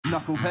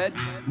knucklehead,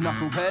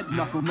 knucklehead,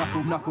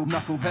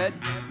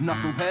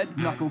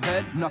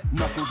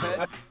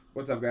 knucklehead.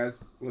 What's up,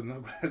 guys? With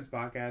No Guys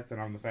Podcast, and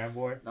I'm the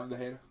fanboy. I'm the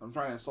hater. I'm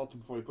trying to insult him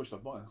before he pushed the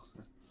button.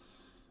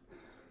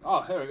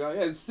 Oh, here we go.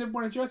 Yeah, Steve,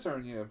 when it's your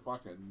turn, you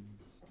fucking...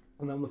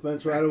 And I'm the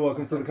fence rider.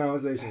 Welcome to the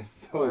conversation.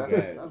 That's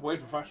way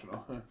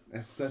professional.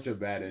 That's such a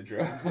bad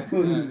intro.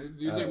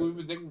 You think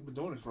we've been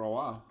doing this for a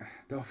while?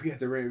 Don't forget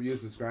to rate, review,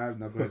 subscribe.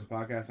 No Guys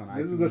Podcast on iTunes.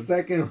 This is the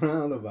second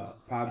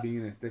roundabout.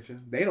 Podbean and Stitcher.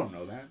 They don't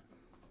know that.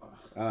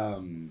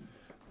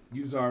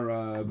 Use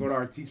our go to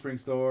our Teespring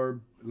store.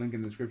 Link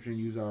in the description.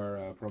 Use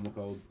our promo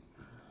code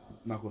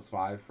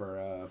Knuckles5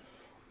 for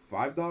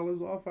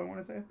 $5 off. I want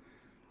to say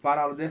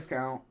 $5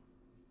 discount.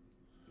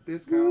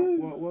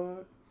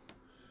 What?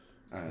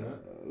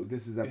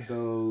 This is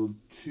episode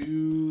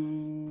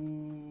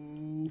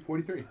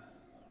 243.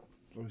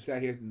 So we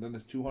sat here and done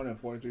this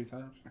 243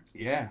 times?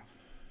 Yeah.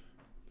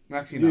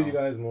 Actually, You no. do you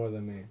guys more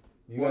than me.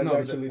 You Well, guys no,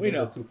 actually we did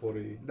know. the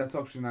 240. That's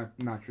actually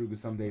not true,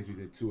 because some days we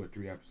did 2 or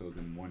 3 episodes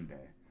in one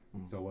day.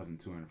 So it wasn't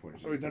 240.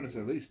 So we've done this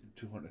at least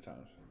 200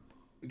 times.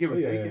 Give or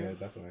Yeah, take, yeah, yeah.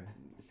 definitely.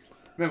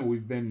 Remember,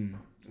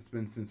 it's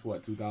been since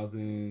what,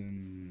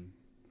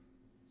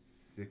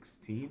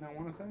 2016, I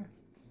want to say?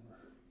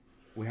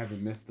 We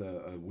haven't missed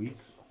a week.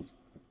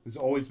 There's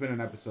always been an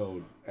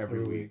episode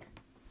every week.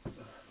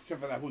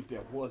 Except for that week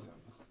there wasn't.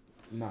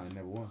 No, it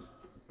never was.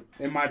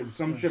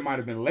 Some shit might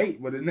have been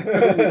late, but it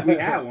never, we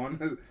had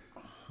one.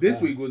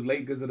 This week was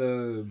late because of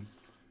the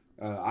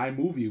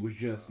iMovie was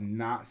just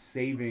not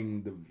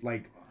saving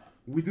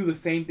we do the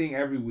same thing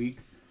every week,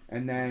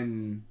 and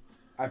then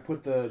I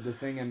put the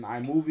thing in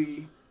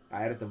iMovie,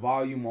 I edit the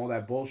volume, all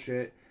that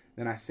bullshit,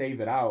 then I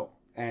save it out,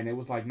 and it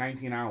was like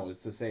 19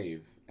 hours to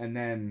save, and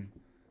then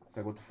it's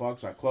like, what the fuck?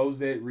 So I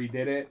closed it,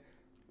 redid it,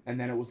 and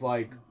then it was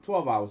like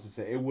 12 hours to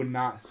save. It would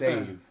not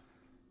save,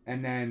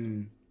 and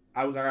then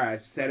I was like, all right,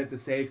 I set it to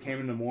save, came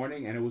in the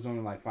morning, and it was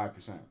only like 5%.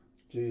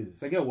 Jesus.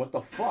 It's like, yo, what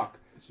the fuck?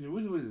 So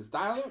what was this,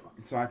 dial-up?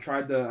 So I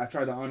tried to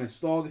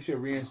uninstall the shit,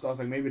 reinstall. I was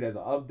like, maybe there's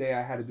an update.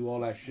 I had to do all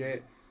that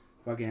shit.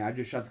 Fucking, I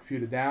just shut the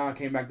computer down. I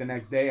came back the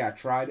next day. I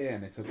tried it,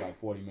 and it took like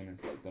 40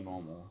 minutes, like the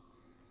normal,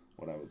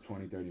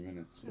 20, 30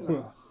 minutes. Yeah.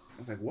 I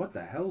was like, what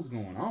the hell's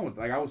going on with?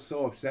 Like, I was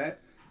so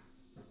upset.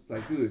 It's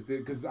like, dude,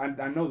 because I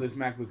know this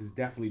MacBook is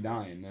definitely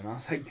dying, and I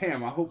was like,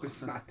 damn, I hope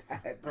it's not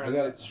that. Apparently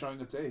it's showing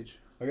its age.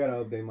 I gotta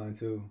update mine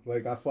too.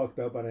 Like, I fucked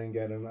up. I didn't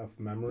get enough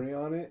memory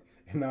on it,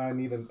 and now I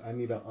need to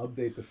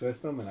update the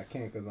system, and I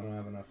can't because I don't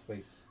have enough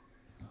space.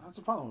 That's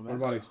a problem, What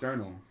man. about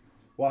external?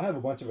 Well, I have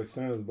a bunch of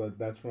externals, but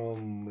that's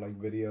from like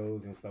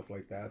videos and stuff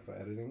like that for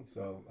editing.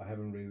 So I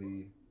haven't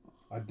really.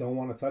 I don't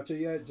want to touch it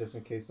yet, just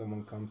in case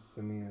someone comes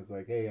to me and is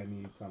like, "Hey, I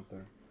need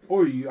something."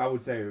 Or I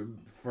would say,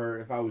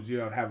 if I was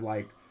you, I'd have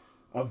like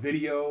a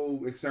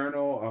video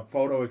external, a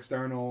photo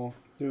external,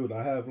 Dude,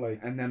 I have like.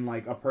 and then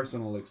like a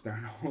personal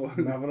external.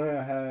 Now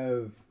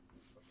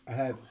I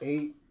have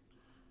eight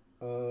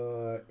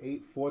 4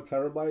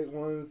 terabyte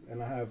ones,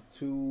 and I have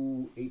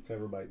 2 8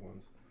 terabyte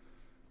ones.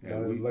 Yeah,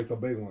 Like the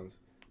big ones.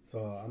 So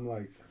I'm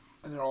like,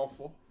 And they're all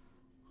full.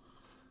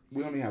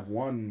 we only have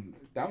one.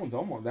 That one's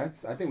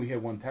almost. I think we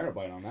hit 1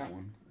 terabyte on that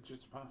one.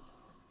 Just about.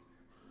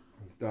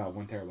 We still have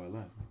 1 terabyte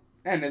left.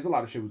 And there's a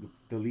lot of shit we could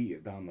delete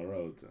it down the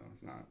road, so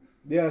it's not.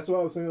 yeah, that's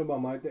what I was thinking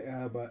about my thing,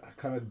 but I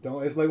kind of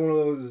don't. It's like one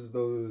of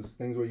those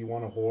things where you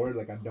want to hoard.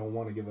 Like, I don't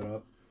want to give it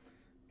up,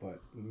 but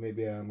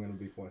maybe I'm gonna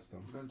be forced to.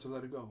 Then to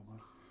let it go, man.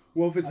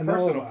 Well, if it's I know,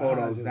 personal I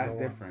photos, just that's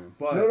don't want- different.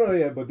 But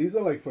Yeah, but these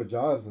are like for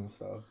jobs and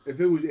stuff. if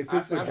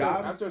it's for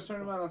jobs, After a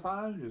certain amount of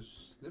time,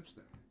 just snip.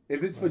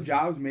 if it's for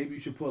jobs, maybe you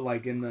should put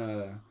like in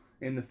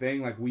the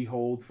thing, like, we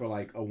hold for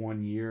like a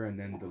 1 year and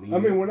then delete. I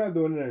mean, it. we're not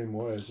doing it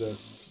anymore.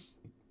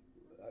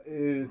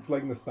 It's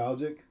like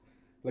nostalgic.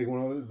 Like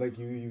like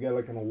you get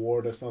like an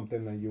award or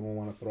something that you won't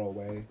want to throw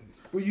away.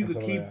 Well, you That's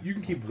could all keep I have. you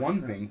can keep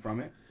one thing from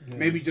it. Yeah.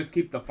 Maybe just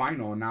keep the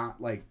final, not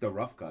like the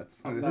rough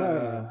cuts. I'm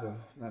No,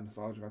 not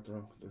nostalgic after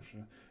all.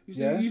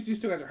 Yeah? You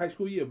still got your high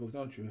school yearbook,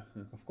 don't you?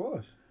 Of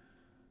course.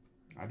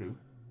 I do.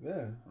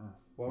 Yeah.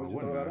 Why would Why you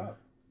throw wouldn't that I? out?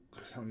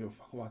 Because I don't give a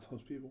fuck about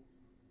those people.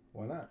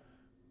 Why not?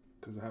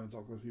 Because I haven't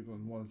talked to those people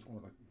in more than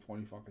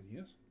 20 fucking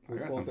years. I Whose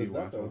got some fault is people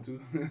I that, spoke though?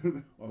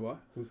 to. Or what?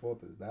 Whose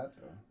fault is that,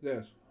 though?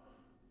 Yes.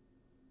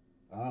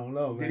 I don't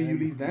know, man. Didn't you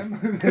leave them?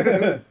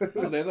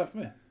 No, they left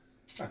me.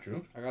 Not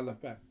true. I got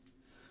left back.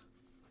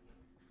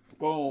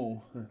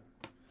 Boom.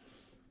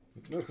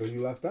 No, so you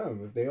left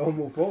them. If they all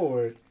move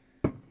forward.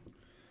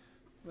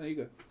 There you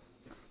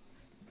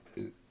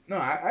go. No,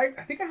 I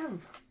think I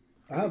have.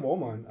 I have all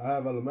mine. I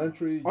have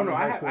elementary. Oh no,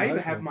 high school, I even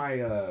high have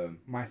school.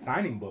 my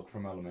signing book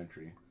from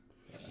elementary.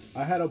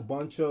 I had a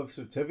bunch of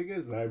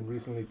certificates that I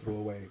recently threw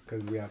away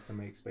because we have to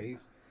make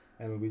space,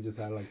 and we just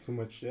had like too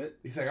much shit.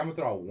 He's like, I'm gonna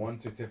throw out 1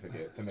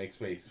 certificate to make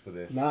space for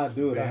this. Nah,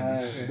 dude,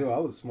 Man. I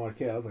was a smart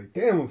kid. I was like,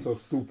 damn, I'm so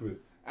stupid.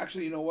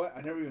 Actually, you know what?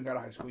 I never even got a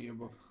high school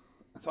yearbook.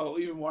 It's all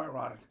even more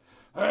ironic.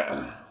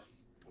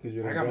 Cause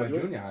you I got my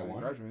junior high one.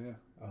 Graduate,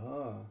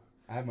 yeah.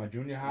 I have my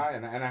junior high,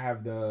 and I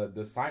have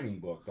the signing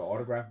book, the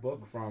autograph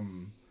book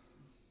from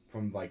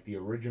like the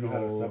You original.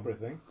 had a separate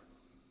thing.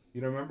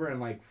 You remember in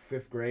like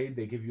 5th grade,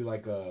 they give you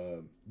like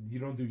you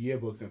don't do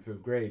yearbooks in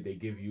 5th grade. They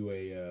give you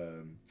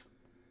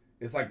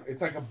it's like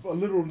a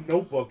little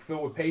notebook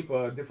filled with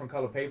paper, different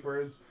color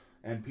papers,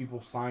 and people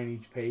sign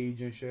each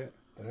page and shit.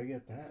 Did I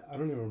get that? I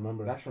don't even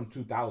remember. That's from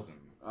 2000.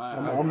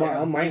 I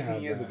might 19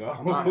 have years that. ago.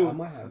 I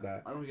might have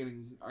that. I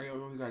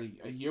only got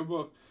a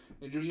yearbook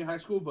in junior high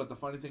school, but the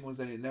funny thing was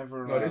that it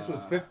never. No, this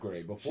was 5th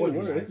grade before Shit,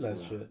 junior where high is that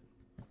school. shit?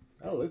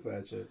 I don't look for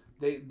that shit.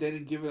 They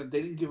didn't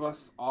give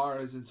us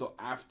ours until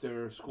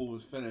after school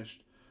was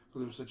finished,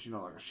 because it was such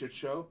like a shit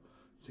show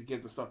to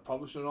get the stuff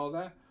published and all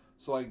that.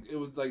 So like it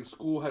was like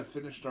school had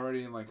finished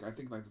already in like I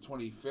think like the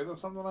 25th or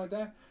something like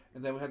that,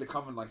 and then we had to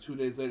come in like 2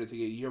 days later to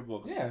get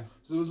yearbooks. Yeah.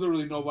 So there was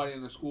literally nobody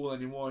in the school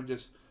anymore, and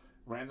just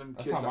random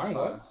That's kids how mine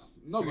outside. was.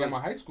 No, to get but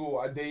my high school,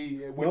 when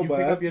No, you but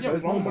pick up that's, your that's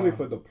diploma. normally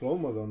for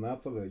diploma though,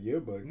 not for the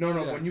yearbook. No,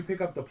 Yeah. when you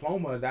pick up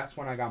diploma, that's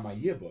when I got my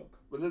yearbook.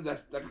 but then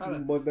that kind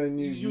of. But then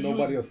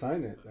nobody will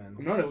sign it then.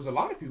 No, there was a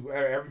lot of people.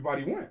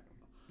 Everybody went.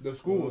 The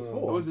school was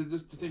full. The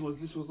thing was,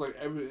 this was like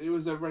it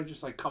was everybody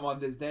just like come on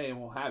this day and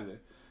we'll have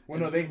it. Well,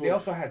 no, they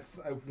also had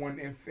when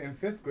in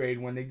 5th grade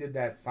when they did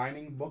that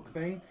signing book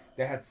thing,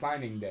 they had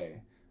signing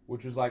day,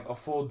 which was like a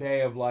full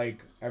day of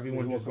like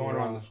everyone just going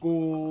around the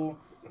school.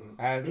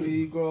 As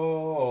we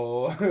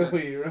go,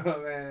 we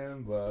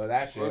remember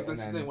that shit. Well,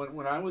 that's the thing.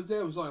 When I was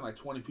there, it was only like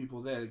 20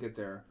 people there to get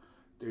their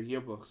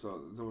yearbook,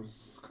 so there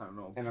was kind of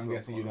no. And I'm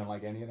guessing you didn't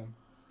like any of them.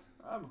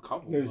 I have a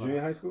couple. It was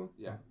junior high school?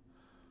 Yeah.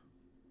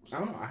 I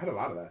don't know. I had a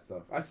lot of that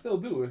stuff. I still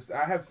do.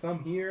 I have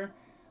some here.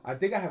 I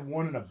think I have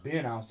one in a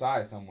bin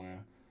outside somewhere.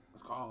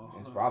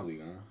 It's probably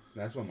gone.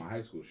 That's what my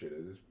high school shit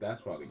is. That's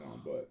probably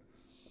gone. But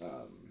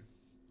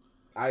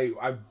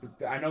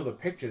I know the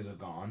pictures are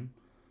gone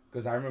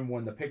because I remember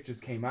when the pictures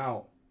came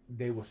out,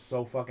 they were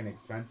so fucking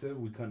expensive.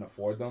 We couldn't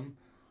afford them.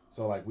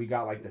 So like we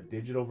got like the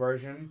digital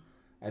version.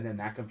 And then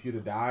that computer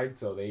died,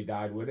 so they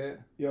died with it.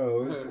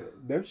 Yo,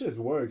 them shits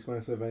were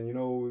expensive, and you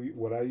know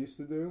what I used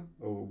to do?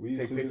 Or we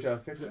used Take to picture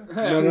of picture.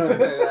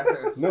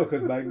 No,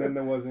 because back then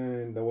there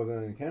wasn't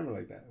any camera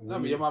like that. No,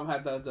 but your mom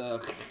had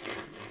the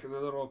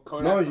little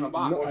Kodak No, in the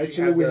box. no,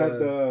 actually we had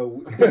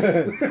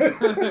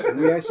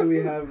we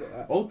actually have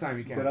old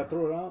timey camera. Did I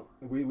throw it out?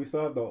 We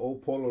still have the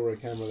old Polaroid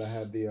camera that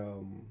had the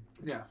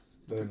yeah.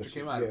 the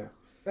came out. yeah.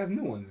 They have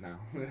new ones now.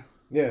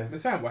 Yeah.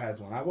 Miss Fanboy has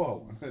one. I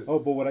bought one. Oh,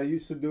 but what I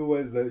used to do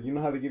was that you know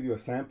how they give you a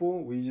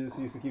sample? We just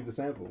used to keep the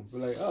sample.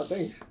 We're like, oh,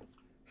 thanks,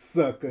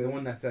 sucker. The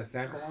one that says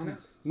sample on it.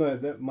 No,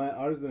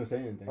 ours didn't say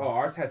anything. Oh,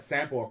 ours had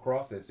sample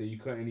across it, so you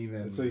couldn't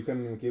even. So you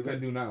couldn't even keep couldn't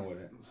it. do nothing with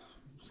it.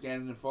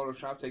 Scan it in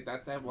Photoshop, take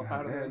that sample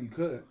out of Yeah, it. you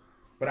could.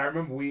 But I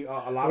remember we a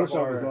lot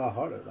Photoshop of was a our lot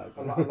harder. Like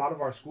a lot of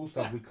our school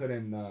stuff we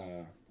couldn't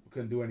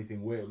do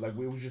anything with. Like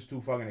it was just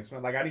too fucking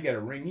expensive. Like I didn't get a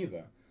ring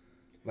either.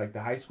 Like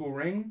the high school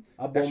ring,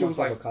 I bought that shit was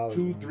myself like a college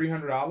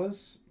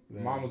 $200-$300.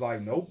 Yeah. Mom was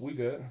like, "Nope, we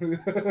good."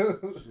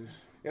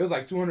 It was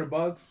like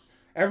 $200.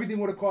 Everything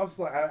would have cost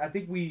like I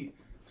think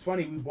it's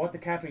funny, we bought the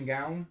cap and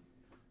gown.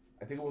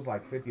 I think it was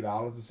like $50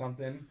 or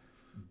something.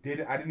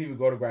 I didn't even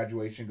go to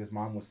graduation because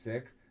Mom was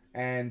sick,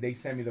 and they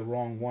sent me the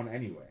wrong one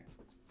anyway.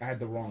 I had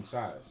the wrong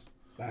size.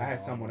 I had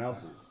someone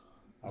else's.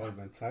 I would have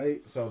been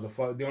tight. So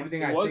the only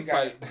thing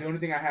the only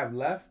thing I have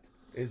left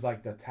is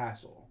like the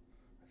tassel,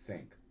 I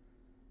think.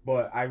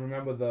 But I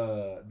remember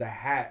the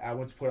hat I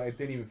went to put. It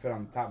didn't even fit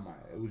on the top of my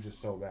head. It was just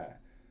so bad.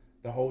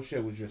 The whole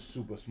shit was just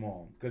super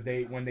small. Because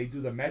when they do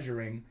the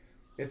measuring,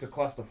 it's a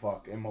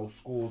clusterfuck in most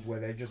schools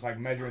where they're just like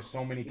measuring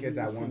so many kids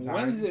at one time.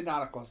 When is it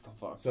not a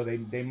clusterfuck? So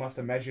they must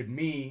have measured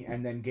me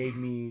and then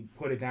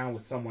put it down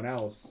with someone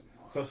else.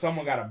 So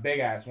someone got a big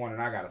ass one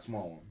and I got a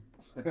small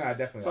one. I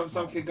definitely.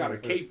 Some kid got a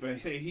cape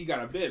and he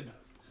got a bib.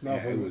 No,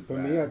 Yeah, for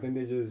me, I think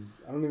they just.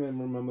 I don't even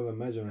remember them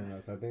measuring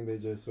us. I think they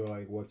just were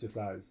like, "What's your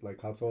size?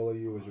 Like, how tall are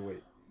you? What's your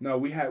weight?" No,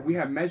 we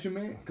had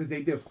measurement because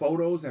they did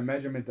photos and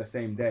measurement the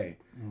same day.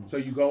 So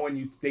you go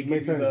and they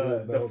give you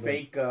the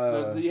fake.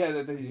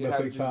 The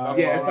fake top.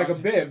 Yeah, it's like a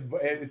bib.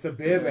 It's a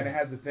bib and it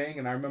has the thing.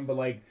 And I remember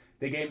like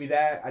they gave me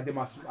that. I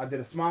did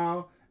a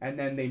smile and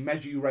then they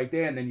measure you right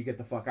there and then you get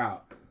the fuck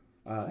out.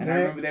 And I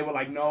remember they were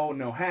like,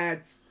 no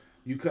hats.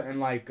 You couldn't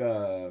like.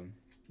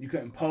 You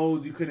couldn't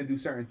pose. You couldn't do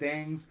certain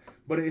things.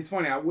 But it's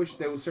funny. I wish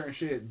there was certain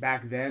shit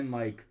back then,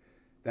 like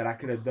that I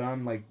could have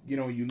done. Like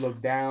you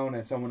look down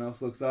and someone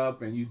else looks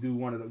up, and you do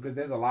one of them. Because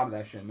there's a lot of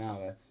that shit now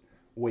that's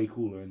way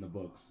cooler in the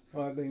books.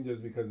 Well, I think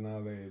just because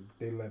now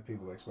they let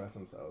people express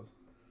themselves.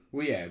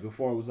 Well, yeah.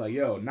 Before it was like,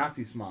 yo,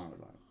 Nazi smile.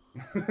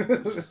 Like,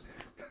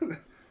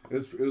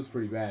 it was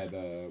pretty bad.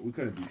 We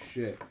couldn't do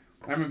shit.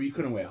 I remember you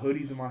couldn't wear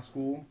hoodies in my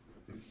school,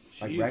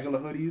 like regular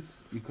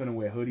hoodies. You couldn't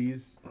wear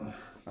hoodies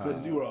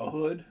Because you were a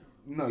hood.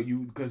 No,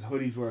 because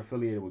hoodies were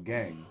affiliated with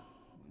gang.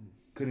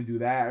 Couldn't do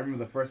that. I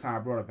remember the first time I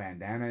brought a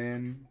bandana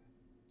in.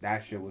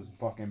 That shit was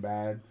fucking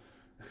bad.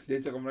 They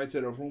took him right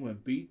to the room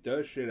and beat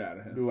the shit out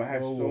of him. Dude, I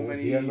have so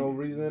many. He had no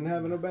reason in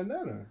having a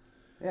bandana.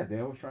 Yeah, they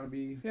always trying to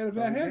be. He had a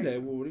bad hair day.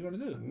 Well, what are you gonna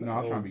do? No, I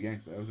was trying to be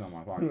gangster. It was on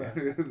my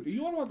pocket.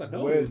 You want about the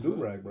nose? Where's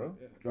do-rag, bro?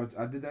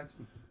 I did that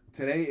too.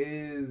 Today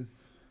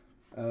is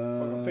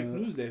Fucking fake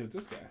news day with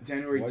this guy.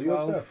 January Why 12th. you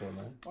upset for,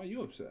 man? Why are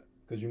you upset?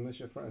 Because you miss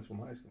your friends from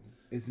high school.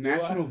 It's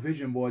National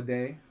Vision Board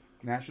Day,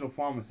 National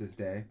Pharmacist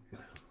Day,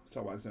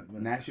 Talk about that in a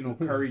minute. National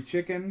Curry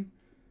Chicken,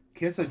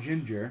 Kiss a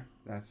Ginger,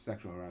 that's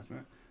sexual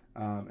harassment,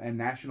 and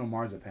National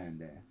Marzipan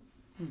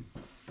Day.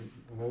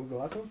 What was the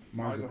last one?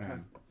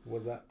 Marzipan. What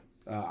was that?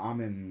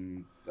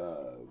 Almond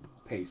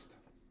paste,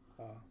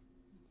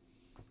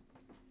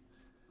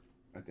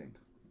 I think.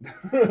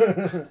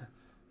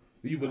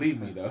 You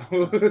believe me,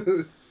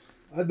 though.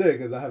 I did,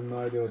 because I have no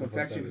idea what the fuck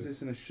Confection that is.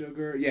 consisting of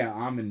sugar. Yeah,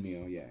 almond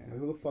meal, yeah. Like,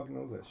 who the fuck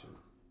knows that shit?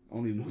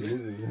 Only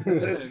losers.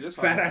 Losers. Just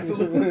Fat fine. ass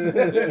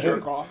losers.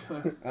 Jerk off.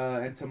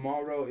 And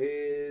tomorrow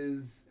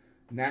is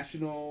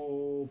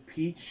National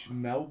Peach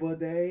Melba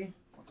Day.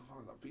 What the fuck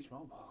is that? Peach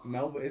Melba?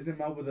 Melba, isn't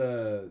Melba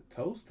the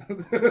toast?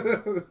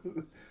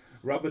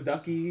 Rubber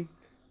Ducky,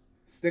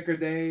 Sticker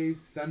Day,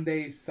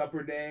 Sunday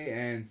Supper Day,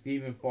 and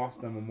Stephen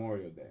Foster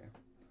Memorial Day.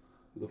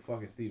 Who the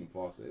fuck is Stephen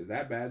Foster? Is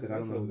that bad that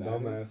That's I a don't know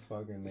who that dumbass is?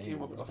 fucking name.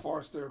 Came up with bro. a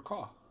Forester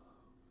car.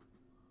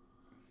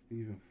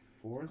 Stephen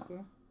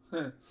Forster?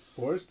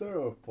 Forster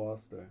or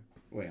Foster?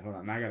 Wait, hold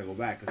on. Now I gotta go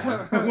back.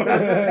 'Cause what I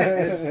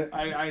said.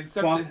 I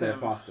incepted Foster, him.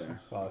 Foster.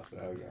 Foster,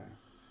 okay.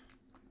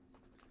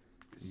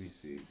 Let me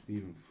see.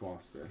 Stephen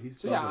Foster. He's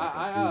So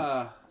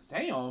yeah,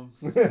 damn.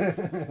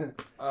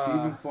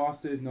 Stephen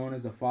Foster is known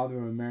as the father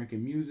of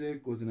American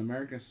music, was an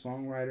American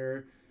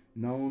songwriter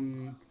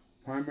known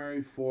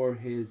primarily for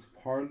his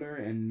parlor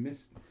and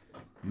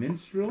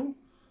minstrel?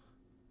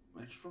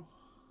 Minstrel?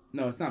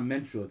 No, it's not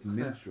minstrel, it's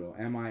minstrel.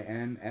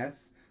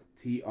 Minstrel.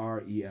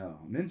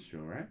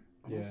 Minstrel, right?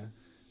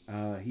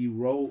 Yeah. He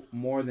wrote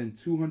more than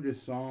 200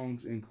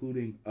 songs,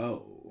 including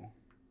O.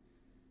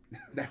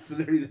 That's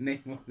literally the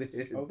name of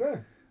it.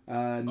 Okay.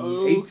 In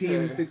Okay.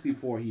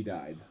 1864, he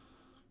died.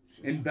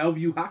 In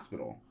Bellevue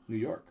Hospital, New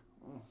York.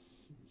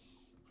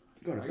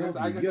 Go to I guess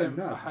Bellevue, you're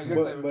nuts. I guess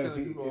But- they've but been if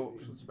killing he- people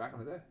since back in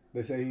the day.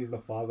 They say he's the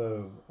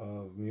father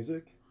of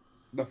music.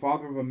 The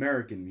father of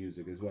American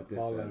music is what this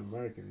Father says. of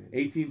American music.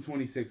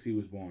 1826 he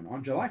was born.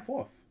 On July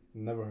 4th.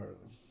 Never heard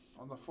of him.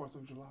 On the 4th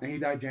of July. And he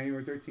died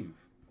January 13th,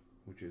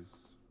 which is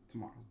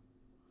tomorrow.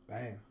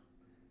 Damn.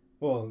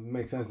 Well, it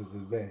makes sense. It's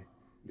his day.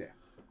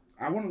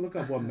 I want to look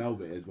up what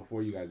Melba is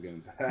before you guys get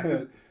into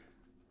that.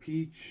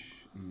 Peach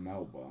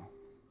Melba.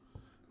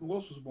 Who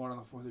else was born on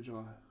the 4th of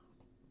July?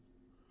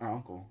 Our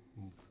uncle.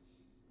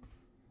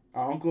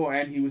 Our uncle,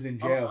 and he was in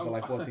jail Oh, for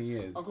like 14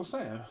 years, Uncle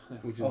Sam.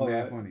 which is Oh,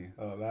 mad that- funny.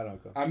 Oh, that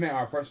uncle. I meant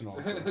our personal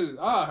uncle,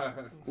 Ah.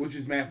 which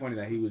is mad funny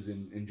that he was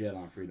in jail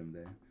on Freedom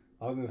Day.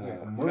 I was gonna say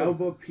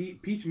Melba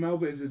Peach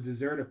Melba is a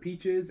dessert of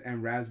peaches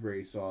and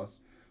raspberry sauce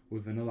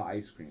with vanilla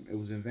ice cream. It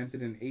was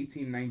invented in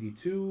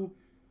 1892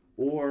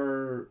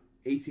 or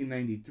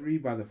 1893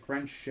 by the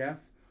French chef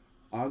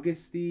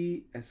Auguste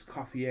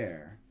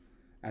Escoffier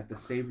at the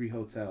Savory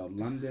Hotel,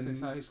 London. It's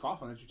not, he's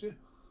coughing at you too.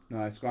 No,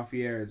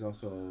 Escoffier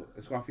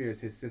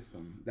is his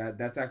system.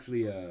 That's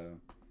actually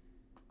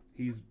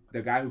he's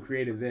the guy who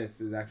created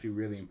this is actually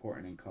really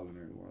important in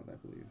culinary world, I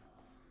believe.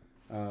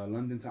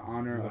 London to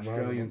honor Never heard of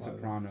Australian him either.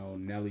 soprano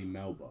Nellie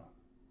Melba.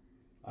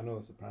 I know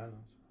the Sopranos.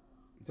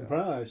 So,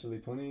 Sopranos actually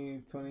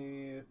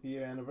 20th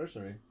year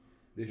anniversary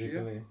this year?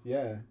 recently.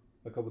 Yeah,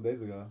 a couple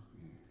days ago.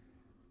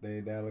 They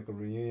had like a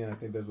reunion. I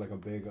think there's like a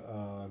big. You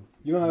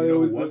know how You they know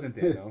always who do- wasn't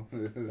there though?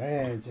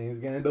 Man, James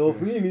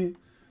Gandolfini.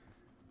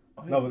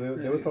 Oh, No, but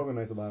they were talking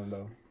nice about him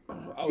though.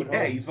 I would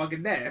Yeah, hope. he's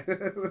fucking dead.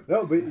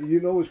 No, but you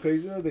know what's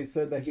crazy though? They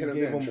said that he Get him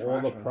gave there and him all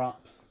the trash him.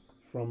 props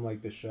from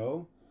like the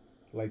show,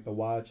 like the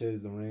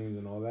watches, the rings,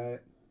 and all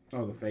that.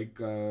 Oh, the fake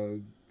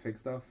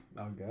stuff,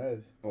 I guess.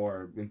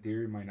 or in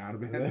theory, might not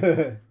have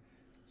been.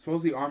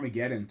 Supposedly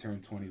Armageddon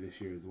turned 20 this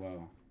year as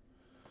well.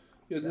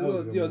 Yo, That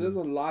was a good there's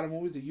a lot of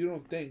movies that you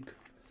don't think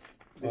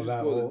they Oh, just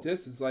that go old? the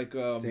distance. Like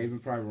Saving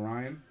Private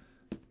Ryan.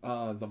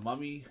 The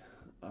Mummy,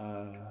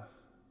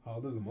 How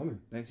old is the money?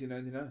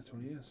 1999,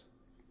 20 years.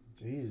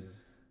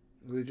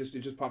 Jesus. It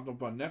just popped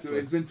up on Netflix. So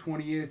it's been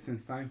 20 years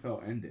since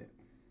Seinfeld ended.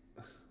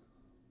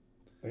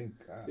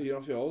 Thank God. You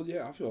don't feel old?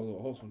 Yeah, I feel a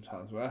little old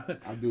sometimes, right?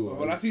 I do.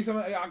 When I see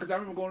something, because I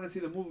remember going to see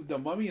the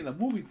Mummy in the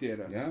movie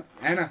theater. Yeah,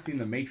 and I seen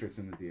The Matrix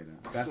in the theater.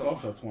 That's So-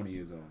 also 20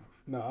 years old.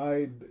 No,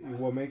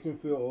 what makes me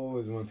feel old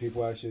is when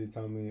people actually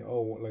tell me,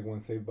 oh, like when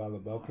Saved by the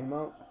Bell came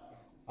out.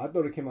 I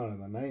thought it came out in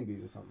the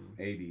 90s or something.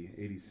 80,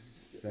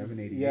 87,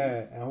 88.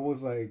 Yeah, and I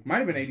was like, Might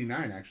have been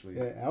 89 actually.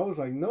 yeah, I was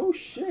like, no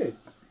shit.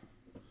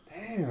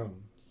 Damn.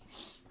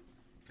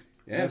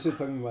 Yeah. That shit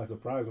took me by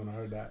surprise when I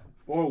heard that.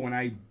 Or when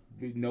I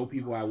know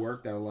people at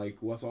work that are like,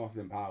 "What's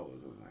Austin Powers?"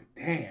 I was like,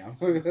 "Damn."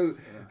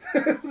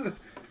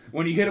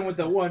 When you hit him with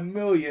the $1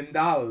 million,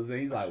 and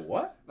he's like,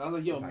 "What?" And I was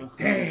like, yo, It's like,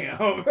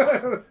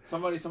 "Damn."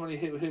 somebody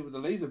hit with the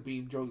laser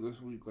beam joke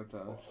this week with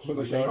the With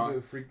the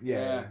shark. shark?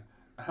 Yeah.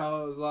 I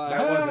was like,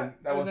 That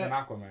and wasn't then,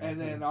 Aquaman. And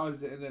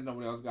then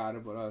nobody else got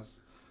it but us.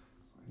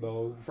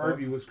 Though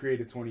Furby was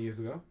created 20 years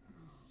ago.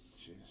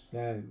 Jeez.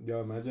 Yeah,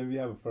 yo, imagine if you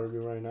have a Furby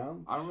right now.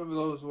 I remember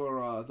those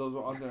were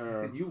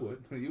under You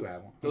would. You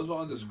have one. those were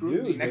under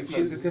scrutiny. Dude, Next to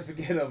your because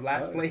certificate of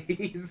last place.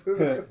 they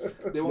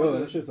Yo, were them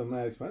under, shits are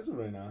not expensive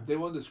right now. they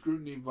were under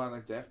scrutiny by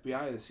like the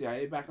FBI, the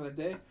CIA back in the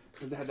day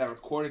because they had that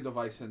recording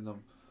device in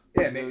them.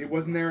 Yeah, and it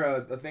wasn't there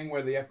a thing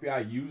where the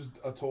FBI used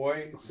a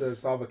toy to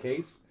solve a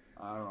case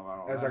I don't know about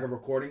all as that. like a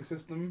recording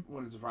system?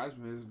 Wouldn't surprise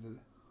me.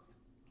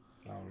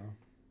 I don't know.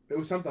 It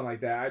was something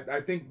like that.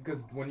 I think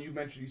because when you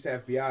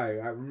said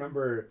FBI, I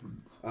remember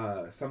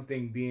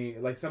something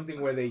being like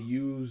something where they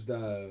used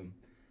either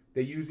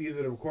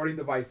the recording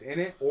device in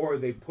it or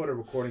they put a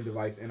recording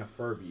device in a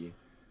Furby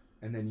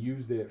and then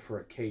used it for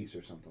a case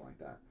or something like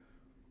that.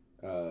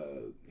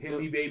 Hit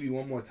Me Baby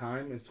One More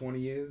Time is 20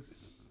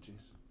 years. Jeez.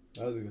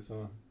 That was a good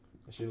song.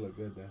 She looked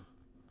good there.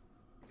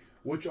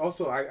 Which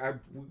also I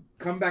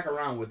come back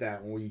around with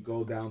that when we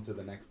go down to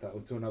the next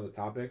to another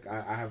topic.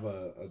 I have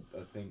a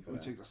thing for We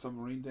that. take the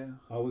submarine down.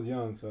 I was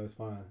young, so it's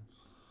fine.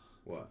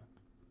 What?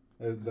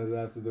 Does that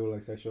have to do with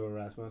like sexual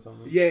harassment or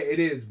something? Yeah, it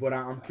is, but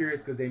I'm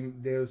curious because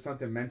there was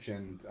something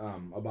mentioned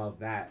about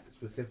that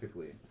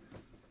specifically,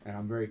 and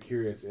I'm very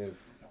curious if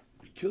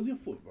It kills your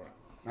foot, bro.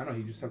 I know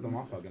he just stepped on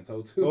my fucking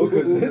toe too. Oh,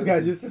 because this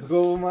guy just took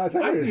over my I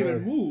didn't territory.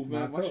 even move,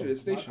 man. My My toe. shit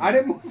is stationary. I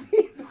didn't move.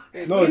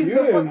 Either. No, He's you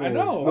the didn't one- move. I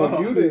know. No,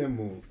 you didn't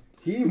move.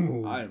 He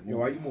moved. I didn't Yo, move.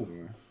 why you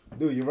moving, man?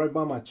 Dude, you're right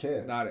by my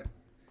chair. Not it.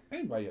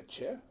 Ain't by your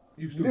chair.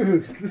 You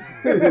Dude.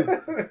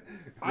 stupid.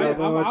 I'm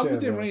chair,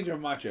 within bro. range of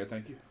my chair.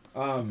 Thank you.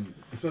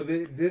 So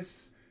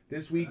this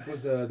week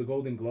was the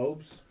Golden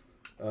Globes,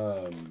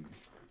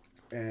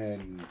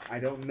 and I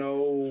don't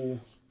know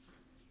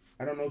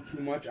too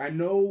much. I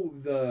know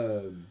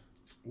the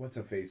what's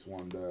her face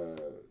one,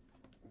 the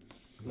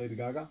Lady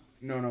Gaga?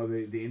 no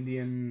the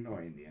Indian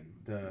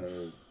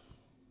the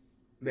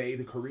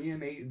Korean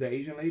the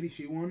Asian lady,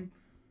 she won.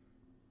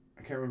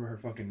 I can't remember her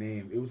fucking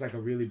name. It was like a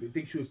really big, I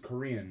think she was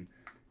Korean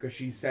because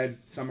she said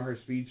some of her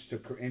speech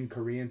in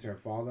Korean to her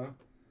father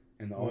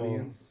in the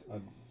audience.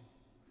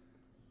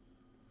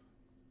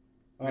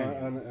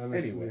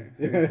 Honestly. Anyway.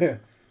 Yeah.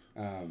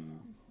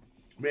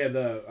 Yeah,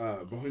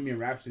 the Bohemian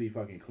Rhapsody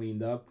fucking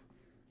cleaned up.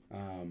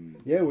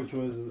 Yeah, which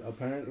was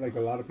apparent. Like a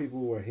lot of people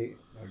were a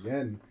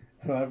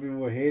lot of people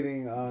were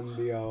hating on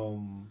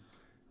the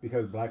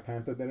because Black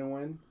Panther didn't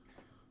win.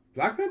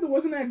 Black Panther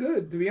wasn't that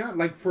good, to be honest.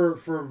 Like for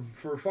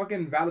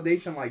fucking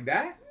validation like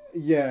that.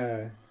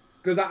 Yeah.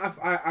 Because I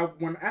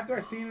when after I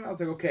seen it, I was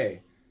like,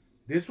 okay,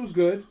 this was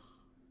good.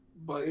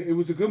 But It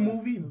was a good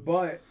movie,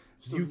 but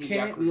Still you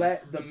can't mediocrity.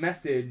 let the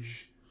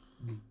message,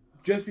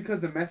 just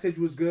because the message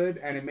was good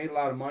and it made a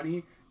lot of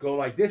money, go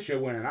like this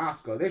should win an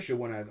Oscar, this should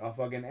win a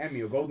fucking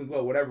Emmy or Golden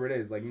Globe, whatever it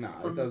is. Like, nah,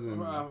 it doesn't.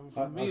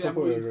 For me, I that completely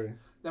movie, agree.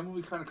 that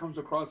movie kind of comes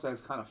across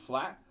as kind of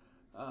flat.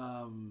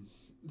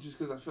 Just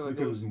because I feel like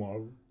Because it was, it's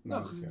Marvel. no,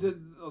 I'm because just it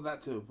kidding. did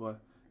that too, but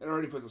it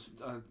already puts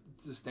a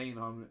disdain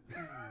on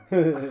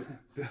it.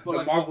 The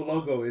like, Marvel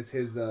logo is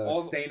his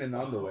all- stain in the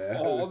underwear.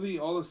 all the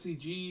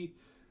CG,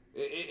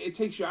 it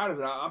takes you out of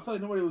it. I feel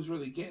like nobody was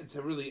really getting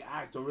to really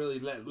act or really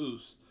let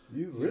loose.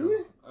 You you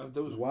really? know?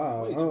 There was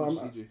Wow. way too Oh,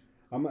 much CG.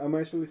 I'm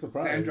actually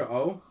surprised. Sandra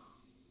Oh,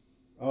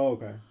 Oh,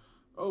 okay.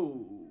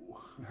 Oh,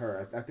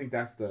 her. I think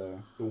that's the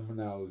woman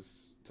that I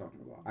was talking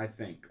about. I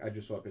think I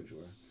just saw a picture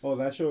of her. Oh,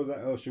 that shows that.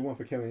 Oh, she won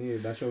for Killing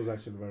Eve. That show's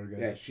actually very good.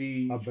 Yeah,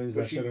 she. I binged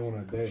but that shit in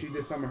one day. She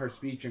did some of her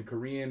speech in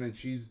Korean, and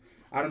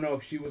I don't know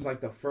if she was like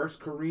the first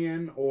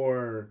Korean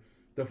or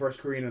the first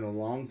Korean in a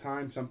long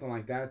time, something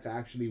like that, to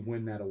actually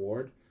win that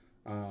award.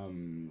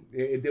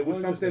 There was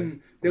Oh,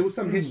 something. There was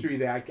some history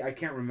there. I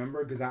can't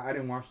remember because I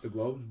didn't watch the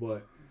Globes,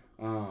 but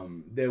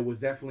there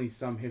was definitely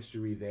some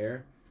history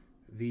there.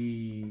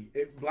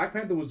 Black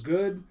Panther was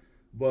good,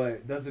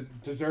 but does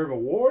it deserve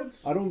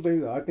awards? I don't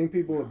think. I think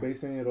people are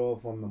basing it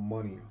off on the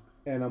money,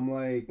 and I'm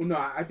like, Well, no,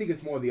 I think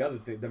it's more the other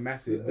thing, the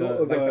message,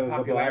 The- the the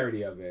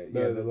popularity of it.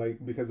 Yeah,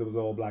 like because it was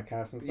all black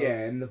cast and stuff. yeah,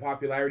 and the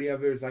popularity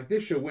of it is like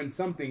this should win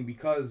something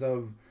because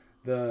of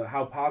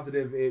how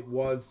positive it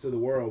was to the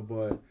world,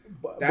 but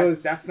but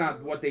that's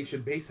not what they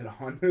should base it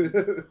on.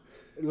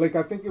 Like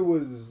I think it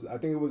was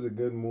a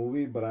good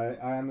movie, but I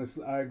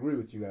honestly I agree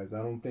with you guys.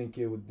 I don't think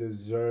it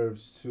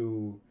deserves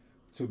to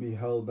be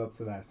held up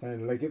to that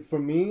standard. Like for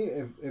me,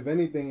 if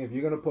anything, if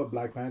you're gonna put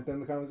Black Panther in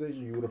the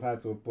conversation, you would have had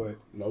to have put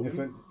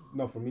Logan?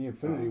 for me,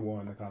 Infinity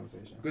War in the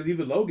conversation. Because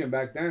even Logan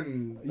back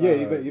then, Yeah,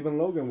 even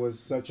Logan was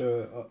such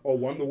a or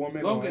Wonder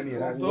Woman, or any of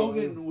that stuff.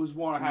 Logan was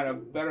more had a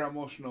better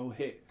emotional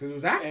hit. Because it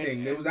was acting,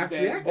 And- it was and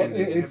actually then-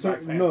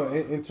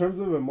 acting. in terms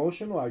of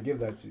emotional, I give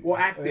that to you. Well,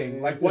 acting,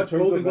 In- like in what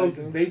terms Golden of Globes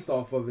is acting, based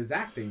off of is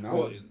acting.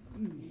 No,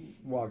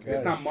 Well,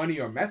 it's not money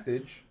or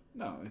message.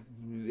 no,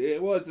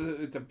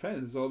 it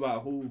depends. It's all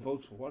about who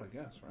votes for what, I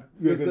guess, right?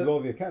 because It's it's the-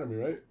 all the Academy,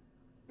 right?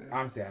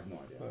 Honestly, I have no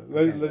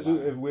idea. Let's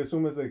just, if we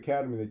assume it's the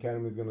Academy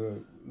is gonna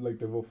like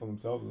they vote for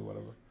themselves or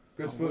whatever.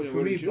 Because What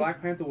for me, did you-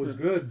 Black Panther was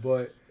good,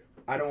 but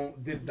I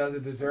don't. Does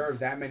it deserve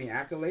that many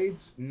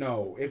accolades?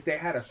 No. If they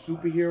had a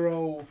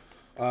superhero,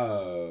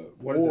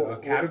 a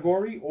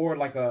category or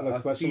like a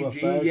special CG,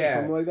 effects yeah, or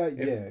something like that,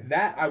 If yeah.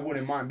 that I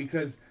wouldn't mind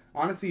because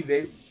honestly,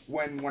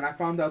 when I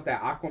found out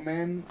that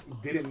Aquaman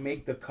didn't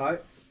make the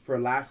cut for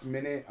last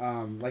minute,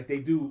 like they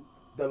do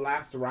the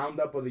last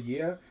roundup of the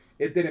year.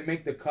 It didn't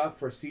make the cut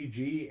for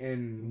CG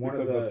in one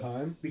Because of the of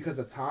time? Because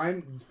of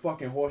time, it's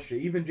fucking horseshit.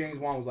 Even James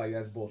Wan was like,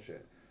 "That's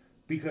bullshit,"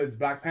 because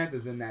Black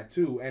Panther's in that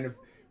too. And if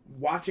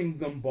watching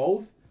them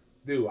both,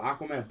 dude,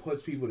 Aquaman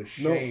puts people to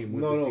shame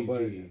with the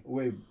CG. But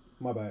wait,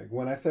 my bad.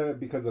 When I said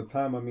because of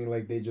time, I mean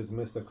like they just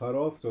missed the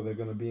cutoff, so they're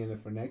gonna be in it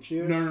for next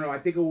year. No. I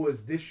think it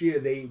was this year.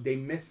 They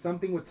missed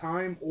something with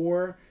time,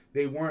 or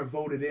they weren't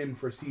voted in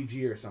for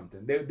CG or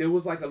something. There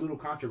was like a little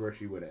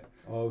controversy with it.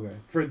 Oh, okay.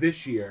 For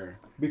this year,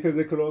 because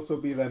it could also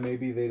be that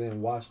maybe they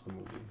didn't watch the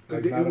movie.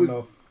 Like not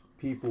enough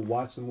people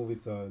watched the movie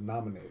to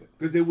nominate it.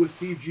 Because it was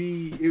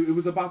CG. It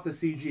was about the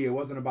CG. It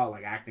wasn't about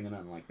like acting or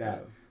nothing like that.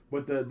 Yeah.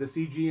 But the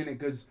CG in it,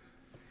 because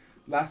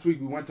last week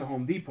we went to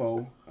Home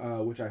Depot,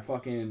 which I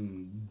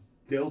fucking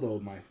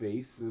dildoed my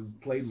face,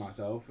 played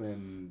myself,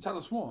 and Tell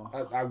us more.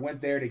 I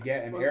went there to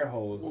get an air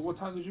hose. What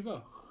time did you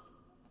go?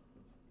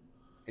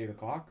 8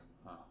 o'clock.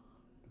 Oh.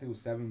 I think it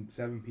was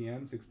 7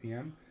 p.m., 6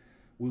 p.m.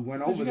 We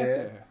went How'd over you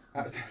get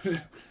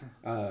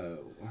there,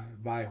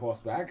 by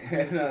horseback,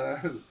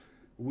 and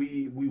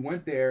we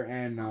went there,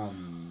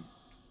 and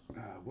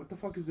what the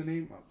fuck is the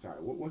name? Oh, sorry,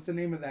 what's the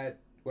name of that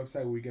website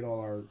where we get all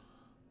our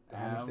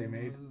how much they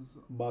made?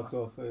 Box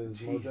office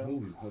Jeez, Mojo.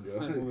 Movie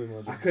Mojo. Movie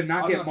Mojo. I could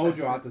not get gonna Mojo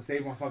say- out to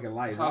save my fucking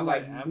life. I I was was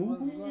like, like,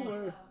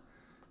 "Moo-hoo."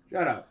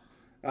 Shut up.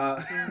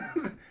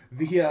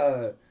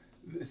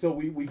 So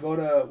we go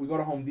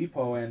to Home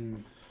Depot,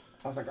 and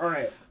I was like, all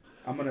right,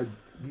 I'm gonna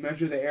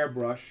measure the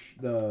airbrush,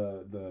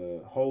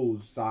 the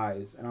hose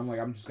size, and I'm like,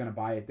 I'm just gonna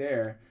buy it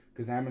there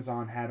because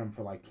Amazon had them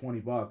for like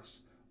 $20,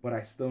 but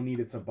I still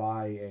needed to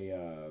buy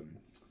a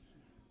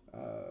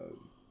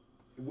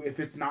if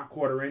it's not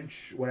 1/4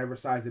 inch, whatever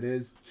size it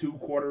is, 2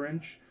 1/4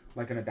 inch,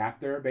 like an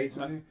adapter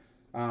basically,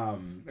 a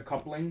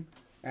coupling.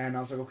 And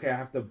I was like, okay, I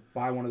have to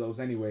buy one of those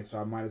anyway, so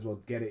I might as well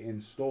get it in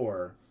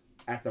store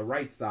at the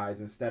right size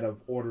instead of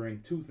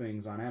ordering 2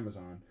 things on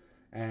Amazon.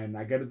 And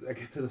I get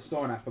to the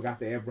store and I forgot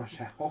the airbrush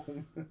at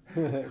home.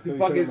 So you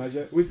couldn't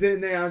measure? We're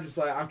sitting there. I'm just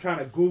like, I'm trying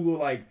to Google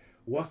like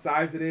what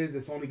size it is.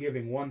 It's only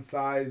giving one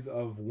size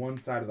of one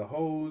side of the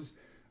hose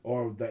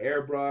or the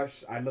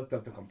airbrush. I looked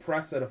up the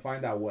compressor to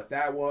find out what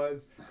that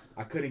was.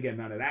 I couldn't get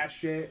none of that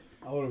shit.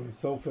 I would have been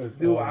so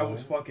pissed. Dude, off, I man.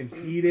 was fucking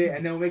heated.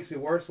 And then what makes it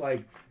worse,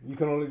 like, You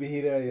can only be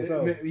heated at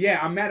yourself. yeah,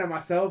 I'm mad at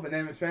myself. And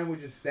then Miss Fan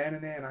was just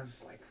standing there, and I was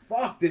just like,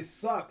 fuck, this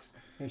sucks.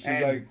 And she's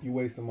And- like, you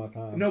wasting my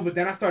time. No, but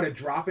then I started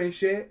dropping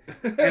shit,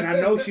 and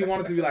I know she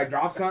wanted to be like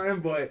drop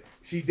something, but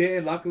she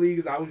didn't. Luckily,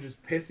 because I was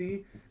just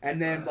pissy.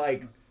 And then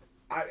like,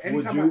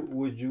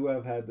 Would you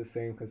have had the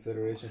same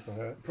consideration for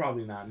her?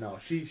 probably not. No,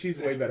 she's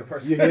a way better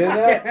person. You hear than I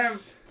that? am.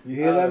 You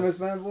hear that, Miss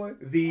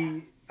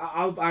Fanboy?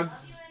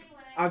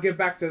 I'll get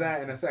back to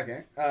that in a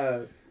second.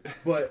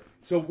 But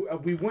so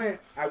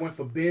I went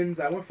for bins.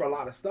 I went for a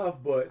lot of stuff,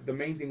 but the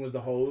main thing was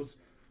the hose.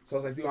 So I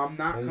was like, dude, I'm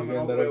not And coming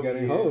you over ended there up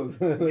getting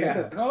with you. hosed.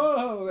 Yeah.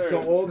 Oh, there So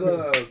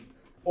it is.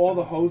 all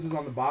the hoses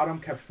on the bottom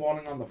kept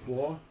falling on the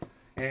floor,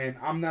 and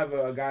I'm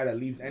never a guy that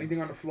leaves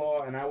anything on the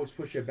floor, and I always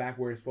push it back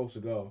where it's supposed to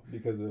go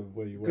Because of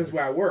where you were. because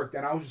where I worked,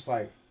 and I was just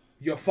like,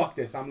 yo, fuck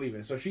this, I'm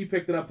leaving. So she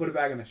picked it up, put it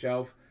back on the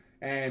shelf,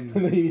 and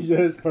And then you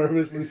just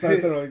purposely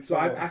started throwing so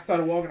I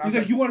started walking. I He's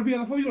was like, you want to be on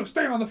the floor? You want to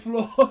stay on the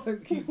floor?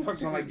 Keep so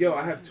I'm like, yo,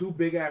 I have 2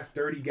 big ass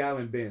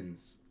 30-gallon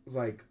bins. It's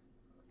like,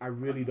 I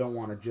really don't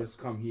want to just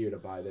come here to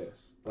buy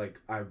this. Like,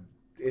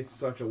 it's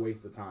such a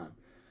waste of time.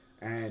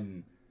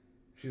 And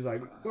she's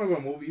like, we're gonna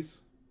go to movies.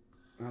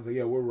 And I was like,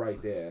 yeah, we're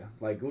right there.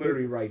 Like,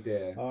 literally right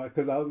there.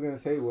 Because I was going to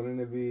say, wouldn't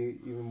it be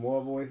even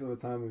more of a waste of a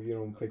time if you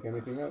don't pick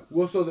anything up?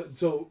 Well,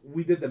 so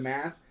we did the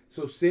math.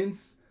 So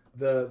since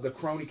the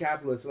Crony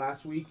Capitalist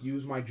last week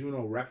used my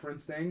Juno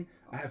reference thing,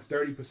 I have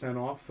 30%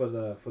 off for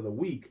the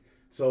week.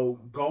 So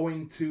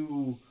going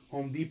to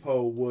Home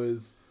Depot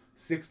was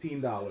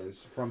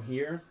 $16 from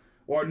here.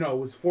 Or no, it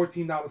was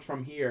 $14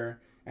 from here.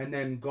 And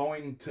then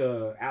going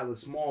to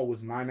Atlas Mall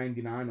was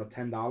 $9.99 or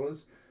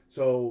 $10.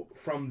 So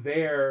from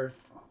there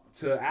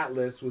to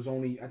Atlas was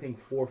only, I think,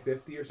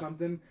 $4.50 or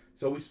something.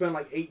 So we spent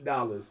like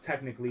 $8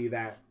 technically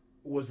that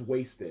was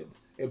wasted.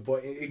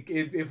 But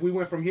if we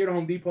went from here to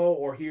Home Depot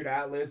or here to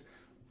Atlas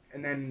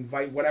and then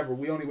whatever,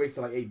 we only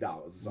wasted like $8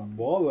 or something.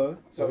 Baller.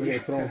 So, So you're yeah.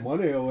 throwing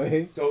money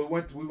away. So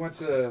we went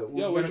to.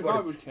 we Yo, went where's to your go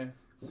to- garbage can?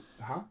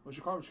 Huh? Where's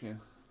your garbage can?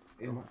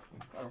 In my-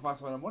 I can find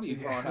some of that money you're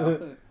Yeah.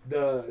 throwing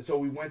out. So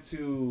we went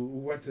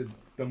to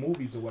the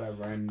movies or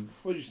whatever, and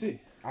What'd you see?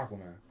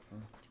 Aquaman.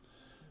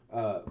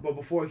 But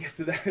before we get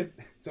to that,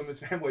 so Miss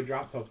Fanboy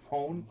dropped her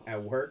phone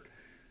at work,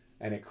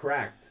 and it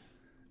cracked.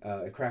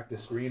 It cracked the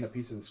screen. A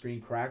piece of the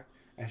screen cracked,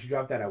 and she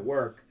dropped that at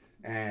work.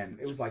 And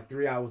it was like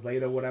 3 hours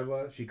later,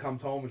 whatever. She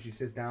comes home and she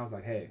sits down. I was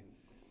like, "Hey,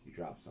 you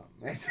dropped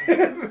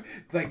something.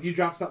 Like you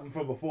dropped something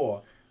from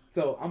before."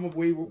 So I'm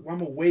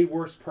a way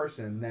worse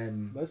person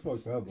than That's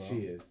fucked up, bro. she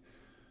is.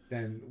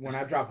 Then when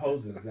I drop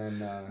hoses,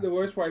 and The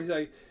worst part, he's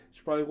like,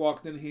 she probably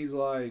walked in, he's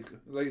like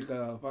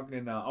a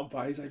fucking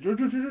umpire. He's like, drop,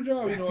 you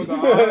know, with the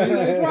arm. He's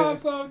like, drop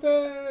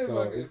something.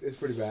 so Fucking- it's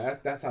pretty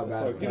bad. That's how That's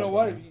bad. it fucked was. you know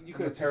what? If you I'm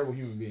a could, terrible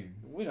human being.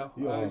 you know,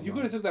 You are, you man.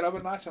 could have took that up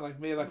a notch and like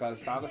made like a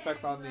sound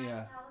effect on the.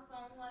 telephone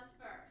was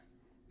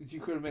first. You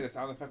could have made a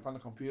sound effect on the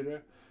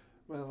computer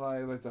with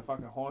like the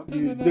fucking horn.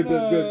 You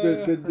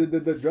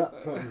drop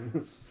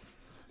something.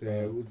 So yeah,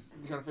 it was.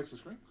 You gotta fix the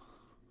screen.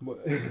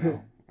 But-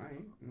 No, I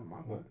ain't. No, my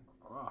What?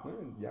 fault.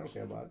 Yeah, I don't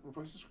care about it.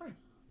 Replace the screen.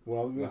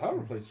 Well, I was The gonna hell say,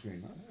 replace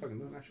screen. I'm fucking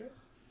doing that shit.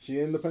 she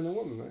an independent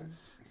woman, man.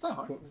 It's not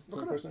hard. Look it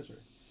 21st up. century.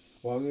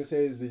 What I was gonna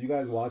say is, did you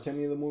guys watch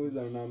any of the movies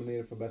that are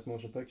nominated for Best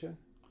Motion Picture?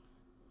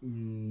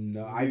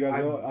 No, You guys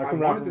know- I can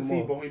wanted rap to them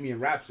see all. Bohemian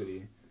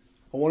Rhapsody.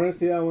 I wanted to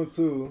see that one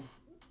too.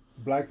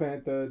 Black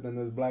Panther, then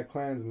there's Black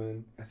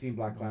Klansman. I seen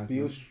Black Klansman.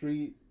 Beale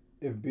Street.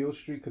 If Beale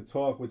Street Could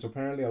Talk, which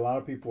apparently a lot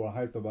of people are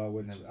hyped about,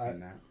 which Never I seen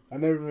that.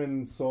 never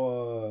even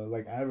saw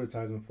like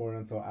advertisement for it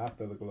until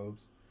after the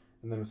Globes.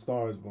 And then A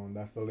Star Is Born.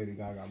 That's the Lady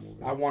Gaga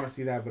movie. I want to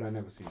see that, but I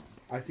never seen it.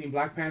 I seen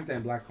Black Panther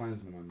and Black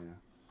Klansman on there.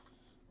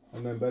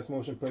 And then Best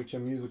Motion Picture,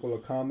 Musical or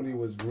Comedy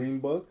was Green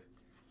Book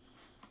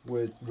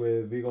with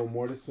Viggo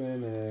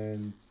Mortensen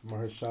and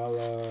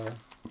Mahershala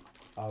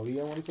Ali,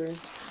 I want to say.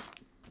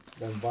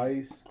 Then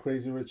Vice,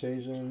 Crazy Rich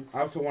Asians,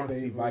 I also want to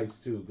see Favorite. Vice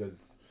too,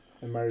 because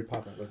and Mary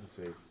what's Poppins. his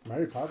face?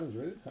 Mary Poppins,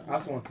 really? I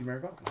also want to see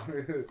Mary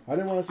Poppins. I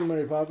didn't want to see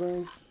Mary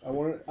Poppins.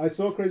 I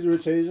saw Crazy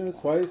Rich Asians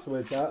twice,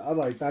 which I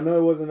liked. I know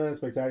it wasn't that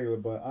spectacular,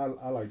 but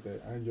I liked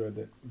it. I enjoyed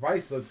it.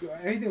 Vice, look,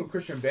 anything with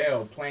Christian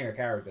Bale playing a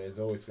character is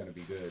always going to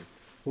be good.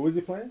 Who was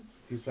he playing?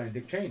 He was playing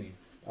Dick Cheney,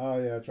 Oh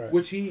yeah, that's right.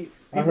 which he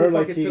I people heard,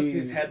 like, fucking took he-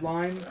 his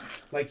headline,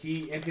 like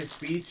he in his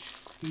speech,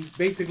 he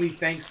basically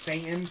thanked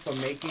Satan for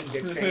making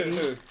Dick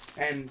Cheney,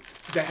 and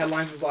the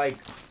headline was like,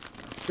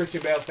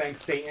 Christian Bale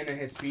thanks Satan in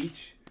his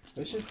speech.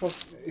 This shit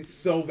fucking It's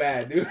so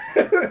bad, dude.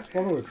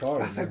 retarded. I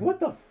was like, man. what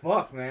the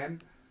fuck,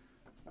 man?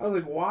 I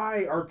was like,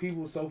 why are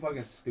people so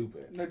fucking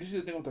stupid? No, did you see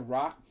the thing with The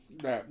Rock?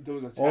 That there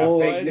was a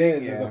Oh, tabloid. yeah,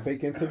 yeah. the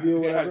fake interview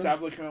or Yeah, a whatever.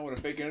 tabloid came out with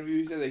a fake interview.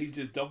 He said that he's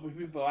just dumping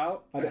people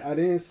out. I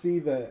didn't see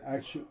the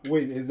actual.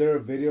 Wait, is there a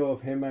video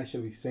of him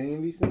actually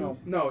saying these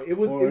things? No, it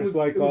was Or it was it's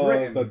like it was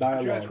written. the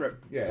dialogue.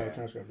 Transcript. Yeah.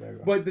 Transcript. There you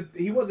go. But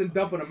he wasn't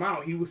dumping them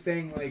out. He was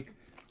saying like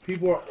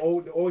people are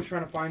always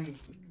trying to find.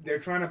 They're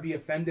trying to be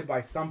offended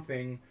by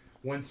something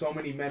when so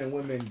many men and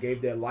women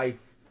gave their life,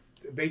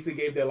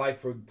 basically gave their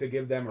life to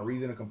give them a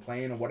reason to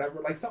complain or whatever,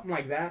 like something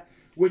like that.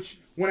 Which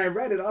when I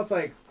read it, I was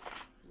like,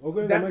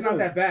 Okay, that's makes not sense.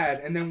 that bad.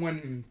 And then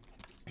when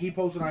he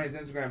posted on his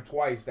Instagram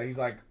twice that he's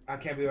like, I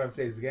can't believe I have to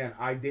say this again.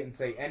 I didn't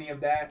say any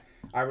of that.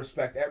 I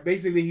respect.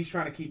 Basically, he's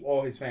trying to keep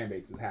all his fan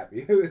bases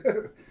happy.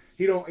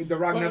 He don't. The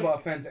Rock Well, never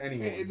offends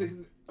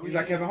anyone. He's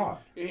like Kevin Hart.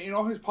 In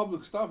all his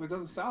public stuff, it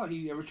doesn't sound like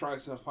he ever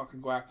tries to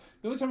fucking go out.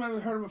 The only time I ever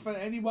heard him offend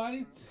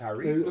anybody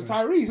Tyrese. was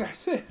Tyrese.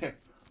 That's it.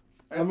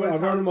 I've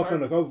heard him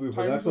offend a couple people,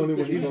 but that's only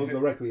when he goes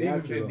directly Even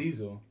at you. Vin though.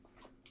 Diesel.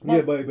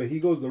 Yeah, but he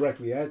goes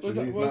directly at you.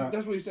 But He's well, not.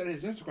 that's what he said in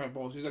his Instagram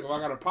post. He's like, if I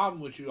got a problem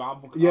with you,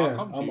 I'll Yeah,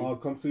 come to you. I'll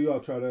come to you. I'll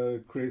try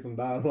to create some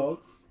dialogue,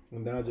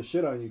 and then I just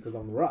shit on you because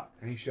I'm the Rock.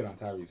 And he shit on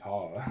Tyrese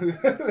hard.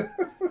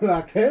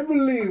 I can't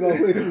believe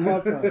I'm wasting my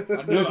time.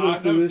 I've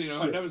listening to this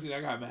never shit. seen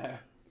that guy mad.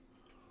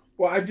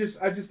 Well, I just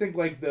think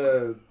like But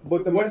the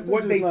what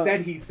message they is not-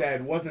 said he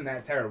said wasn't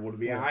that terrible to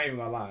be. Yeah. I ain't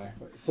gonna lie.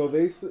 So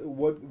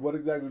what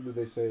exactly did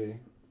they say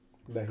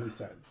that he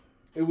said?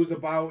 It was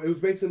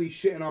basically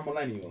shitting on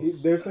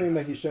millennials. They're saying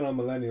that he shit on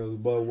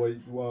millennials, but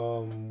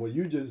what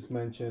you just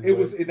mentioned,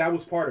 That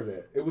was part of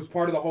it. It was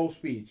part of the whole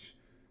speech.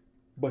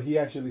 but he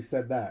actually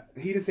said that.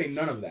 He didn't say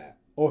none of that.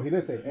 Oh, he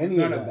didn't say any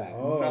None of of that. that.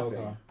 Oh, Nothing.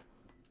 okay.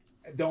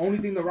 The only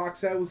thing The Rock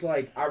said was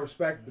like, I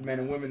respect the men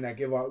and women that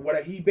give up.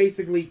 What he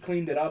basically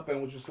cleaned it up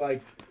and was just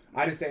like,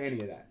 I didn't say any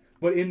of that.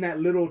 But in that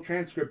little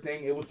transcript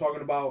thing, it was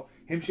talking about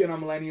him shitting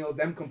on millennials,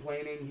 them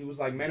complaining. He was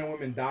like, men and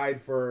women died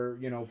for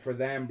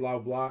them, blah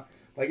blah.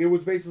 Like it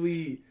was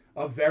basically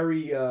a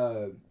very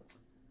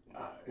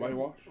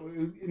Whitewash?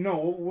 No,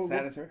 what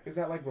Sanitary? is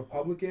that like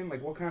Republican?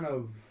 Like what kind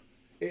of?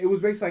 It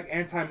was basically like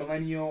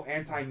anti-millennial,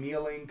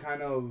 anti-kneeling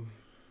kind of.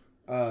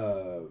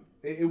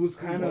 It was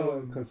kind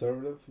of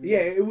conservative. yeah.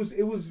 It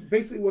was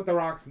basically what The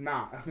Rock's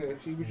not.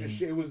 She was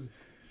just it was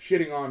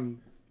shitting on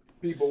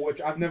people,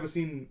 which I've never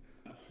seen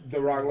The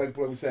Rock like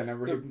we said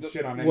never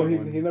shit on Well,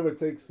 anyone. he never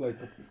takes like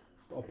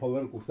a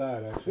political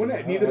side actually. Well,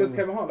 I neither don't does know.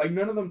 Kevin Hart. Like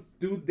none of them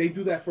do. They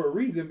do that for a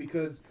reason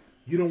because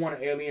you don't want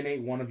to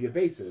alienate one of your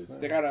bases.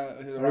 They got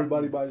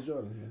Everybody buys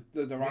Jordan.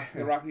 Yeah.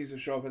 The Rock needs to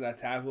show up at that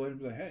tabloid and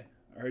be like, hey,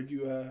 I heard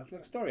you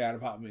let a story out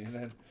about me. And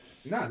then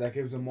Nah, that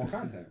gives them more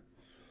content.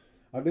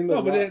 I think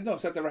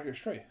set the record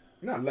straight.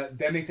 No,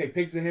 then they take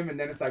pictures of him, and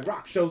then it's like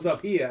Rock shows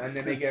up here, and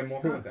then they get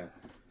more content.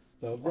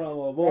 the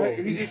Brahma Bull. Right,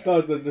 He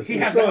starts to He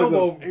has the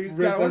elbow, He's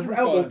got the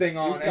elbow thing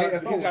on. He's and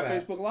got, he- he's got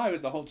that. Facebook Live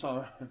it the whole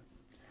time.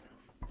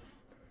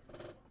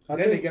 I Then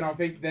they think, get on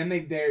face. Then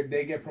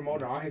they get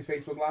promoted on his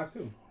Facebook Live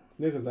too.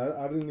 yeah, because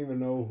I didn't even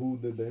know who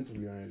did the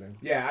interview or anything.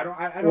 Yeah, I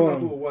don't know Well,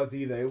 who it was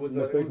either. It was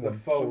the it fake was the one.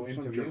 faux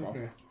Some interview. jerk-off.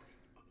 Yeah.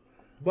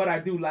 But I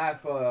do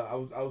laugh. I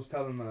was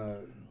telling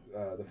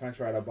the French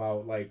writer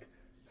about like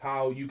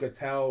how you could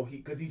tell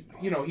because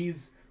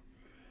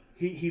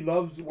he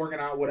loves working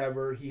out,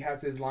 whatever. He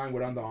has his line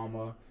with Under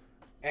Armour,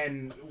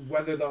 and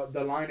whether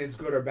the line is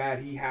good or bad,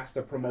 he has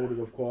to promote it,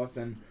 of course.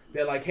 And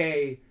they're like,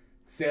 hey,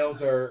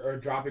 sales are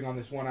dropping on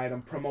this one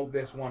item, promote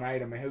this one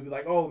item. And he'll be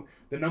like, oh,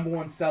 the number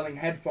one selling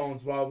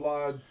headphones, blah,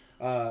 blah,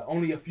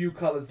 only a few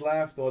colors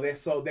left, or they're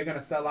going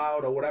to sell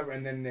out or whatever.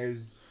 And then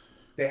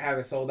they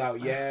haven't sold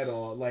out yet,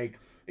 or like,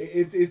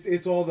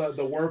 It's all the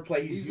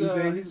wordplay he's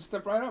using. He's a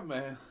step right up,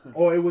 man.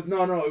 Or it was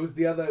it was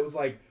the other. It was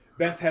like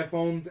best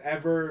headphones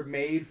ever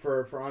made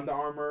for Under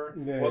Armour,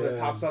 or the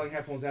top selling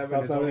headphones ever.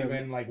 And there's only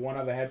been like one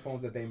other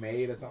headphones that they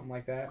made or something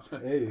like that.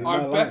 Hey,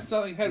 Our best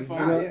selling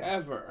headphones He's not-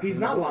 ever. He's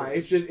not lying.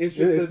 It's just it's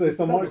the the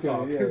double marketing.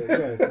 talk.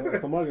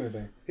 It's the marketing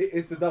thing.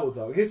 It's the double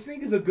talk. His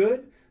sneakers are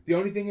good. The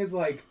only thing is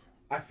like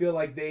I feel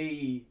like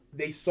they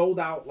sold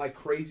out like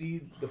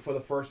crazy for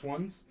the first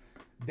ones.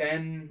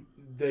 Then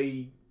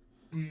they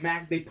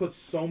put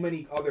so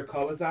many other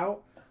colors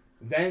out.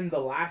 Then the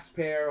last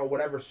pair or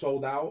whatever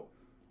sold out.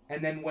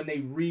 And then when they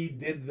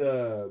redid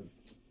the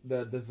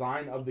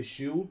design of the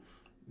shoe,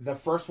 the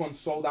first one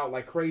sold out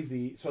like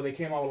crazy. So they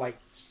came out with like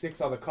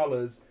 6 other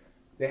colors.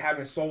 They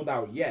haven't sold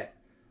out yet.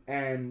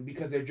 And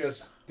because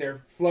they're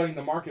flooding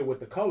the market with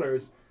the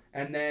colors.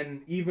 And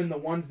then even the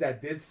ones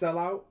that did sell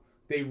out,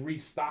 they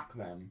restock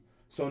them.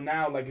 So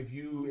now like if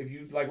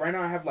you like right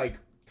now I have like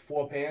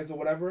 4 pairs or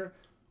whatever.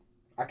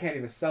 I can't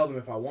even sell them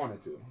if I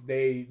wanted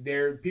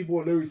to. People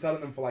are literally selling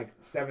them for like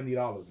 $70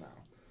 now.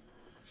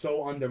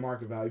 So under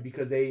market value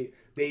because they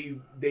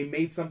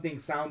made something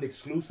sound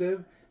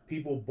exclusive.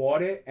 People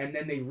bought it and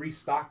then they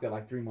restocked it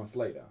like 3 months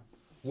later,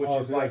 which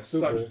is so like that's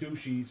such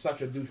stupid.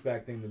 such a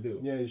douchebag thing to do.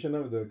 Yeah, you should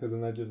never do it because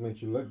then that just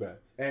makes you look bad.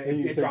 And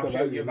you it take drops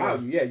the your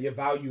value. Yeah, your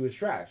value is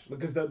trash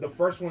because the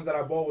first ones that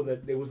I bought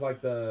with it was like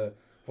for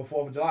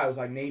 4th of July. It was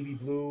like navy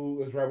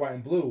blue. It was red, white,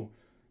 and blue,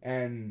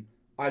 and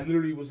I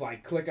literally was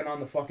like clicking on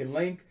the fucking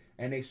link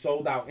and they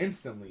sold out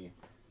instantly.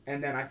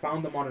 And then I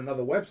found them on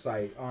another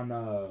website on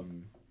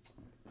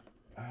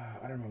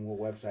I don't remember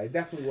what website. It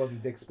definitely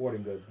wasn't Dick's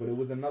Sporting Goods, but it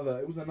was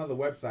another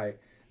website,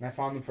 and I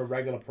found them for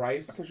regular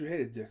price. I thought you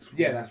hated Dick's.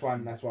 Yeah, that's why I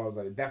was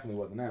like, it definitely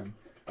wasn't them.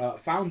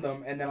 Found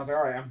them, and then I was like,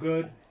 all right, I'm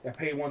good. I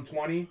paid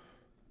 $120,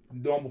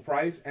 normal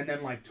price, and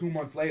then like 2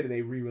 months later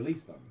they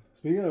re-released them.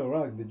 Speaking of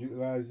Rock, did you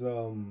guys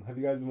have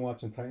you guys been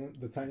watching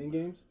the Titan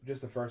games?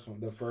 Just the first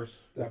one, the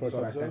first first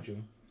episode I episode? sent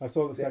you. I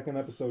saw the second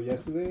episode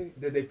yesterday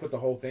Did they put the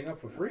whole thing up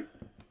for free?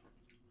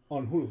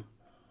 on Hulu.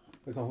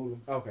 It's on Hulu.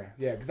 Okay,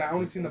 yeah, because I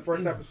only seen the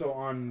first episode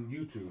on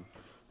YouTube.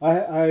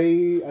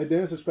 I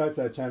didn't subscribe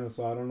to that channel,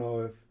 so I don't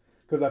know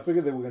because I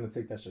figured they were gonna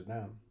take that shit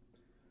down.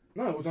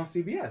 No, it was on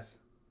CBS.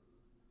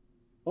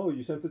 Oh,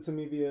 you sent it to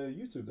me via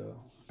YouTube though.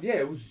 Yeah,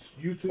 it was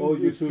YouTube. Oh,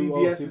 it was YouTube.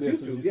 CBS, CBS is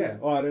is YouTube. Yeah,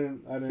 Oh, I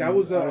didn't. that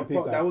was I didn't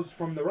peep that was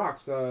from The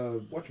Rock's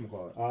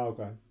whatchamacallit. Ah,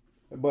 okay.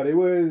 But it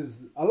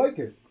was. I like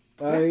it.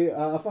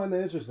 I find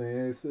it interesting.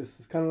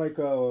 It's kind of like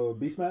a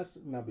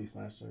Beastmaster, not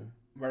Beastmaster.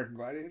 American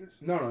Gladiators.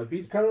 No,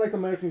 It's kind of like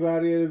American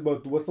Gladiators,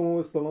 but what's the one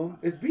with Stallone?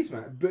 It's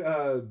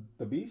Beastmaster.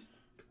 The Beast.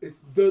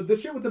 It's the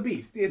shit with the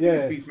Beast. It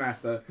is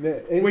Beastmaster.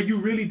 Yeah, where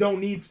you really don't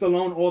need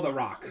Stallone or The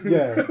Rock.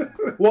 Yeah.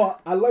 Well,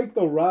 I like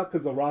The Rock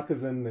because The Rock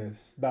is in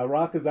this. The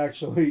Rock is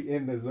actually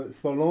in this.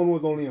 Stallone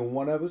was only in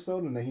one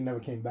episode and then he never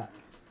came back.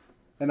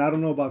 And I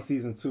don't know about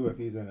season 2 if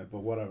he's in it, but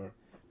whatever.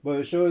 But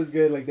the show is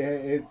good. Like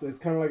it's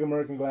kind of like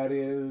American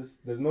Gladiators.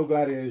 There's no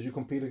gladiators. You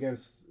compete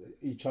against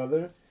each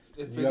other.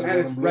 And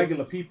it's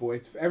regular people.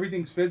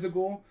 Everything's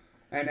physical,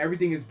 and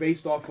everything is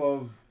based off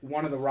of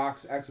one of The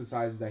Rock's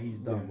exercises that he's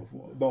done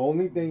before. The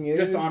only thing is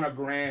just on a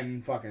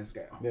grand fucking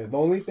scale. Yeah. The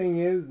only thing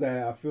is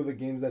that I feel the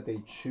games that they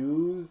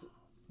choose,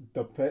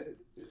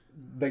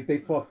 like they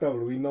fucked up.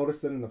 We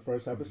noticed it in the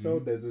first episode.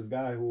 Mm-hmm. There's this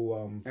guy who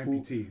an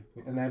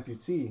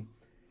amputee,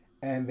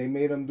 and they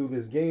made him do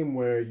this game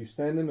where you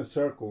stand in a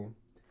circle,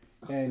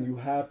 and you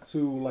have to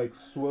like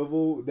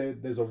swivel.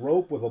 There's a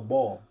rope with a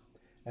ball.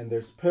 And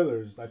there's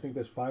pillars. I think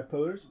there's 5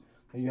 pillars.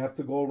 And you have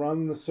to go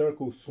around in a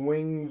circle,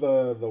 swing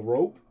the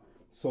rope,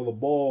 so the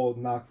ball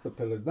knocks the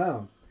pillars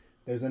down.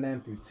 There's an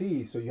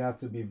amputee, so you have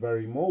to be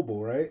very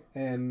mobile, right?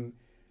 And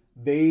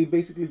they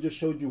basically just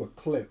showed you a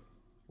clip.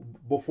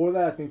 Before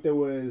that, I think there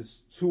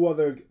was two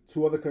other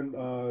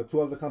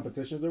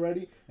competitions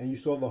already, and you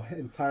saw the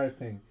entire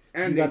thing.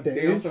 And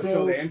they also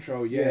show the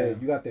intro. Yeah,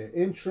 you got their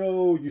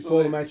intro. You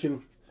saw them actually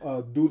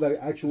do the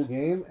actual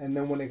game, and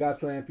then when they got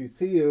to the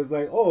amputee, it was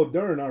like, oh,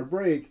 during our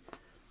break,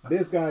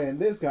 this guy and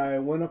this guy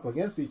went up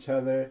against each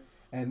other,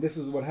 and this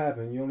is what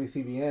happened. You only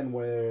see the end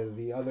where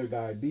the other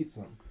guy beats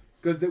him.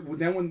 Because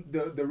then when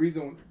the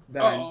reason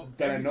that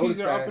I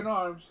noticed that up in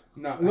arms.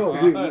 No,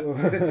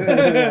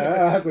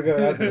 that's a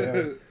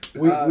good.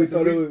 We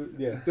thought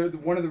it was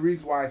one of the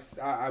reasons why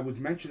I was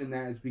mentioning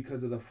that is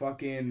because of the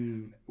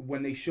fucking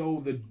when they show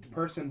the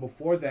person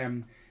before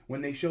them,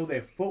 when they show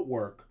their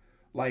footwork.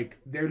 Like,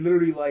 they're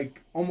literally,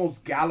 like,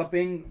 almost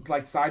galloping,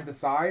 like, side to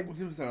side.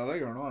 Was it a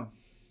leg or an arm?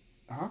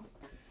 Uh-huh.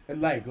 A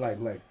leg.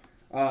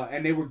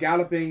 And they were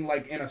galloping,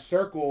 like, in a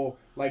circle.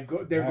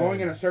 Like, they're going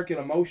in a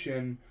circular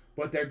motion,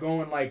 but they're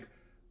going, like,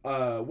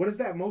 what is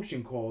that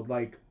motion called?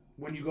 Like,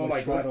 when you go,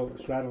 like...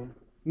 straddle.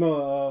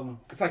 No,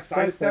 it's like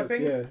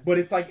sidestepping, yeah. But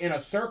it's, like, in a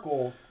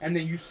circle, and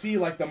then you see,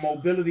 like, the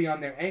mobility on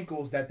their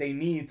ankles that they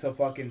need to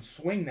fucking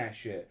swing that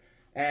shit.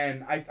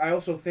 And I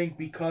also think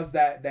because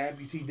the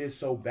amputee did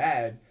so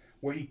bad...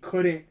 where he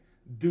couldn't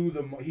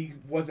he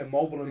wasn't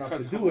mobile enough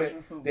to do it.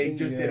 They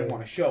just didn't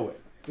want to show it.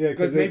 Yeah,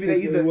 because maybe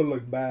they either it would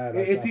look bad.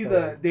 it's I feel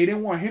either like. they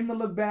didn't want him to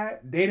look bad,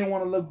 they didn't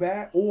want to look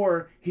bad,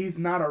 or he's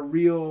not a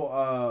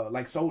real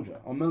like soldier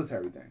or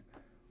military thing.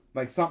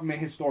 Like something in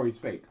his story is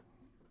fake.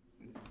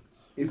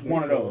 It's You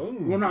one of think those. so?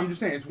 Well, no, I'm just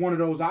saying it's one of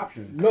those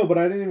options. No, but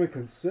I didn't even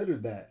consider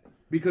that.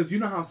 Because you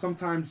know how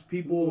sometimes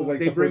people Like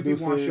they the bring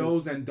people on producers-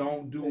 shows and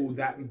don't do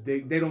that. They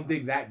don't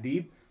dig that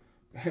deep.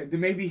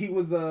 Maybe he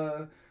was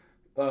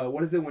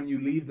what is it when you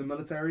leave the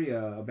military?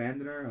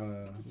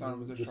 Abandoner.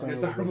 Dishonorable Dishonorable discharge.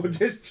 Dishonorable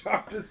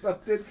discharge or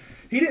something.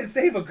 He didn't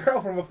save a girl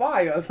from a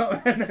fire or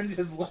something and then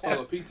just Stole a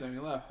left. pizza and he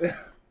left.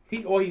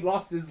 He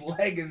lost his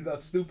leg in a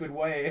stupid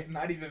way.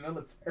 Not even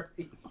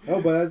military.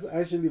 Oh, but that's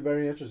actually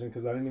very interesting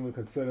because I didn't even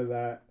consider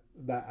that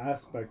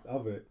aspect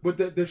of it. But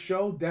the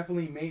show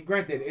definitely made.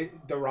 Granted,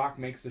 The Rock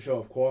makes the show,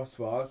 of course,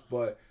 for us.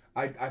 But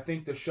I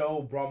think the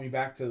show brought me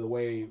back to the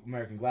way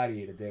American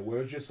Gladiator did,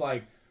 where it's just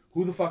like,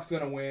 who the fuck's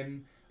gonna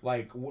win?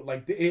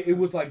 It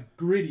was like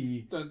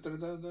gritty. Dun, dun,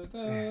 dun, dun,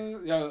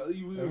 dun. Yo,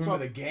 we were Remember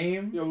the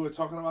game? Yo, we were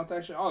talking about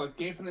that shit. Oh, the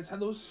game for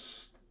Nintendo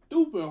was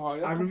stupid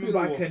hard. That I remember computer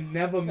I will- could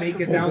never make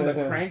it down the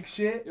crank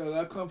shit. Yo,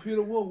 that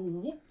computer will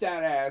whoop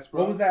that ass,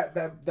 bro. What was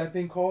that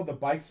thing called? The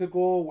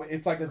bicycle?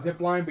 It's like a zip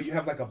line, but you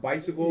have like a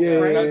bicycle. Yeah,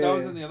 crank. That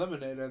was in the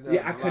Eliminator.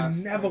 Yeah, I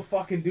could never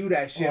fucking do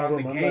that shit Oh, I on the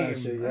remember game. that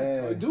shit,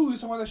 yeah. Dude, we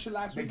was talking about that shit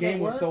last The week. game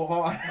at was work. so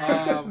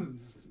hard.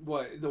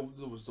 What? There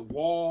was the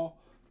wall,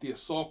 the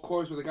assault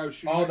course where the guy was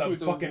shooting. Oh, at you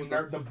the with fucking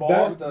with the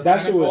balls. the That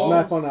shit tennis was balls.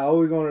 mad fun. I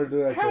always wanted to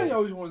do that Hell, shit. you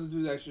always wanted to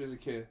do that shit as a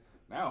kid.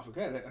 Now,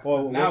 forget it.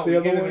 Oh, Now what's we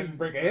the hit other it one? and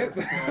break a hip.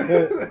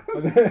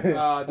 and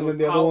then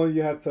the other one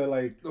you had to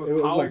like it There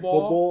was was like Powerball.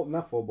 football,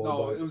 not football,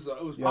 No, but it was you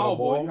had a Powerball.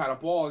 ball? You had a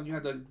ball and you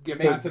had to get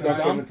Make back it to to the the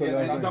dunk, dunk, and yeah,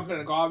 then dunk. dunk it in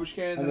a garbage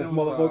can. and this it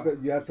was,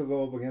 motherfucker you had to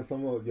go up against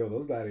some of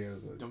those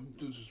gladiators. them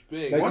dudes was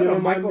big. That One shit of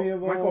them, remind Michael, me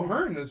of, Michael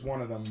Hearn is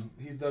one of them.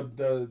 He's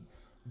the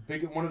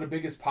one of the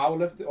biggest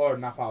powerlifters, or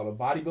not powerlifter,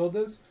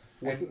 bodybuilders.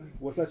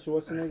 What's that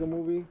Schwarzenegger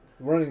movie?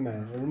 Running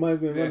Man. It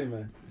reminds me of Yeah. Running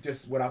Man.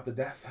 Just without the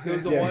death. There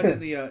was the Yeah. one in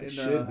the It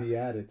should be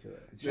added to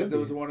it. there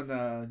was the one in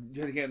the you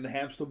had to get in the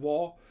hamster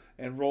ball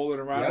and roll it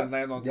around Yeah. and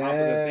land on top of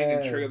the thing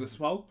and Yeah. trigger the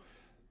smoke.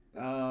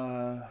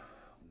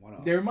 What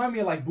else? They remind me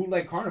of like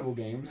bootleg carnival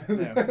games.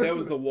 Yeah, there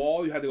was the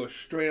wall. You had to go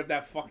straight up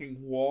that fucking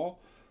wall.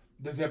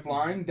 The zip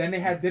line. Then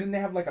didn't they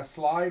have like a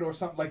slide or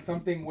something, like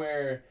something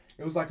where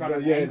it was like on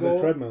an Yeah, angle.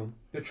 the treadmill.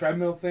 The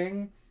treadmill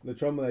thing. The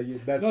treadmill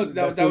that's No, that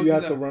that's was what you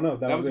in had to run up.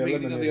 That was the the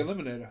beginning eliminator. of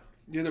the eliminator.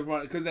 You had to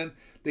run because then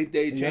they And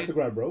you had changed. to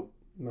grab rope?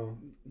 No.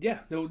 Yeah,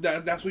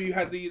 that's where you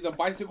had the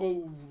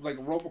bicycle like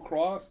rope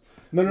across.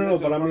 No, You had to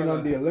but I run mean on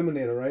on the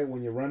eliminator, right?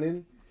 When you're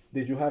running,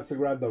 did you have to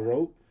grab the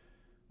rope?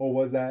 Or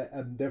was that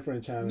a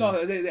different challenge?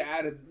 No, they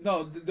added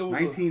no. There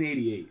was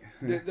 1988.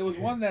 there was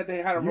one that they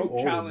had a You rope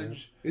old,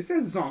 challenge. It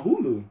says it's on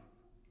Hulu.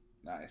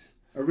 Nice.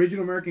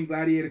 Original American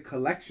Gladiator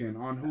Collection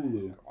on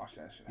Hulu. Watch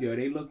that shit. Yo,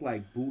 they look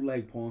like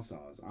bootleg porn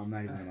stars. I'm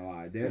not even gonna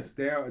lie.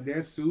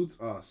 Their suits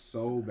are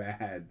so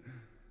bad.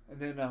 And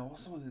then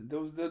what's the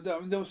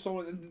one? There was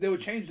someone. They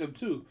would change them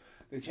too.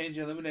 They changed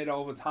the eliminator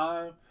over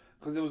time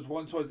because there was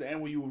one towards the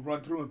end where you would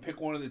run through and pick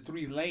one of the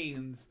 3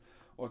 lanes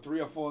or 3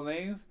 or 4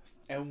 lanes,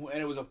 and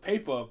it was a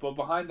paper. But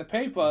behind the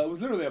paper, it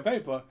was literally a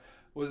paper.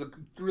 Was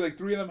three of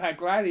them had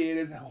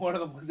gladiators and one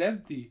of them was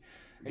empty,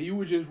 and you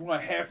would just run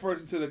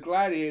headfirst into the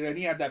gladiator, and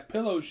he had that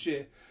pillow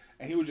shit,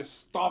 and he would just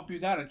stomp you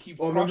down and keep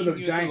remember crushing the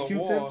you giant into the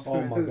wall. Q-tips?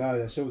 Oh my god,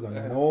 that shit was The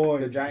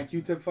annoying. giant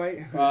Q-tip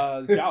fight.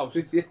 Joust.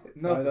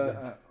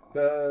 No,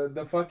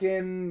 the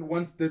fucking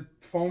once the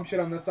foam shit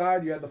on the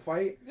side, you had the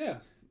fight. Yeah.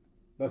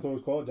 That's what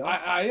it's called,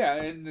 Josh? Yeah,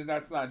 and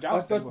that's not I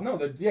jousting. thought no,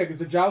 because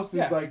the joust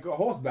Yeah. is like a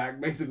horseback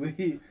basically.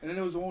 And then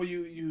there was one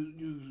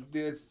where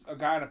there's a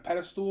guy on a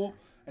pedestal,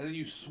 and then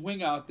you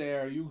swing out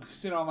there. You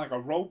sit on like a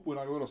rope with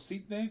like a little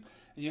seat thing,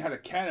 and you had a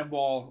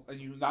cannonball, and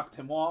you knocked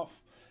him off.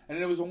 And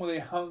then there was one where they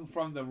hung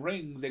from the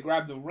rings. They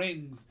grabbed the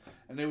rings,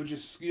 and they would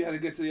you had to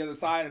get to the other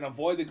side and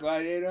avoid the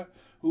gladiator,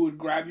 who would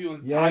grab you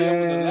and tie you up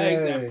with the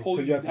legs and pull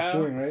 'cause you had down.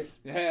 to swing, right?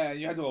 Yeah,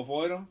 you had to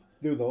avoid him.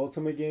 Dude, the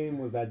ultimate game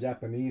was that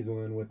Japanese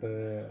one with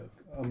the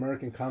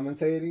American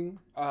commentating.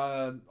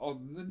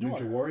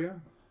 Ninja Warrior.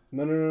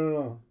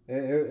 No.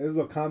 It was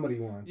a comedy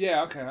one.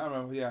 Yeah, okay, I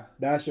remember. Yeah,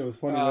 That shit was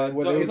funny, Uh, man.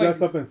 Where so they were it's like-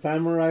 dressed up in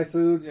samurai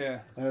suits. yeah.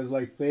 And it was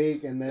like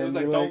fake, and It then was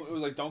like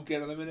you're don't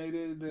get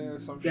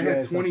eliminated. Some They shit. had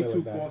Yeah, some shit 22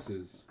 like that.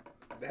 courses.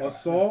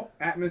 Assault,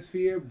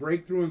 Atmosphere,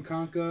 Breakthrough and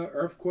Conquer,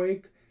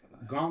 Earthquake,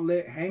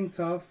 Gauntlet, Hang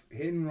Tough,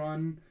 Hit and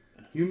Run,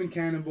 Human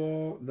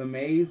Cannonball, The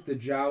Maze, The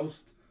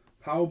Joust,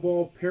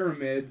 Powerball,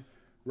 Pyramid,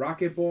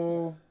 Rocket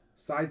Ball,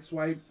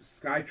 Sideswipe,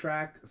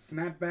 Skytrack,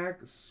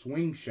 Snapback,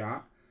 Swing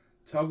Shot,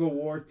 Tug of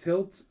War,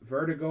 Tilt,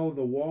 Vertigo,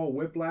 The Wall,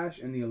 Whiplash,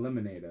 and The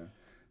Eliminator.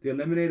 The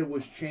Eliminator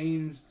was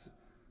changed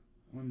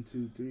 1,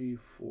 2, 3,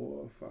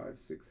 4, 5,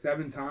 6,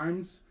 7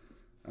 times.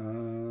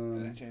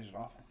 And they changed it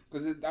off.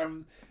 Because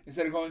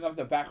instead of going up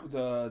the back of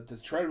the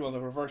treadmill, the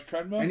reverse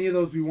treadmill, Any of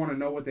those we want to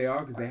know what they are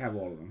because they have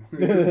all of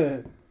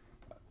them.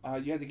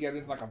 you had to get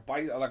in like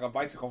a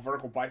bicycle,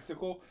 vertical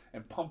bicycle,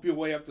 and pump your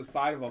way up the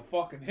side of a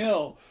fucking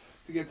hill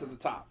to get to the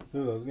top.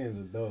 Dude, those games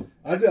are dope.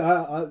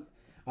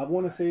 I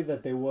want to say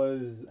that there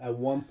was at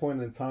one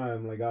point in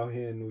time, like out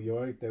here in New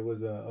York, there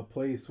was a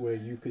place where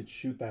you could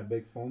shoot that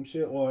big foam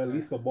shit, or at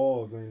least the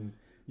balls, and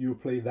you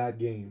would play that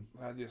game.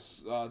 The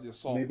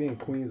assault. Maybe in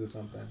Queens or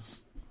something.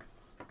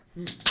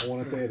 I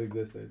want to say it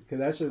existed because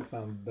that shit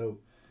sounds dope.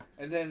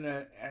 And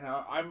then,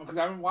 I've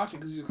been watching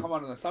because it used to come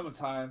out in the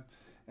summertime,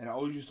 and I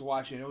always used to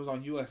watch it. And it was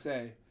on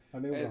USA. I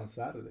think it was And- on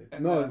Saturday.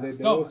 and, No, uh, they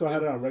no, also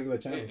had it on regular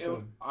channels.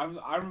 too. I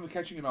remember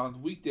catching it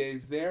on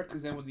weekdays there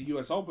because then when the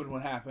U.S. Open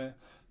would happen,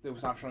 they would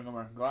stop showing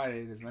American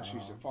Gladiators, and that shit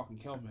used to fucking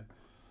kill me.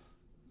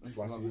 I used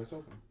to Watch love the it. US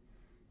Open.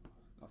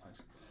 No, thanks.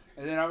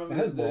 And then I It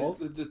has remember balls.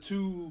 the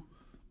two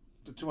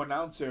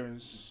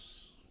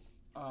announcers,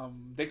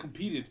 they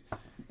competed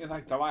in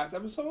like the last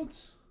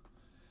episodes.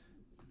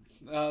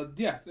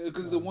 Yeah,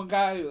 because the one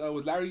guy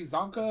was Larry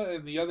Zonka,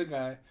 and the other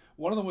guy,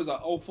 one of them was an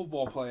old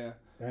football player,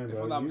 Damn, if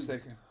bro, I'm not you-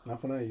 mistaken. Not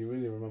for nothing, you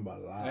really remember a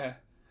lot. Yeah.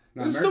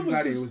 No, It's American stupid,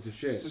 Gladiator it's- was the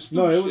shit. It's a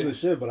No, stupid it was shit. the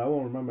shit, but I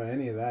won't remember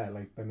any of that,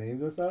 like the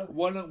names and stuff.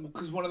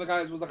 Because one of the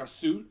guys was like a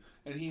suit,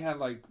 and he had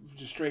like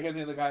just straight hair. And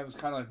the other guy was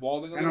kind of like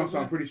balding. A And little also,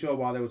 I'm bit. pretty sure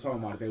while they were talking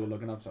about it, they were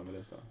looking up some of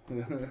this stuff.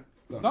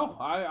 So- No,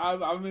 I've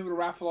been able to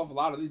raffle off a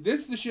lot of these. This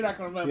is the shit I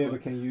can remember. Yeah,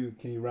 but can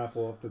you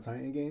raffle off the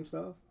Titan game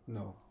stuff?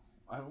 No.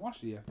 I haven't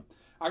watched it yet.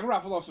 I can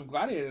raffle off some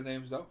gladiator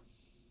names though.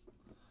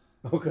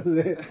 Because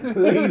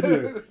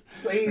laser,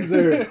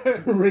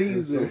 It's so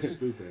razor,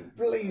 stupid.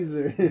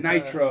 blazer.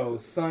 Nitro,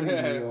 Sunny,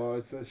 Yeah. or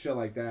it's a shit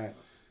like that.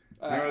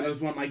 Uh, Remember there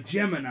was one like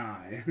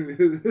Gemini.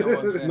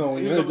 No, No,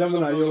 when He you're was a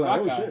Gemini, a you're like, black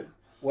oh guy. shit.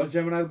 Was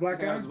Gemini the black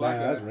Yeah, guy? it was black.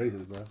 Nah, that's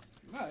racist, bro.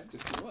 Nah, it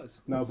just was.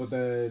 No, but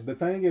the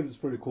Titan games is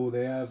pretty cool.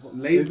 They have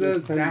Laser,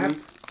 it's 10 Zap.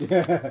 weeks.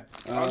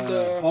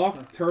 Yeah,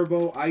 Hawk,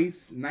 Turbo,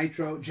 Ice,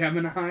 Nitro,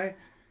 Gemini.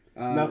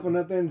 not for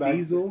nothing.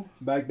 Diesel,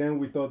 Back then,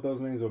 we thought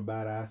those names were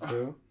badass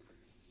too.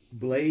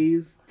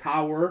 Blaze,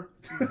 Tower,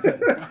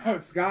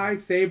 Sky,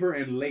 Saber,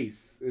 and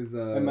Lace is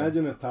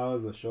Imagine if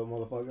Tower's a short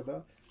motherfucker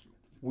though.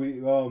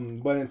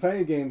 But in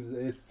Titan games,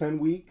 it's 10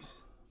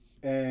 weeks,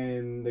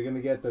 and they're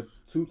gonna get the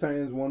 2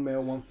 Titans, 1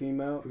 male, 1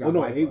 female. Forgot Oh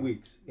no, Viper. 8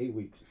 weeks. 8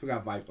 weeks.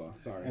 Forgot Viper.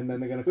 Sorry. And then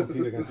they're gonna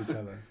compete against each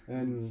other,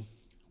 and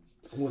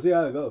we'll see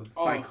how it goes.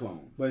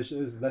 Cyclone. But that shit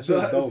is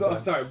dope. bro.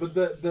 Sorry, but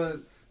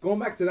the going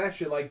back to that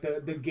shit, like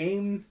the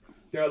games,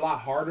 they're a lot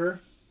harder.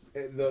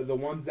 The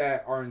ones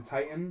that are in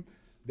Titan,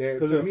 they're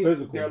 'Cause to they're me,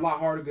 physical. they're a lot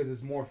harder because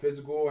it's more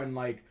physical, and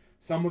like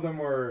some of them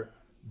are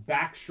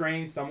back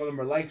strength, some of them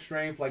are leg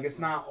strength. Like it's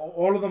not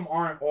all of them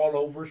aren't all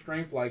over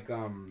strength, like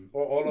or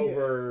all Yeah.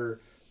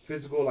 over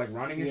physical, like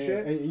running and Yeah,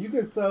 shit. and you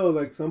can tell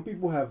like some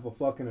people have a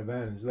fucking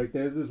advantage. Like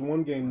there's this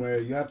one game where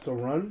you have to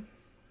run,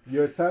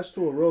 you're attached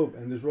to a rope,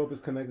 and this rope is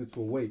connected to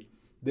a weight.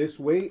 This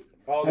weight,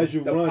 All as the,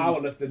 you the run,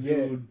 powerlifter yeah,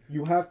 dude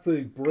you have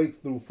to break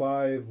through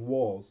 5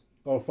 walls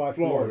or 5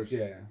 floors. floors,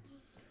 yeah.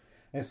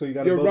 And so you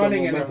got to You're build up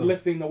running and it's momentum.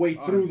 lifting the weight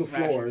Oh, through the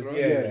smashing floors, through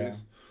yeah. it.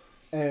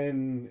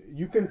 And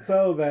you can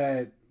tell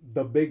that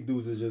the big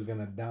dudes are just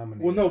gonna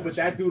dominate. Well, no, that but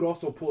that shit. dude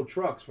also pulled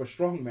trucks for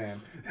strongman.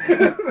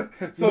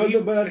 But so that's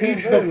what I'm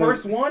saying, the like-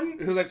 first one,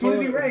 It was like as soon as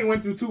he pulling- ran, he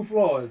went through 2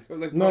 floors. It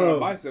was like No, pulling no. a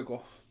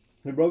bicycle.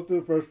 He broke through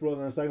the first floor,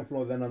 then the second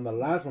floor, then on the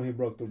last one he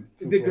broke through.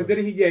 2 Because floors.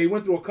 then he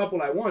went through a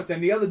couple at once,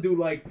 and the other dude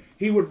like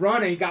he would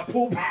run and he got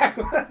pulled back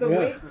with the Yeah.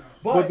 weight.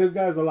 But this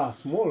guy's a lot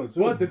smaller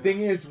too. But the thing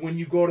is, when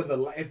you go to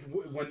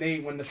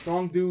when the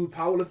strong dude,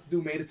 powerlifter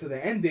dude made it to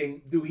the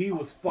ending, dude, he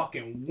was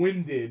fucking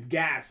winded,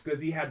 gassed,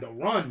 because he had to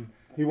run.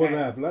 he wasn't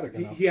And athletic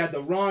enough. He had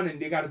to run,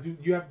 and you have to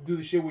do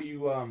the shit where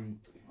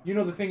you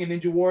know the thing in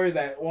Ninja Warrior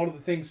that all of the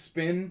things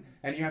spin,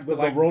 and you have to The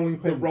like rolling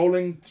the pins.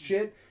 rolling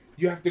shit.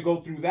 You have to go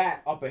through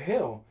that up a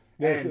hill.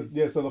 Yeah,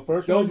 And so the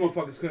first those one,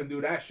 motherfuckers couldn't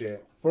do that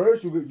shit.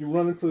 first you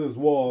run into this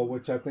wall,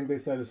 which I think they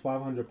said is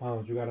 500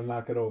 pounds. You got to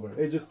knock it over.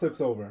 It just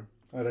tips over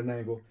at an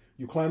angle.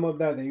 You climb up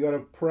that, then you got to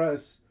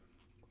press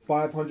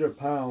 500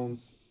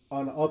 pounds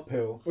on an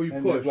uphill. Or you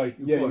and push, there's like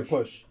you you push.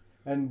 push.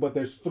 But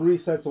there's 3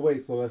 sets of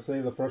weights. So let's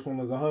say the first one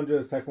was 100,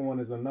 the second one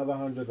is another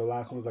 100, the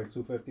last one's like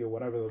 250 or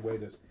whatever the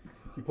weight is.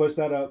 You push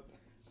that up,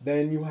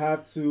 then you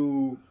have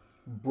to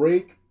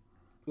break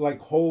like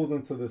holes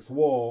into this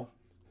wall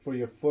for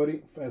your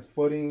footing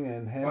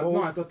and handholds.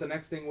 No, I thought the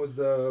next thing was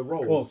the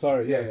rolls. Oh,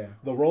 sorry, yeah.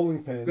 The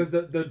rolling pins. Because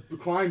the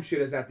climb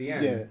shit is at the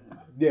end.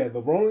 Yeah,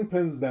 the rolling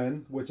pins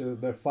then, which is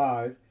they're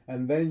 5,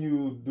 and then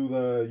you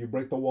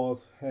break the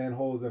walls,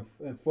 handholds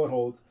and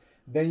footholds.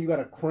 Then you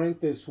gotta crank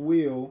this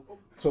wheel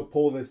to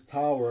pull this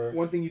tower.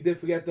 One thing you did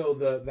forget though,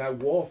 that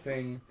wall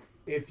thing.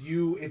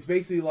 It's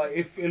basically like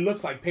if it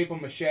looks like paper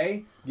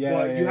mache,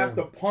 but you have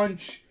to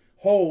punch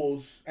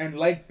holes and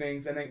leg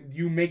things, and then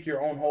you make your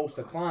own holes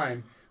to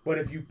climb. But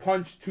if you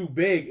punch too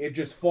big, it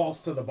just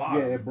falls to the bottom.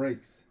 Yeah, it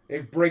breaks.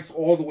 It breaks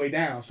all the way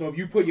down. So if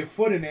you put your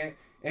foot in it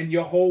and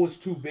your hole is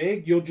too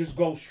big, you'll just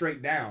go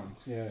straight down.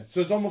 Yeah. So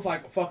it's almost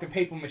like fucking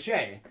paper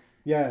mache.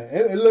 Yeah,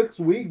 it looks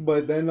weak,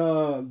 but then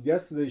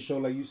yesterday's show,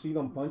 like you see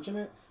them punching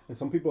it, and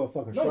some people are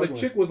fucking No, struggling. the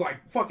chick was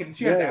like fucking.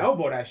 She had to Yeah.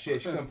 elbow that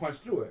shit. She couldn't punch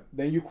through it.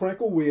 Then you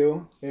crank a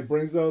wheel. It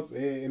brings up.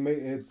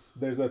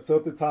 There's a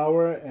tilted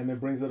tower, and it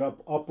brings it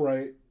up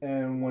upright.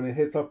 And when it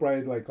hits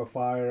upright, like a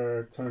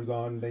fire turns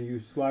on. Then you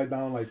slide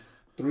down like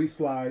 3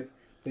 slides.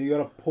 then you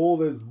gotta pull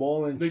this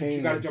ball and Then chain.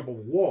 you gotta jump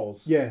over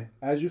walls. Yeah,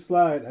 as you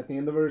slide, at the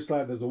end of every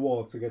slide, there's a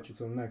wall to get you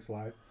to the next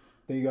slide.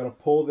 Then you gotta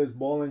pull this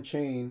ball and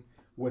chain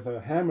with a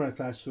hammer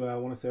attached to it. I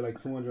want to say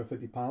like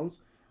 250 pounds.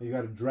 And you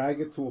gotta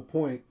drag it to a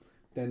point.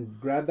 Then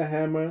grab the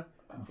hammer,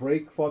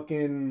 break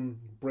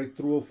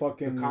through a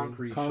fucking The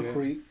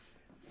concrete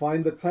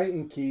find the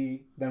Titan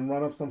key, then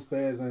run up some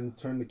stairs and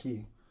turn the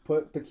key.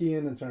 Put the key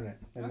in and turn it.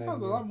 And That then,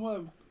 sounds a lot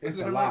more. It's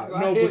a than lot.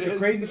 like No, but the it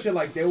crazy is. shit,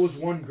 like there was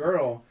one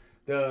girl,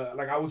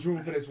 I was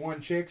rooting for this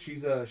one chick. She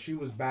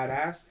was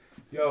badass.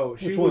 Yo,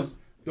 she Which was one?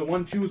 the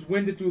one. She was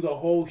winded through the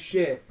whole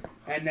shit,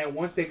 and then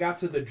once they got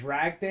to the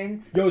drag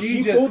thing, Yo,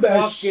 she just pulled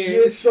that fucking-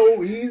 shit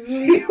so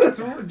easily. She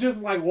was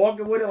just like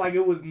walking with it like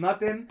it was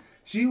nothing.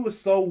 She was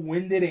so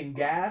winded and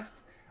gassed.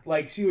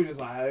 Like she was just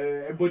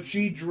like, but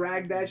she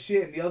dragged that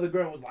shit, and the other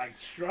girl was like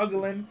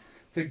struggling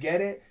to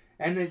get it.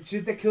 And the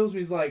shit that kills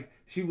me is like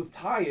she was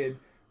tired,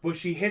 but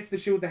she hits the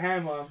shit with the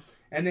hammer,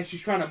 and then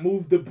she's trying to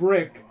move the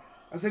brick.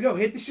 I was like, yo,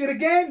 hit the shit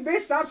again,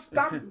 bitch!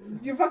 Stop!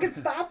 You're fucking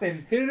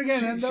stopping. Hit it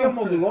again. She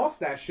almost lost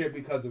that shit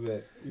because of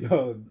it.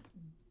 Yo,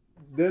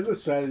 there's a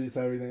strategy to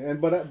everything,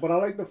 and but I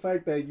like the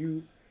fact that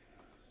you.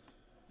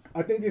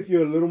 I think if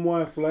you're a little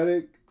more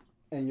athletic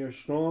and you're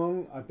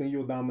strong, I think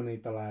you'll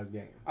dominate the last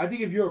game. I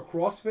think if you're a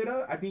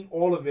CrossFitter, I think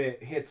all of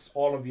it hits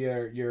all of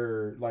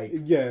your like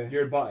Yeah,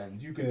 your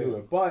buttons. You can do Yeah.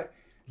 it, but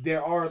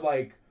there are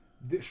like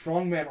the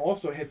strongman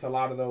also hits a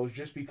lot of those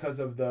just because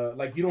of the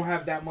like you don't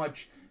have that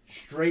much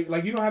straight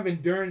like you don't have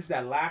endurance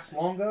that lasts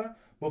longer.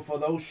 But for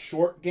those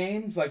short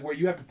games, like where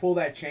you have to pull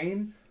that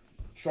chain,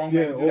 strongman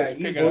yeah, can do that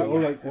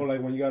easily. or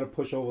like when you got to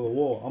push over the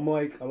wall. I'm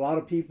like a lot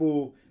of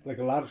people, like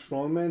a lot of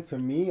strongmen. To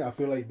me, I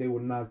feel like they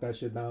would knock that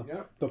shit down.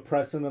 Yeah. The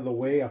pressing of the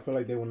way, I feel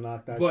like they would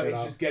knock that But shit it's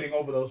out. just getting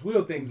over those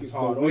wheel things is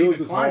hard. The Or wheels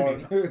even is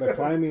climbing. hard. The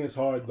climbing is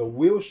hard. The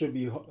wheel should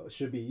be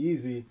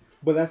easy.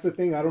 But that's the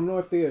thing. I don't know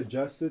if they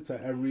adjust it to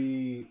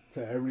every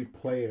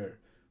player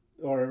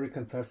or every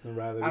contestant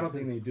rather. I don't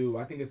think they do.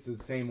 I think it's the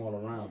same all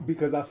around.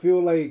 Because I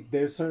feel like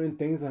there's certain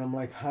things that I'm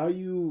like, how are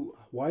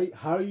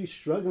you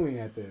struggling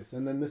at this?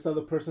 And then this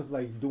other person's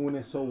like doing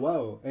it so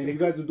well, and you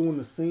guys are doing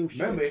the same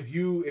shit. Remember, if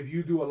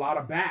you do a lot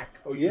of back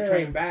or you Yeah.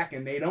 train back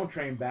and they don't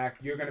train back,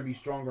 you're gonna be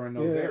stronger in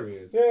those yeah.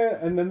 areas. Yeah,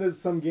 and then there's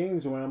some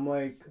games where I'm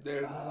like,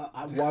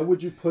 why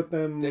would you put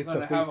them They're to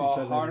gonna face have each a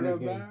other in harder this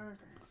game?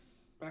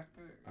 back.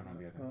 I don't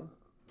get it. Huh?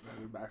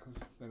 Their back was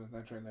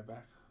they're training their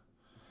back.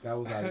 That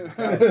was like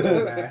that was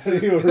so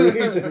bad. You were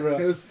reaching, It bro.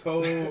 was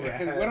so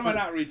bad. What am I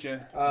not reaching?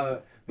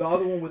 The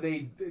other one where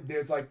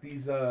there's like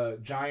these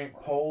giant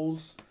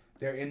poles.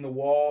 They're in the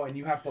wall, and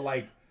you have to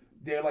like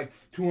they're like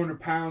 200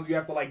 pounds. You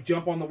have to like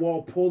jump on the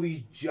wall, pull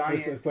these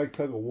giant. It's like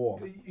tug of war.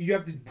 You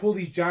have to pull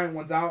these giant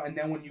ones out, and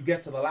then when you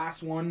get to the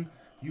last one,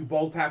 you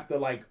both have to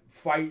like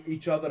fight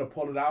each other to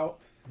pull it out.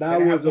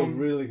 That And it was has a one-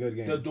 really good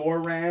game. The door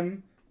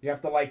ram. You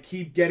have to like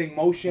keep getting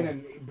motion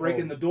and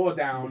breaking the door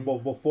down. But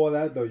before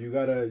that though, you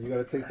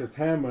gotta take this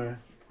hammer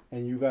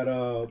and you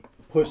gotta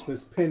push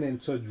this pin in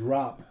to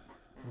drop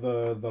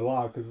the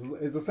log, because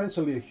it's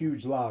essentially a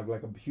huge log,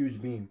 like a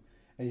huge beam,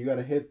 and you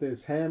gotta hit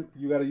this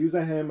you gotta use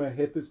a hammer,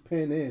 hit this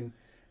pin in,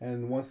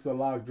 and once the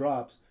log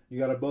drops, you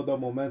gotta build up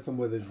momentum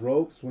with this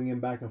rope,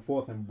 swinging back and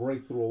forth and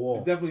break through a wall.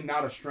 It's definitely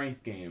not a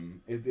strength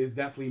game. It's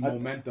definitely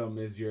momentum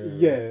is your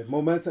Yeah,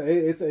 momentum.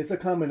 It's a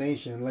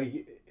combination.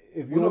 Like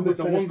if you Well, no, but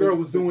the understand one if girl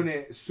it's- was doing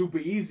it super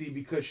easy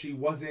because she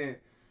wasn't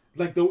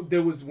like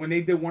there was when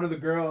they did one of the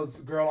girls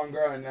girl on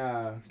girl and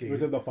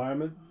Was it the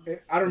fireman?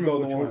 I don't remember The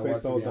which one one who it was,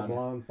 faced to out be the honest.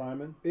 blonde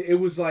fireman. It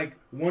was like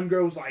one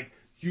girl was like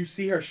you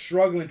see her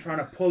struggling trying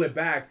to pull it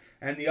back,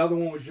 and the other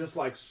one was just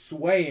like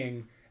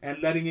swaying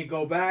and letting it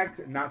go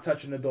back, not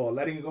touching the door,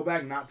 letting it go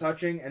back, not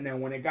touching, and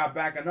then when it got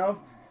back enough,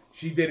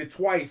 she did it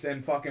twice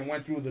and fucking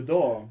went through the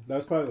door. That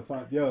was probably the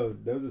fire. Yo,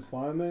 there was this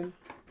fireman.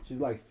 She's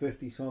like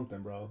 50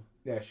 something, bro.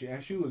 Yeah, she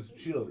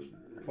looked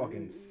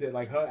fucking sick.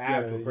 Like her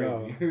abs Yeah,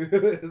 were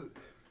crazy.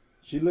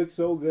 She looks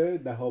so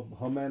good that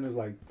her man is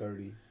like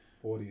 30,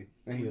 40.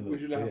 And he Would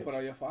looked you let her bitch. put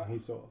out your fire?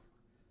 He's soft.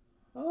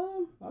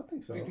 I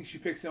think so. Do you think she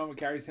picks him up and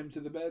carries him to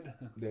the bed?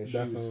 Yeah, she was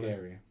Definitely.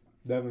 scary.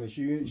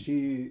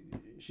 Definitely.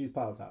 She's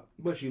piled out.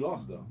 But she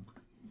lost though.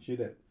 She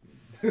did.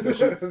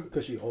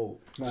 Because she old.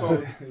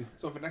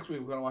 So for next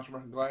week we're gonna watch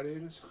American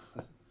Gladiators.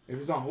 If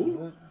it's on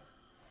Hulu,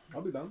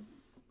 I'll be done.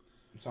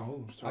 it's on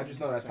Hulu. I just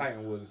know that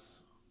Titan was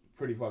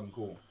pretty fucking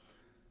cool.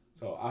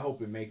 So I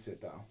hope it makes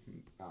it though.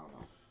 I don't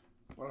know.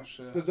 What else?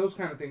 Because those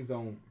kind of things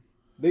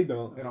They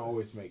don't. they don't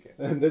always make it.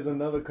 And there's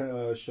another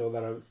show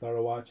that I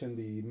started watching,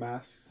 The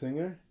Masked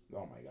Singer.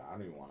 Oh my god, I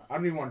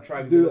don't even want to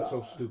try because Dude, it looks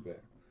so stupid.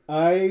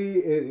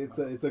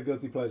 It's a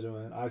guilty pleasure,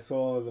 man. I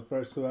saw the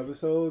first 2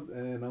 episodes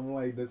and I'm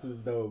like, this is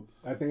dope.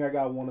 I think I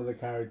got one of the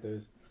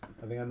characters.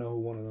 I think I know who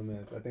one of them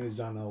is. I think it's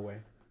John Elway.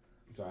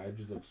 Sorry, it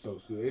just looks so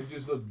stupid. It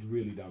just looked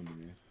really dumb to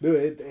me.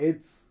 Dude,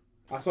 it's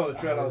I saw the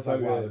trailer. I was It's so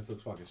like, wow, good. this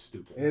looks fucking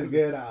stupid.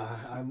 good.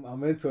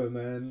 I'm into it,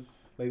 man.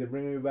 Like they're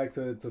bringing me back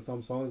to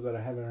some songs that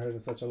I haven't heard in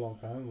such a long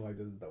time. I'm like,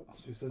 this is dope.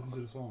 Just listen to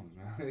the songs,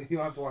 man. You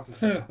don't have to watch the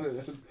show.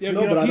 Yeah,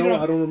 No, but I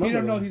don't remember He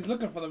don't know them. he's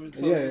looking for them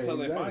until, Yeah, until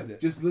they exactly. find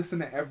it. Just listen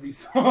to every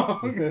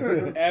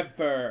song.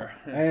 Ever.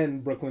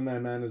 And Brooklyn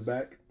Nine-Nine is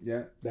back.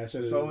 Yeah. That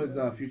shit So is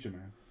Future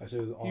Man. That shit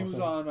is awesome. He was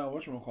on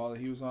whatchamacallit.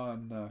 He was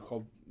on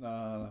called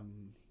The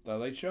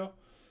Late Show.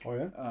 Oh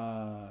yeah.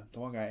 The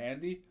one guy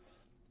Andy.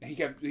 And he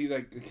kept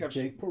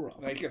Jake Peralta.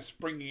 like, he kept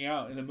springing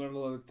out in the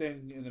middle of the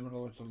thing, in the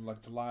middle of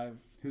the live.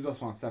 He was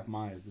also on Seth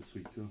Meyers this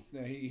week too.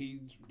 Yeah, he's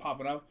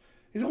popping up.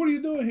 He's like, "What are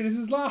you doing here? This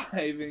is live."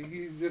 And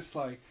he's just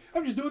like,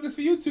 "I'm just doing this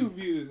for YouTube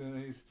views." And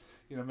he's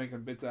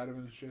making bits out of it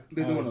and shit.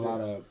 They're doing a yeah.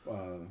 lot of.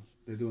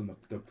 They're doing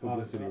the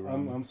publicity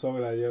run. I'm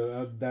sorry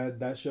that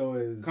that show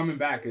is Coming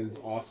back is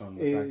awesome.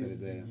 The fact that it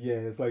did. Yeah,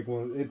 it's like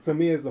to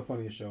me it's the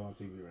funniest show on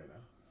TV right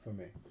now for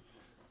me.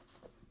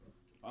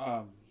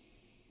 I'm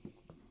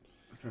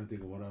trying to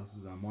think of what else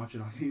is I'm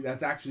watching on TV.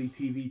 That's actually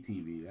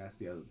TV. That's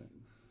the other thing.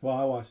 Well,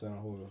 I watched that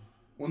on Hulu.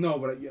 Well, no,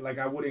 but like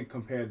I wouldn't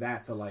compare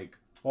that to like.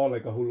 Oh,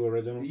 like a Hulu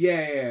original.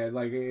 Yeah.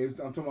 Like I'm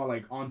talking about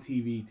like on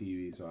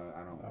TV. So I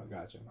don't. Oh,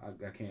 gotcha.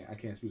 I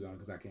can't speak on it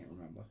because I can't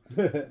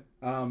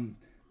remember.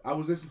 I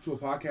was listening to a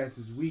podcast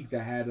this week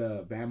that had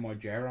Bam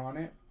Margera on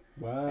it.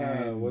 Wow,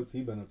 And- what's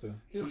he been up to?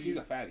 He's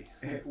a fatty.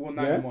 Well,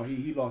 not Yeah? anymore.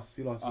 He lost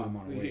a good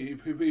amount of weight.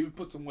 He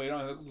put some weight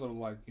on. It looked a little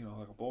like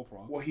like a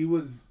bullfrog. Well, he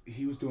was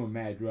doing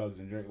mad drugs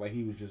and drink. Like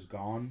he was just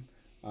gone.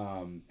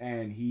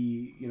 And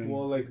he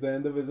Well, like the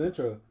end of his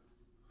intro.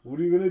 What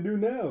are you gonna do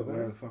now, whatever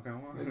man? the fuck I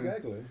want.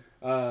 Exactly.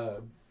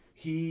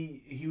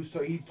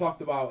 He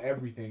talked about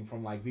everything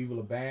from like Viva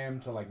La Bam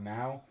to like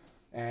now,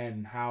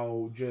 and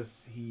how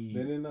just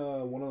Didn't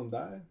one of them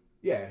die?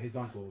 yeah, his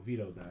uncle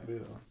Vito died, You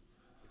know.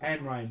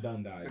 and Ryan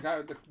Dunn The died. guy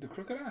with the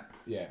crooked eye.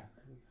 Yeah,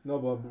 No,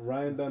 but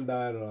Ryan Dunn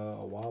died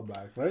a while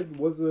back, right?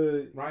 Was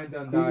it? Ryan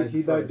Dunn died.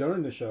 He died first.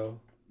 during the show.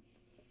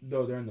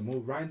 No, during the movie.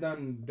 Ryan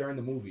Dunn during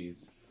the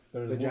movies,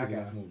 During the movie,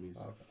 Jackass yeah. movies.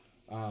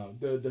 Oh,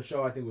 okay. The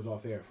show I think was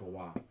off air for a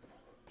while.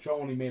 Show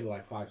only made it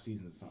like 5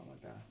 seasons or something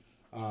like that.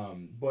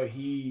 But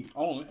he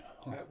Only.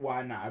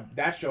 why not?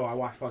 That show I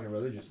watched fucking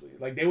religiously.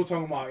 Like they were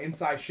talking about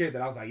inside shit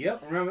that I was like,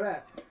 yep, remember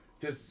that.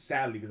 Just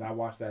sadly because I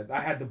watched that.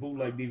 I had the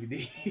bootleg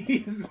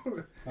DVDs.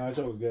 That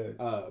show was good.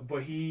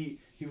 But he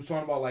was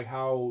talking about like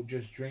how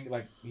just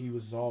like he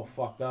was all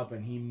fucked up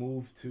and he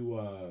moved to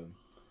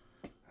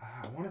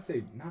I want to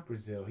say not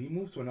Brazil. He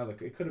moved to another.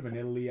 It could have been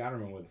Italy. I don't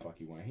remember where the fuck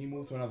he went. He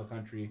moved to another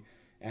country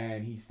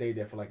and he stayed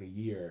there for like a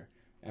year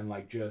and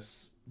like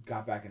just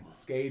got back into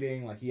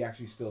skating. Like he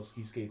actually still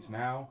skates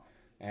now,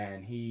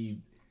 and he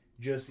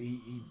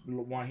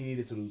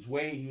needed to lose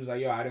weight. He was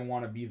like, yo, I didn't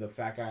want to be the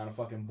fat guy on a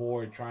fucking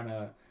board trying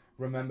to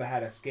remember how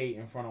to skate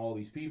in front of all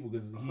these people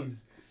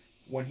because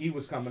when he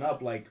was coming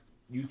up, like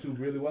YouTube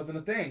really wasn't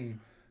a thing.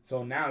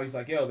 So now he's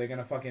like, yo, they're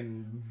gonna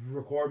fucking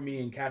record me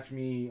and catch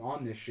me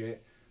on this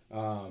shit.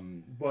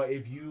 But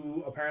if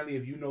you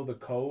know the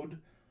code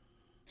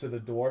to the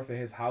door for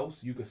his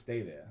house, you could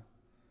stay there.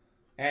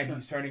 And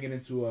he's turning it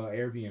into a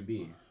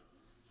Airbnb.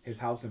 His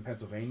house in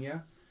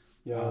Pennsylvania.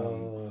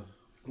 Yo,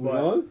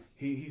 But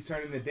he's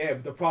turning it there.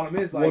 But the problem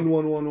is like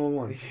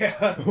 11111.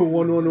 yeah.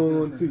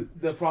 11112.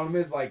 The problem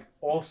is like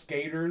all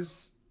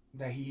skaters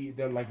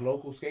they're like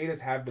local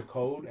skaters have the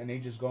code and they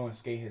just go and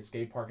skate his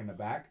skate park in the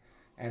back,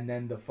 and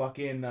then the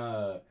fucking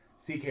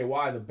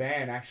CKY the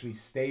band actually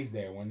stays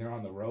there when they're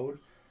on the road.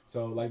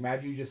 So like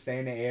imagine you just stay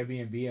in the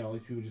Airbnb and all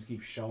these people just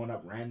keep showing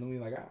up randomly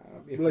like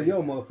Like,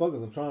 yo,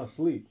 motherfuckers, I'm trying to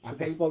sleep. I Shut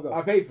paid the fuck up.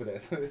 I paid for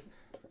this.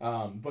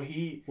 But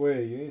he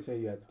Wait, you didn't say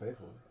you had to pay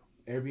for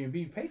it.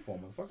 Airbnb paid for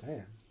him, motherfucker.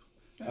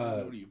 Damn.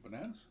 What are you,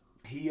 bananas?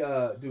 He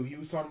dude, he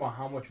was talking about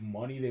how much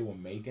money they were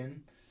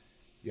making.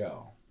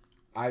 Yo,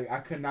 I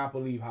could not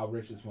believe how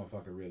rich this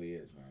motherfucker really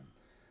is, man.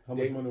 How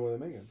much money were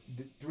they making?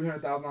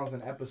 $300,000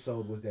 an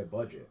episode was their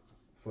budget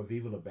for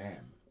Viva La Bam.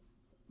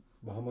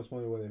 But how much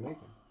money were they making?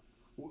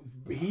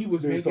 He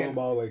was They were making. talking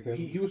about like him.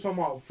 He was talking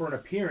about for an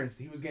appearance.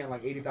 He was getting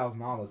like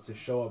 $80,000 to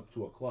show up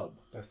to a club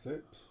That's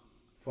it.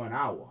 for an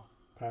hour.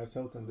 Paris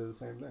Hilton did the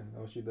same thing.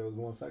 Oh shit, there was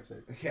one sex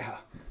tape. Yeah,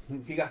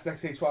 he got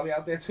sex tapes probably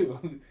out there too.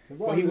 But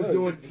Probably he was did.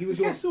 doing. He was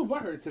You doing. can't sue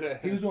Butthurt today.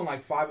 He was doing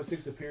like 5 or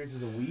 6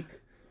 appearances a week,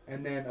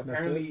 and then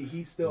apparently it?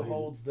 he still Amazing.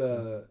 holds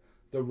the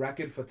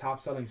record for top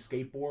selling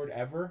skateboard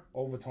ever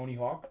over Tony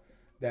Hawk.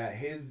 That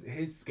his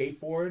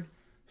skateboard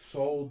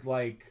sold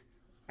like,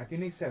 I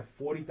think they said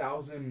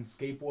 40,000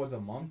 skateboards a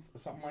month or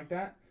something like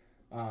that.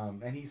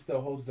 And he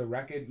still holds the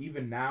record.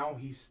 Even now,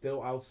 he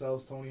still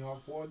outsells Tony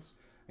Hawk boards,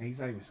 and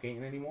he's not even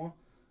skating anymore.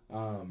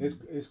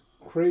 It's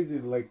crazy,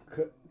 like,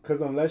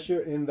 cause unless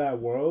you're in that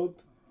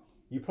world,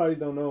 you probably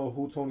don't know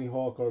who Tony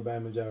Hawk or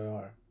Bam Margera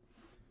are.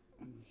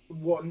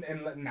 Well,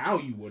 and now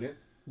you wouldn't,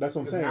 That's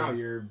what I'm because saying.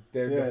 now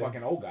they're Yeah.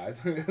 fucking old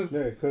guys.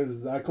 Yeah,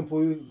 cause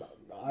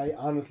I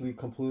honestly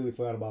completely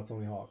forgot about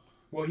Tony Hawk.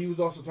 Well, he was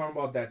also talking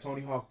about that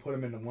Tony Hawk put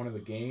him in one of the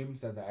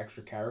games as an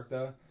extra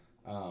character,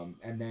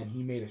 and then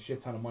he made a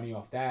shit ton of money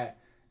off that.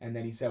 And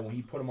then he said when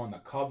he put him on the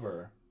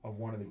cover of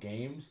one of the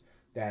games,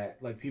 that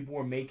like people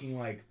were making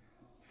like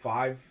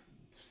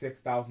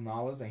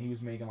 $5,000-$6,000, and he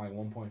was making like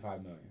 $1.5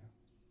 million.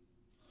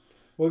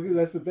 Well,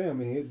 that's the thing. I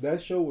mean,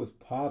 that show was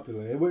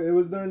popular. It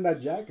was during that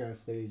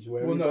Jackass stage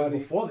where Well, no, everybody.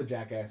 before the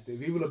Jackass did.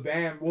 Viva La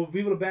Bam. Well,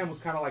 Viva La Bam was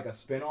kind of like a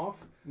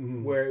spin-off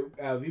Mhm. where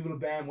Viva La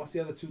Bam. What's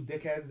the other two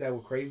dickheads that were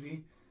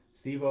crazy?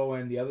 Steve-O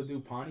and the other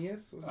dude,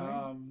 Pontius. Was his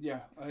name? Yeah,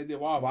 I did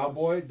Wild Wild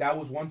Boys. Boys. That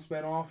was one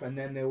spin-off, and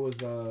then there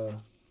was a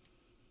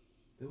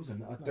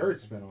third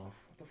spin-off.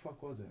 What the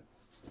fuck was it?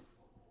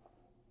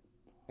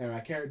 And I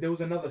can't. There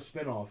was another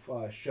spin-off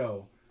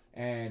show,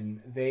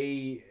 and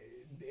they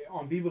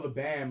on Viva La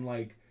Bam,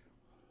 like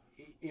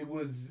it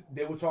was.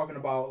 They were talking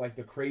about like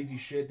the crazy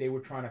shit they were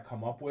trying to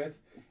come up with,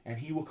 and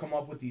he would come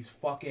up with these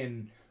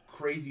fucking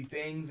crazy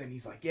things, and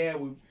he's like, "Yeah,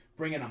 we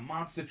bring in a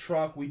monster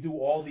truck, we do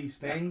all these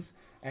things,"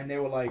 and they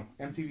were like,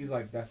 MTV's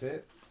like, "That's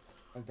it."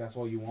 Like that's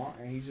all you want,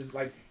 and he's just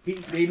like they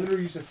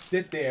literally used to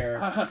sit there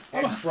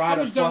and try How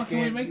to much different can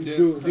we fucking make this?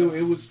 dude.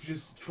 It was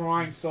just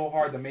trying so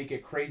hard to make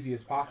it crazy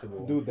as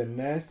possible. Dude, the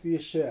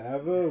nastiest shit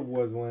ever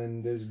was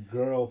when this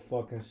girl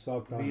fucking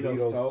sucked on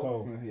Vito's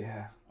toe.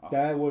 Yeah.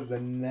 That was the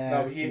No,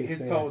 nastiest his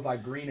thing. toe was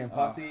like green and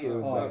pussy. It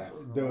was Oh, bad.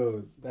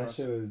 dude, that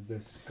shit was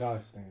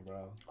disgusting,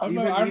 bro. I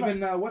remember,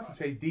 Even what's his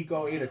face?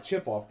 Deco ate a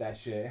chip off that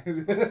shit.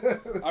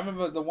 I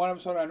remember the one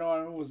episode I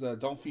know was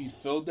Don't Feed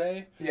Phil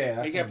Day. Yeah, They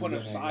that's kept a putting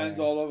good up name, signs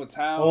yeah. all over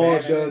town. Oh,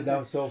 man. dude, that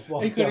was so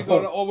fucked He couldn't up.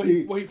 go to. Oh,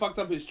 where he fucked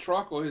up his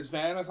truck or his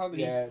van or something.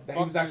 Yeah, he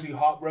was fucked- actually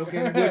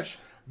heartbroken. Which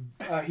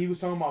he was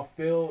talking about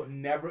Phil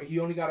never. He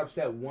only got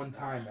upset one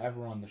time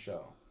ever on the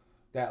show.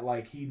 That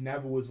like he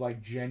never was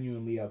like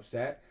genuinely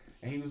upset,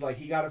 and he was like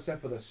he got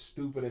upset for the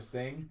stupidest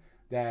thing.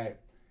 That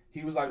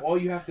he was like, all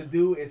you have to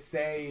do is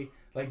say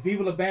like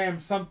 "Viva La Bam"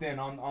 something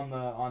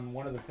on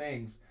one of the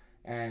things,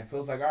 and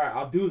Phil's like, all right,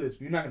 I'll do this,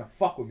 but you're not gonna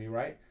fuck with me,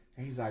 right?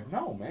 And he's like,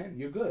 no, man,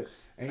 you're good.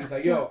 And he's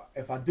like, yo,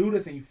 if I do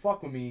this and you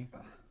fuck with me,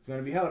 it's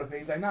gonna be hell to pay.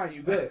 He's like, nah,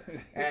 you good.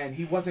 And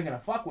he wasn't gonna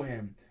fuck with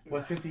him,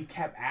 but since he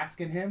kept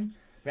asking him,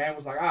 Bam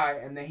was like, all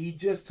right, and then he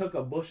just took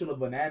a bushel of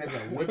bananas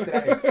and whipped it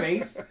at his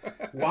face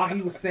while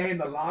he was saying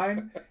the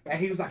line, and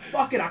he was like,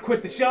 fuck it, I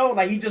quit the show.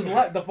 Like, he just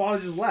left. The father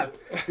just left.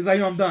 He's like,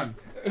 yo, I'm done.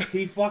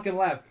 He fucking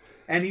left.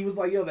 And he was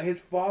like, yo, his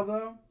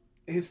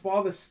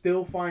father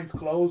still finds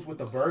clothes with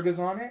the burgers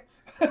on it,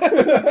 and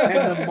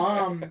the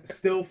mom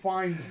still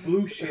finds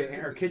blue shit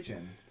in her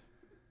kitchen.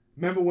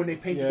 Remember when they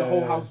painted the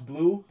whole house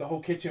blue, the whole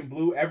kitchen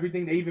blue,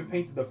 everything? They even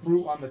painted the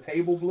fruit on the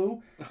table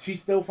blue. She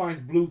still finds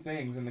blue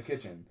things in the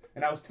kitchen.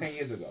 And that was 10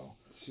 years ago.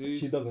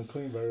 She doesn't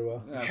clean very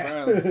well. Yeah,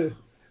 apparently.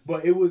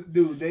 But it was,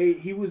 dude,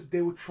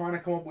 they were trying to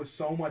come up with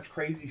so much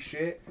crazy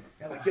shit.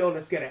 They're like, yo,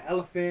 let's get an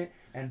elephant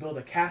and build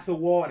a castle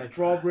wall and a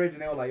drawbridge.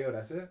 And they were like, yo,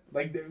 that's it?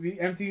 Like, the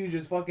MTV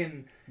just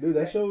fucking... Dude,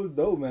 that show was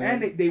dope,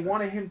 man. And they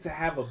wanted him to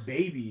have a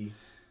baby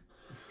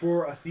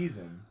for a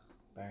season.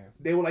 Damn.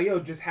 They were like, yo,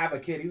 just have a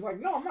kid. He's like,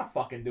 no, I'm not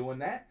fucking doing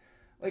that.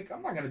 Like,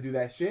 I'm not going to do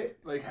that shit.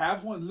 Like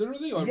have one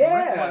literally or rent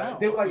one Yeah. out?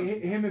 They were like,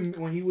 him and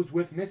when he was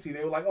with Missy,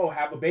 they were like, oh,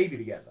 have a baby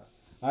together.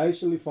 I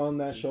actually found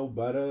that show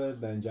better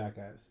than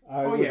Jackass.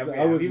 I was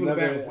Viva La Bam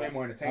never, was way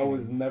more I entertaining.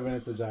 was never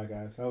into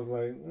Jackass. I was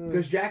like,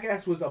 Because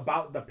Jackass was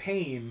about the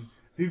pain.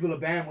 Viva La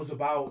Bam was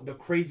about the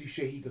crazy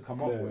shit he could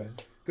come up Yeah.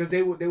 with. Because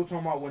they were talking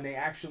about when they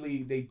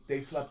actually they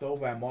slept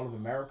over at Mall of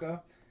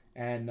America,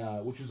 and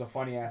which was a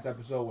funny ass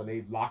episode where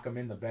they lock him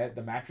in the bed,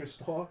 the mattress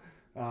store.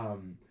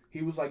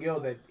 He was like, yo,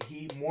 that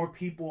more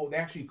people, they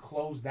actually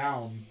closed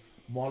down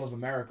Mall of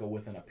America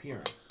with an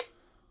appearance,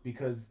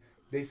 because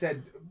they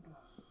said,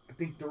 I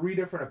think 3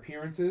 different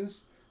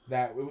appearances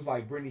that it was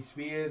like Britney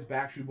Spears,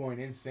 Backstreet Boy, and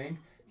NSYNC.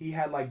 He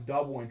had like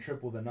double and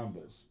triple the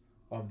numbers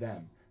of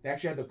them. They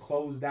actually had to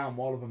close down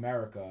Mall of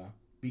America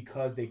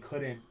because they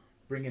couldn't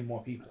bring in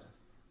more people.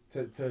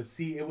 To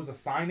see, it was a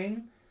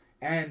signing,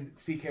 and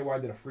CKY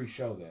did a free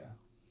show there.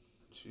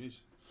 Jeez.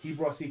 He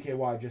brought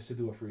CKY just to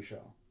do a free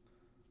show.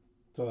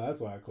 so that's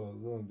why I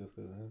closed on just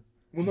because of him.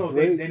 Well, no,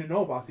 Drake- they didn't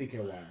know about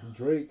CKY.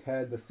 Drake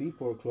had the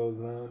Seaport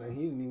closed down and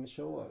he didn't even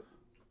show up.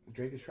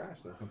 Drake is trash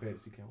though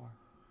compared to CKY.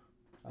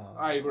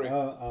 I agree. I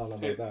don't know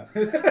about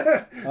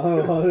that. I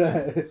don't know about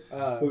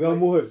that. We got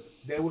more hits.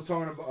 They were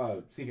talking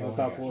about CKY. On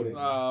top 40.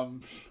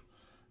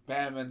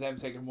 Bam and them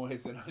taking more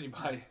hits than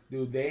anybody.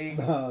 Dude, they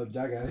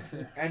Jackass.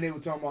 and they were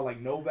talking about like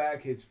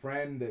Novak, his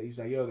friend. That he's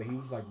like, yo, that he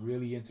was like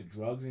really into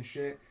drugs and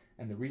shit.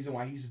 And the reason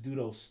why he used to do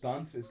those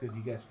stunts is because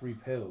he gets free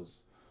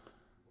pills.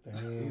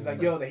 Damn. He's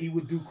like, yo, that he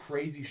would do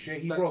crazy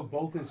shit. He broke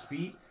both his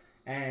feet,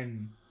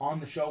 and on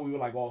the show we were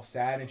like all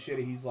sad and shit.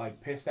 And he's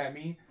like pissed at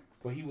me,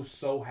 but he was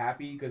so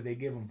happy because they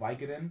give him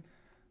Vicodin.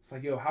 It's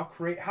like, yo, how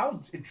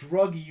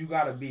druggy you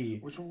gotta be.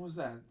 Which one was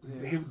that?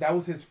 That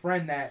was his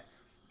friend that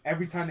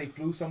every time they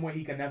flew somewhere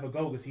he could never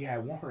go because he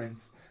had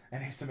warrants,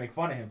 and they used to make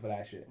fun of him for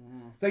that shit.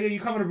 It's like, yeah, you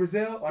coming to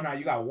Brazil? Oh no,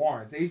 you got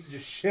warrants. They used to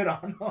just shit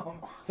on him.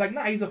 It's like,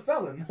 nah, he's a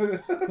felon.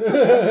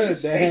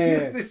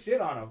 They used to shit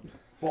on him.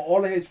 But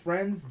all of his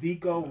friends,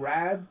 Deco,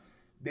 Rab,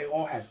 they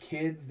all have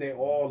kids. They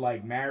all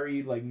like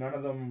married. Like none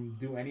of them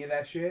do any of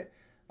that shit.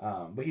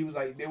 But he was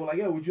like, they were like,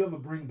 yo, would you ever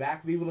bring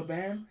back Viva La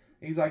Bam?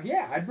 And he's like,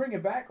 yeah, I'd bring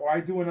it back, or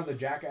I'd do another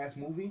Jackass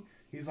movie.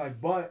 He's like,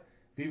 but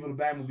Viva La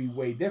Bam would be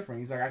way different.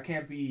 He's like, I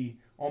can't be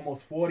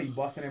almost 40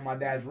 busting in my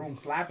dad's room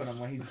slapping him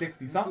when he's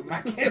 60 something.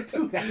 I can't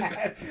do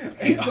that.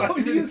 He's Yo,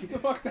 like, you used to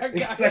fuck that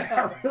guy. it's like,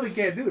 I really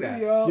can't do that.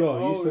 Yo,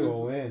 he used to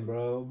go in,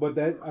 bro. But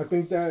I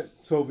think that,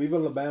 so Viva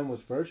La Bam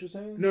was first, you're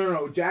saying?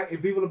 No.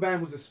 Viva La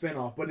Bam was a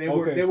spinoff, but they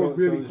were so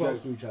really it's close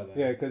to each other.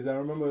 Yeah, because I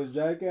remember it was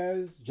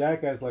Jackass.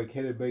 Jackass, like,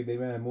 hit it big. They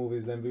made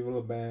movies, then Viva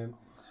La Bam,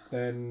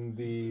 then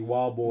the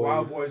Wild Boys.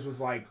 Wild Boys was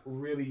like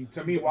really,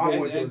 to me, Wild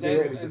Boys was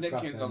really and then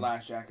disgusting. came the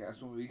last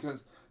Jackass movie,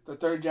 because the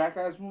third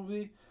Jackass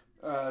movie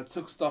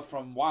took stuff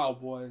from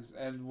Wild Boys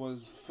and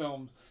was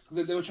filmed.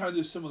 They were trying to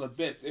do similar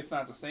bits, if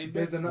not the same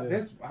bits. There's another.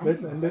 Yeah. There's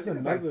There's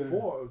like another-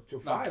 4 to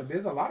 5.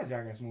 There's a lot of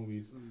Jackass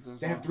movies.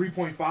 They have There's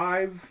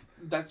 3.5.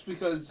 That's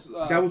because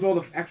That was all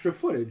the extra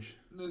footage.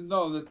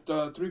 no, the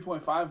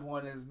 3.5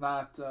 one is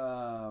not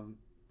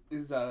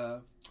is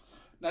the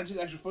not just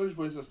extra footage,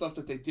 but it's the stuff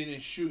that they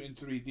didn't shoot in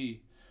 3D.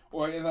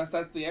 Or unless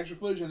that's the extra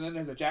footage, and then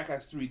there's a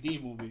Jackass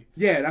 3D movie.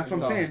 Yeah, that's what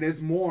I'm So- saying.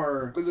 There's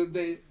more.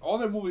 Because all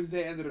their movies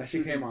they ended up That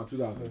shit shooting. came out in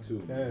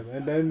 2002. Damn.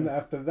 And then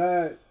after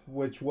that,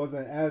 which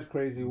wasn't as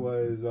crazy,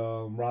 was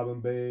Robin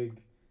Big,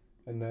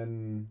 and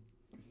then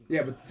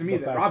Yeah, but to me,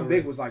 The that Rob Factory.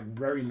 Big was like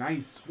very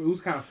nice. It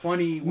was kind of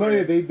funny. no,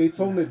 yeah, they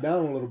toned it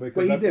down a little bit.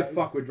 'cause But he that- did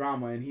fuck with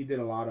drama, and he did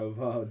a lot of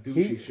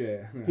douchey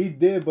shit. He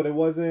did, but it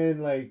wasn't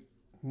like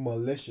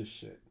malicious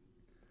shit.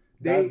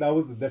 That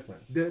was the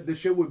difference. The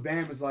shit with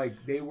Bam is like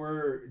they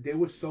were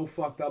so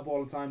fucked up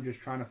all the time, just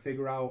trying to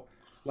figure out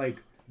like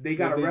they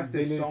got They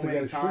arrested needed so to many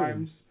get extreme.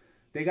 times.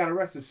 They got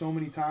arrested so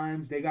many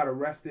times. They got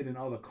arrested in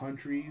other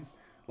countries,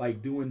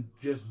 like doing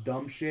just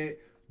dumb shit.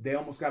 They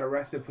almost got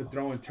arrested for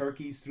throwing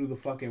turkeys through the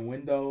fucking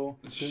window,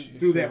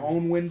 through their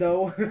own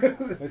window.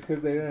 It's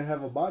because they didn't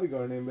have a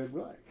bodyguard named Big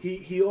Black.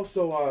 he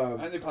also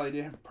And they probably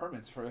didn't have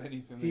permits for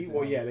anything.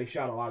 they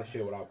shot a lot of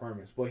shit without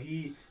permits. But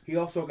he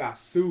also got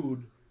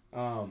sued.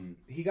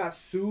 He got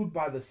sued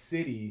by the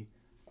city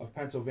of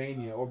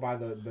Pennsylvania or by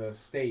the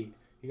state.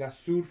 He got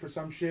sued for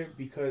some shit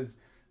because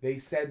they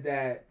said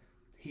that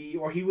he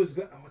was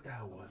what the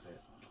hell was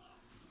it?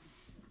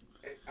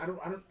 I don't.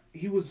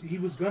 He was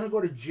gonna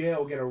go to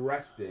jail, get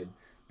arrested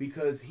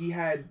because he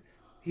had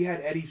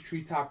Eddie's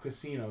Treetop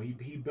Casino.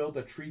 He built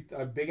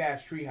a big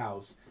ass tree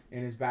house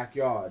in his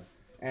backyard,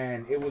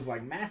 and it was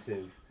like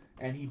massive.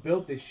 And he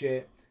built this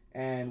shit.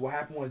 And what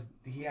happened was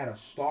he had a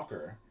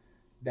stalker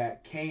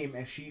that came,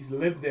 and she's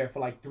lived there for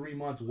like 3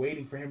 months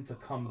waiting for him to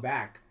come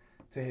back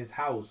to his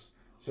house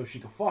so she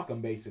could fuck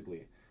him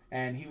basically.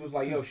 And he was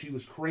like, yo, she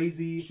was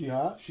crazy. She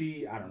hot?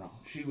 I don't know.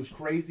 She was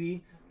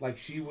crazy. Like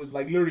she was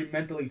like literally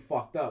mentally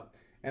fucked up.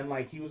 And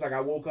like he was like,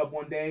 I woke up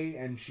one day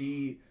and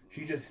she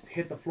just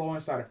hit the floor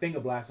and started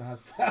finger blasting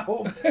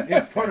herself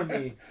in front of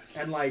me.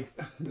 And like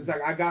it's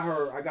like I got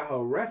her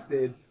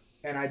arrested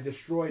and I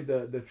destroyed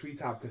the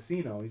Treetop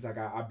Casino. He's like,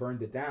 I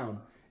burned it down.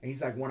 And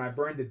he's like, when I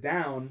burned it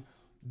down,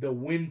 the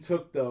wind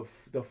took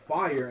the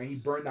fire and he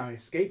burned down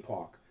his skate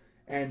park.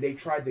 And they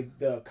tried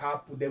the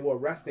cop, they were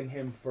arresting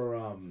him for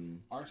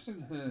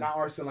arson. not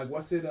arson, like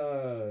what's it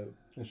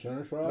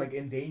Insurance fraud? like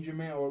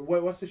endangerment or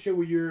what's the shit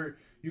where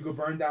you could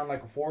burn down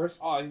like a forest?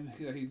 Oh,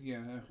 yeah, okay.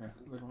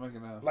 Like I'm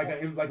making a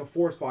Like a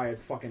forest fire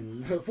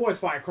forest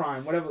fire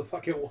crime, whatever the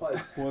fuck it was.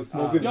 Was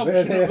smoking Yo, the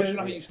but bed. you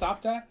know how you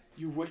stop that?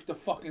 You rake the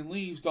fucking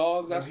leaves,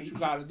 dog. That's what you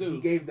gotta He do.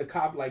 gave the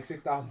cop like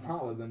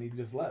 $6,000 and he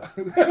just left.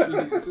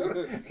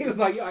 He was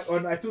like,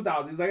 or like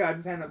 $2,000. He's like, I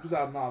just handed him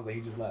 $2,000 and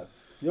he just left.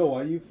 Yo,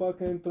 why you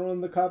fucking throwing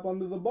the cop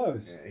under the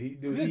bus? Yeah, he We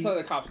dude. didn't tell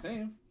the cop's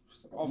name.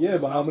 Yeah,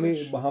 but how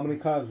Sausage. many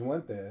cops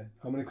went there?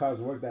 How many cops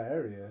worked that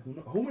area?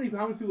 How many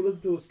people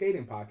listen to a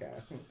skating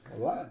podcast? A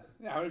lot.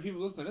 Yeah, how many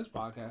people listen to this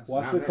podcast?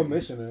 Watch Not the many.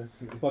 commissioner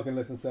fucking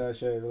listen to that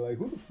shit. They're like,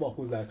 who the fuck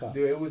was that cop?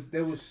 Dude,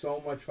 there was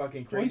so much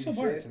fucking Why are you crazy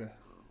so worried shit. today?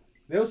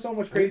 There was so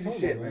much What are you crazy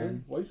talking shit, about,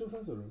 man. Why are you so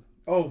sensitive?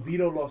 Oh,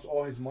 Vito lost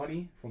all his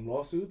money from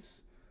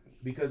lawsuits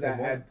because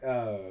From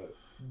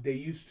they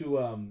used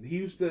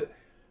to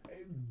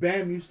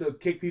Bam used to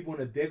kick people in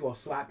the dick or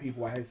slap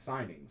people at his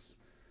signings.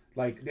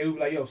 Like they would be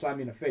like, yo, slap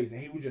me in the face,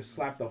 and he would just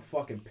slap the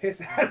fucking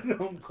piss out of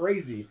them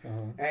crazy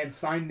and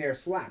sign their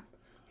slap.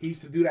 He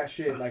used to do that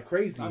shit like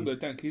crazy. I'm good,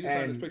 thanks. Can you just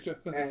sign this picture?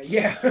 And,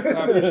 yeah.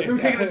 appreciate We were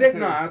taking a that. dick.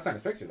 No, that's not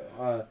his picture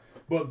though.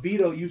 But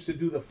Vito used to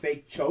do the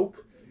fake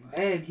choke,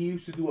 and he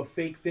used to do a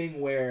fake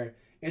thing where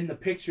in the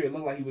picture it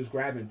looked like he was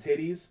grabbing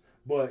titties,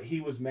 but he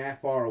was mad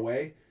far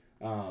away.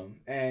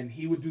 And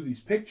he would do these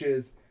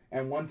pictures.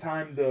 And one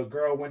time the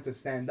girl went to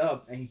stand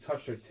up, and he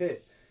touched her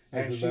tit.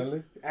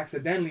 And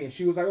accidentally, and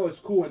she was like, "Oh, it's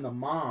cool." And the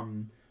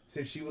mom,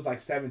 since she was like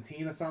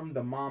 17 or something,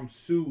 the mom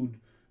sued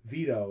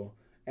Vito,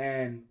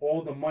 and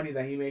all the money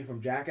that he made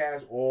from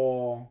Jackass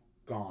all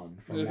gone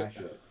from that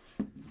shit.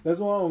 That's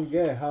what I don't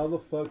get. How the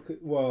fuck?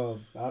 Well,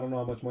 I don't know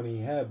how much money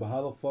he had, but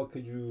how the fuck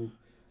could you,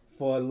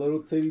 for a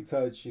little titty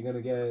touch, you're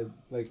gonna get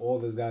like all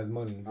this guy's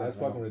money? That's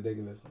I don't fucking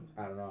ridiculous.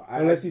 I don't know.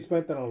 Unless he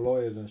spent it on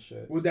lawyers and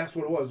shit. Well, that's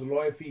what it was. The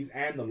lawyer fees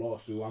and the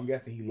lawsuit. I'm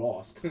guessing he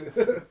lost.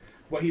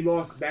 But he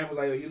lost. Bam was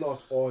like, he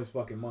lost all his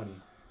fucking money.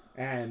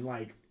 And,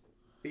 like,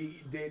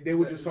 they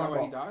were just Is that talking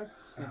why about...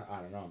 he died? I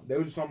don't know. They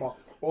were just talking about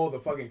all the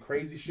fucking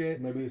crazy shit.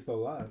 Maybe he's still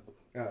alive.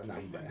 No,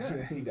 he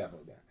dead. He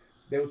definitely dead.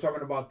 They were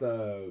talking about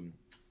the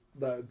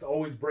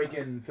always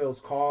breaking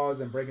Phil's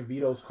cars and breaking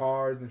Vito's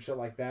cars and shit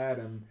like that.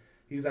 And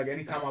he's like,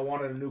 anytime I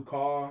wanted a new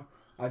car,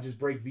 I just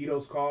break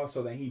Vito's car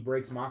so that he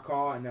breaks my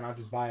car and then I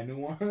just buy a new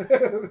one.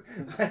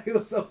 It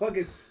was so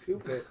fucking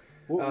stupid.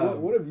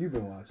 What have you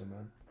been watching,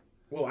 man?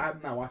 Well, I'm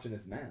not watching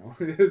this now.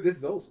 This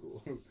is old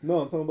school. No,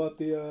 I'm talking about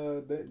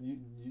that you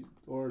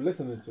or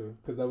listening to,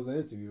 because that was an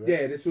interview, right?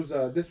 Yeah, this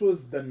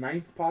was the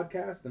 9th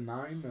podcast, the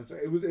 9.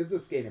 It's a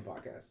skating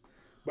podcast,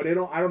 but I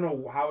don't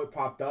know how it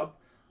popped up.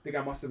 I think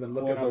I must have been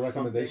looking up a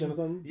recommendation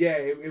something. or something. Yeah,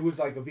 it was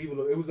like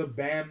it was a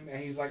BAM,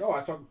 and he's like, oh,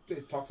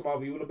 it talks about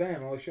Viva La Bam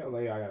and all this shit. I was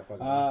like, yeah, I gotta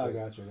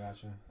fucking.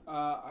 Gotcha.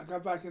 I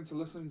got back into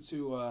listening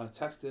to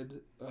Tested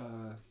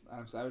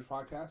Adam Savage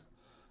podcast.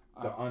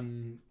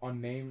 The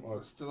unnamed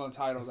or still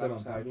untitled. still Adam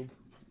untitled Savage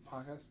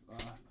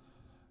podcast.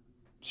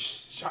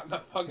 Shut the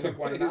fuck Took up.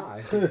 one Face.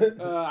 eye.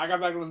 I got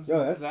back to listen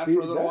Yo, to that for a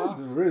little that's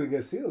a while. really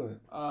good ceiling.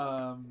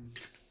 I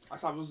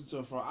stopped listening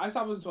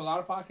to a lot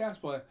of podcasts,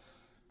 but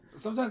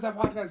sometimes that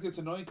podcast gets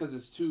annoying because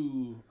it's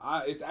too.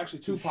 It's actually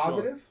Too short.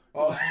 positive.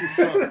 Oh, it's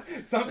too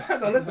short.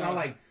 Sometimes I listen. I'm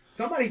like,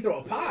 somebody throw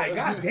a pie.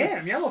 God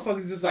damn, y'all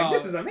motherfuckers just like,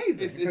 this is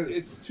amazing.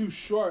 It's too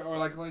short, or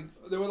like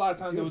there were a lot of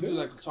times they would do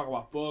like talk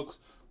about books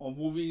or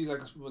movies,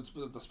 like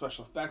with the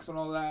special effects and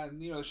all that,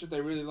 and the shit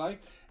they really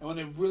like. And when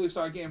they really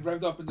start getting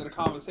revved up into the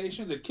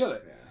conversation, they'd kill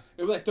it. Yeah.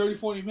 It was like 30,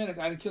 40 minutes.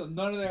 I didn't kill it.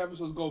 None of their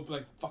episodes go for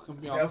like fucking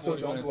beyond. They also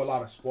 40 don't minutes. do a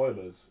lot of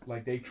spoilers.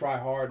 Like they try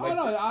hard. Like,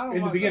 I don't in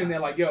the want beginning, that.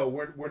 they're like, "Yo,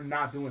 we're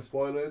not doing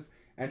spoilers,"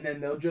 and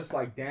then they'll just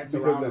like dance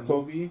Because around they're the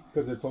movie.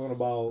 Because they're talking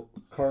about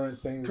current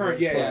things,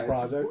 Current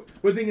projects.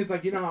 But the thing is,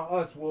 like, you know how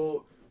us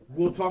we'll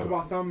talk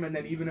about something, and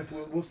then even if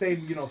we'll say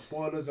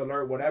spoilers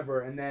alert,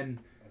 whatever, and then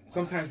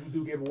sometimes we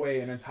do give away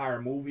an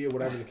entire movie or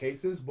whatever the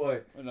case is,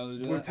 but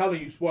we're telling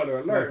you spoiler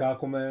alert. Like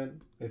Aquaman,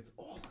 it's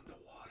all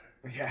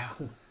underwater. Yeah,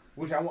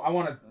 which I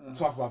want to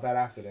talk about that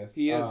after this.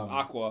 He is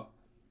Aqua.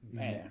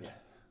 Man.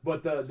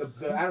 But the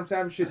Adam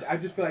Savage shit, I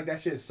just feel like that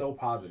shit is so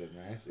positive,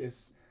 man.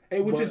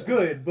 Which is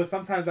good, but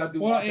sometimes I do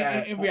want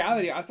that. In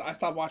reality, I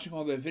stopped watching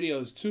all their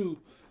videos too,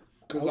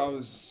 because I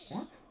was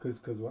What?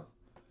 Cause what?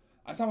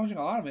 I stopped watching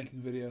a lot of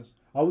making videos.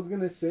 I was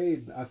gonna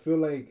say, I feel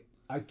like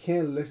I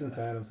can't listen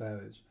to Adam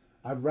Savage.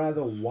 I'd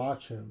rather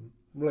watch him.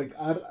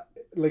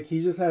 Like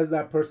he just has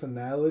that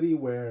personality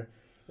where,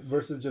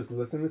 versus just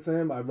listening to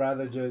him, I'd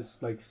rather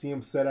just like see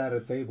him sit at a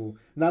table,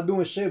 not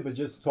doing shit, but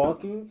just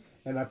talking,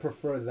 and I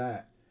prefer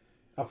that.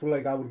 I feel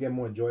like I would get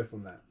more joy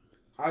from that.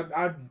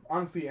 I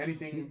honestly any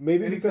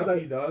because stuff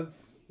he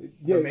does,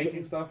 Yeah, the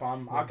making stuff.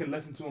 I could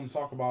listen to him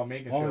talk about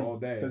making shit all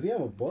day. Does he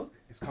have a book?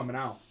 It's coming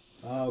out.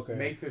 Oh, okay.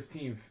 May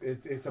 15th.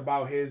 It's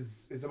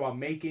about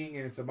making,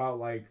 and it's about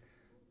like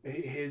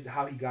his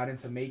how he got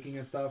into making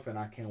and stuff, and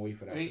I can't wait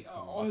for that.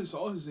 All his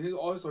stories are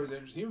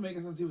interesting. He was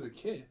making since he was a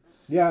kid.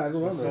 Yeah, I The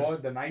remember.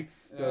 sword, the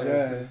knights.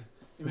 Yeah.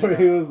 He made Where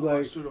he was a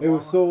like, suit of it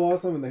was armor. so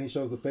awesome, and then he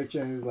shows the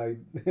picture, and he's like,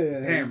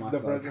 Damn, the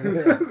myself.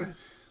 person.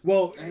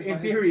 Well, And it's in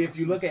like theory, his- if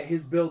you look at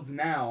his builds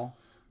now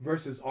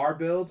versus our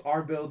builds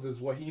is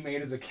what he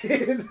made as a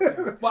kid.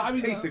 Well, I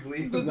mean,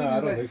 basically. the No, thing I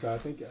is don't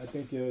that think so. I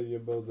think your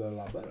builds are a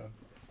lot better.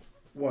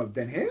 What,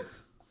 than his?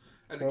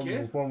 as a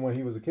kid. From when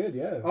he was a kid,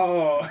 yeah.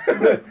 Oh.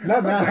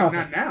 Not now.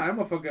 Not now. That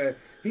motherfucker,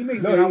 he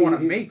makes No, me not he- want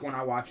to he- make when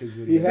I watch his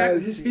videos. He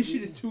Exactly. has- His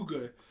shit is too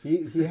good.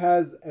 He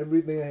has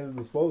everything at his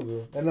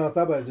disposal, and on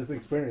top of that, just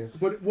experience.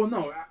 But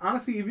no,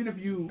 honestly, even if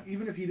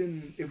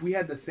we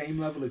had the same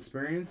level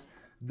experience,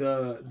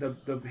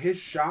 his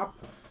shop,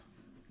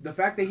 the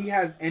fact that he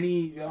has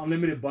any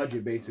unlimited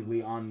budget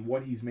basically on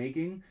what he's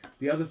making.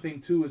 The other thing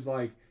too is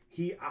like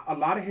a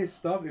lot of his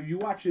stuff. If you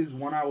watch his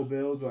 1 hour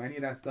builds or any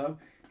of that stuff,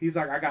 he's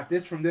like, I got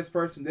this from this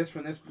person, this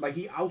from this. Like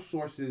he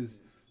outsources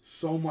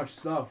so much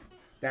stuff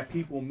that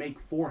people make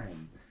for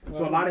him.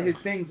 So a lot of his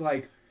things,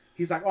 like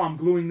he's like, oh, I'm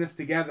gluing this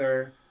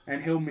together,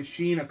 and he'll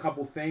machine a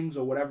couple things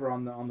or whatever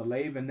on the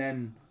lathe, and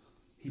then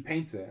he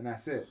paints it, and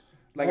that's it.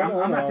 Like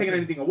I'm not taking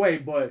anything away,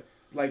 but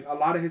like a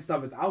lot of his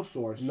stuff is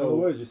outsourced. In So other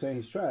words, you're saying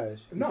he's trash.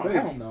 He's no, fake.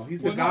 hell no.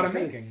 He's the god of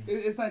it's- making.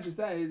 It's not just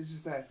that. It's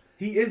just that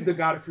He is the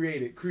god of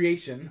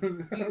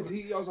creation.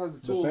 he also has the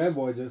The tools.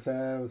 fanboy just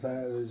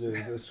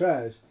it's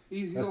trash.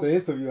 He's That's also, the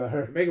interview I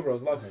heard. Mega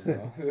Bros love him,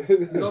 bro.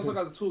 he's also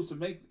got the tools to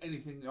make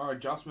anything or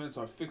adjustments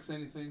or fix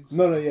anything. So.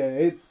 No, yeah,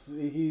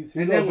 he's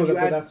And then all when good, you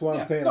but add- that's what Yeah.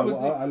 I'm saying. No, but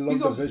I love he's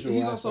the also, visual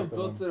He's also aspect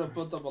of him.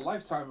 built up a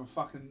lifetime of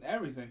fucking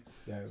everything.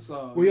 Yeah.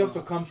 So Well, he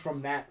also comes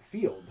from that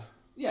field,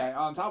 yeah.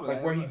 On top of like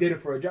that, where he did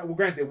it for a job. Well,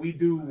 granted, we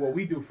do what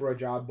we do for a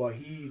job, but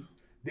he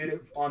did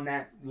it on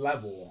that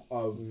level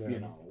of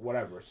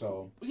whatever.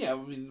 So Yeah, I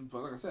mean,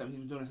 but like I said, he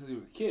was doing it since he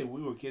was a kid.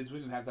 When we were kids, we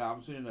didn't have the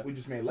opportunity to we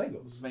just made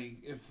Legos. make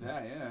if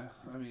that. Yeah,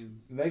 I mean,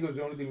 Legos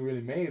the only thing we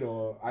really made,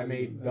 or I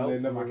made And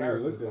belts they for my never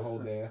really characters looked to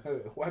hold their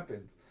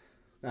weapons.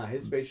 Nah,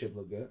 his spaceship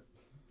looked good.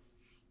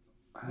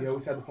 He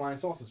always had the flying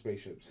saucer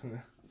spaceships.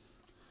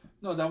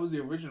 no, that was the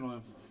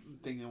original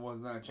thing. It was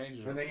not a change.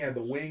 And then he had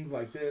the wings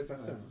like this. I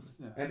said,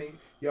 Yeah. and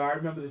I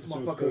remember this That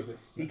shit was motherfucker. perfect.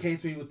 He came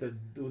to me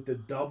with the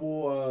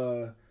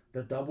double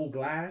the double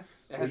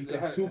glass, It where had- you could it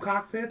have had- two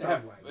cockpits. It I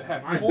had, was like, it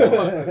had mind four.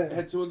 blowing. It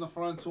had two in the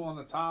front, two on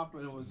the top,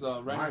 and it was red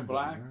and Mind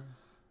black. blowing, man.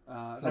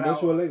 How Then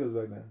much I- were Legos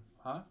back then?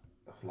 Huh?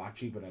 A lot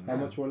cheaper than How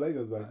now. much were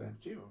Legos back then?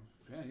 Cheaper.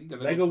 Yeah, you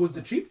get Lego was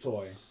the cheap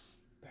toy.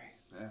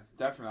 Yeah,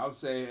 definitely. I would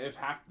say if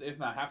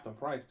not half the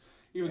price.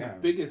 Even Yeah. the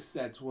biggest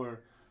sets were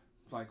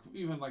like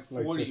Like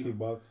 40. 50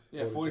 bucks.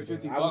 Yeah, 40,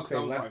 50 I would bucks. say I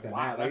was less like, than wow,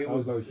 that. Like, that it That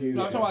was was like huge.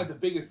 No, I'm talking about the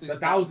biggest thing. the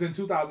 1,000,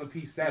 2,000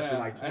 piece sets Yeah, were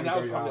like $20, and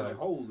that was probably like, $30.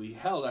 holy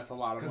hell, that's a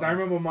lot of Because money. I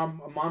remember my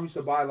mom used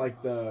to buy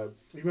like the.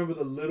 You remember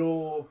the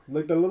little?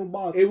 Like the little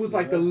box. It was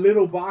like the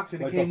little box,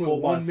 and Like it came the with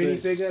 4x6. one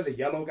minifigure, the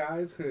yellow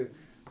guys.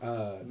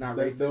 Not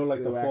They racist. were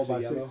like the were 4x6.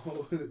 actually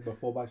yellow. The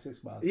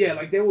 4x6 box. Yeah,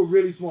 like they were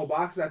really small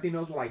boxes. I think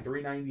those were like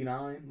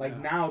 $3.99. Like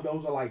Yeah. now,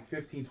 those are like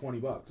 $15,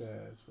 $20. Yeah,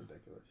 it's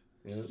ridiculous.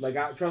 Yeah,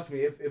 like trust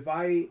me, if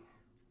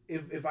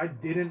I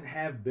didn't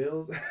have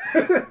bills,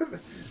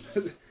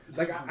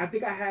 like I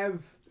think I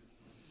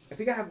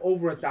have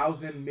over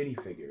 1,000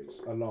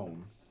 minifigures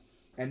alone,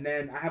 and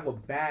then I have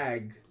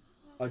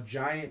a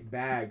giant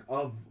bag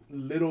of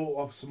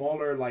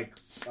smaller like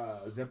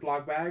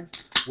Ziploc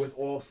bags with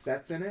all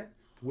sets in it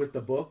with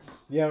the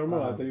books. Yeah, I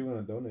remember. I thought you were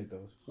gonna donate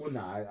those. Well,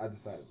 nah, I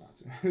decided not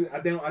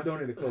to. I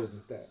donated clothes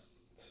instead.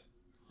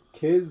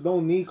 Kids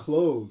don't need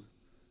clothes.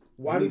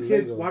 Why They do need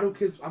kids? Legos. Why do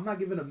kids? I'm not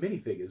giving them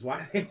minifigures. Why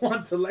do they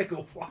want the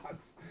Lego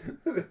blocks?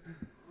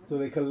 So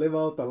they can live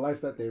out the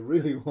life that they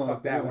really want.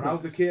 Fuck that. When I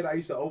was a kid, I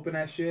used to open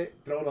that shit,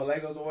 throw the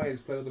Legos away, and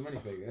just play with the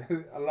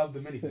minifigure. I love the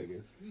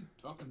minifigures. You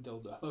fucking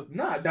dildo.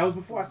 Nah, that was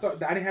before I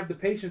started. I didn't have the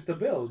patience to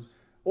build,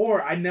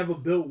 or I never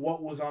built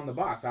what was on the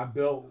box. I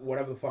built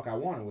whatever the fuck I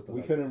wanted with the.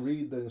 We Legos. couldn't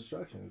read the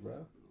instructions,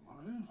 bro.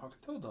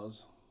 Fucking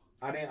dildos.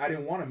 I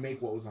didn't want to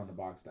make what was on the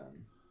box then.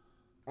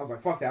 I was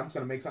like, fuck that. I'm just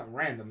gonna make something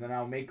random. Then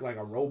I'll make like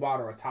a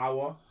robot or a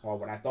tower, or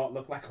what I thought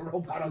looked like a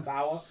robot or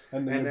tower.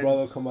 And then And your then-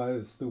 brother come out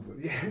as stupid.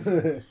 Yes.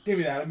 Give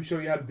me that. Let me show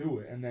you how to do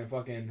it. And then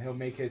fucking he'll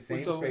make his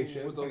same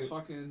spaceship. With those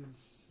fucking.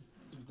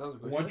 That was a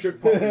great One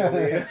spaceship. trick pony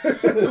over here.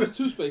 There was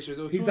two spaceships.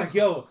 There was He's two like,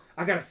 yo,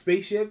 I got a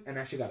spaceship, and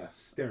that shit got a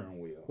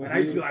steering wheel. Was And I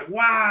used to he- be like,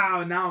 wow.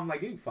 And now I'm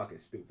like, you fucking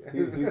stupid.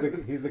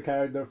 He's the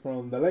character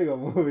from the Lego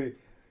movie.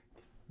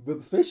 Build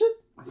the spaceship?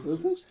 Build the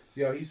spaceship?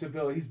 Yo, he used to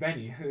build. He's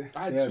Benny.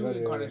 I had Yeah, two but,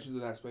 yeah. incarnations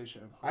of that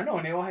spaceship. I know,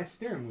 and they all had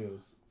steering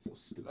wheels. So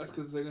stupid. That's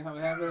because they didn't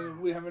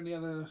we didn't have any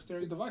other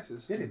steering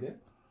devices. Yeah, they did.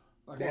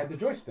 Like They what? had the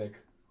joystick.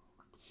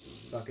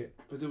 Suck it.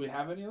 But did we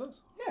have any of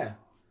those? Yeah.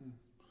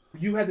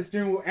 You had the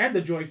steering wheel and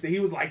the joystick. He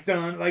was like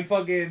done, like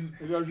fucking.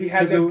 Maybe I was He using-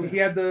 had Because the. He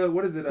had the.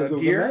 What is it? Because it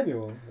was Gear. a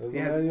manual. It was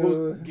Yeah, a what manual.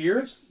 was-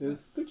 gears? It's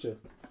stick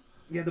shift.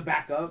 He had the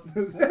backup.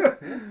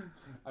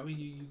 I mean,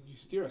 you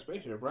steer a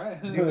spaceship, right?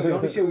 The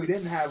only shit we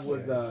didn't have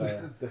was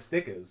the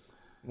stickers.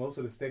 Most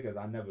of the stickers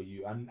I never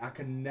use. I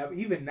can never.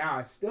 Even now,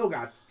 I still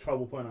got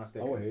trouble putting on I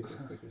stickers. would hate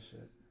this sticker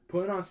shit.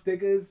 Putting on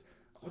stickers.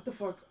 What the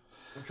fuck?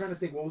 I'm trying to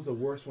think. What was the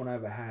worst one I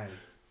ever had?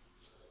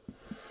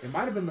 It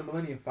might have been the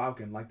Millennium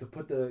Falcon. Like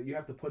you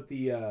have to put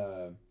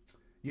the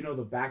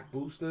the back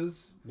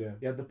boosters. Yeah.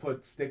 You have to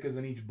put stickers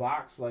in each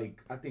box.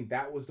 Like I think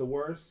that was the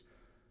worst.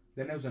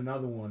 Then there was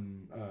another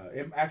one.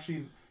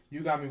 Actually,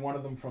 you got me one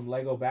of them from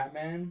Lego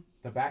Batman,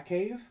 the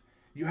Batcave.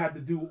 You had to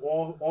do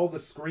all the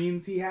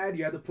screens he had.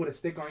 You had to put a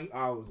stick on.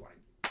 I was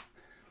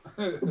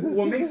like,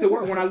 what makes it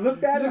work? When I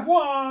looked at He's it, like,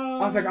 "Whoa!"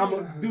 I was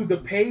like, dude, the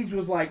page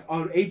was like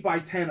an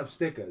 8x10 of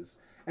stickers.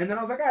 And then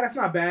I was like, that's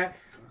not bad.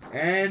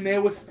 And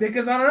there was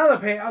stickers on another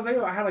page. I was like,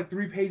 I had like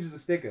 3 pages of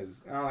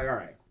stickers. And I'm like, all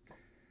right.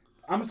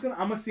 I'm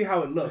gonna see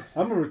how it looks.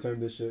 I'm gonna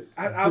return this shit.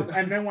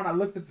 And then when I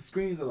looked at the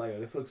screens, I was like,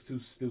 this looks too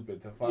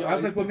stupid to fuck. Yeah, I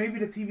was like, well, maybe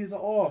the TVs are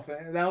off.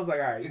 And I was like,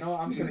 all right, you know what?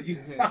 I'm just gonna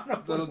use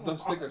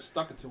those stickers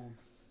stuck it to him.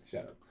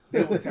 Shut up.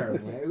 They were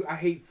terrible, man. I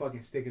hate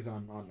fucking stickers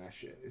on that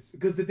shit.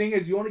 Because the thing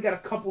is, you only got a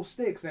couple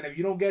sticks, and if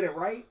you don't get it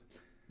right,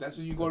 That's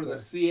when you go to the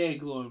CA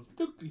glue.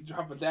 You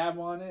drop a dab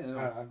on it. And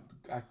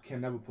I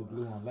can never put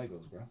glue on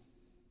Legos, bro.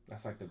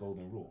 That's like the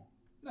golden rule.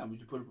 no, but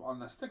you put it on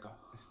the sticker.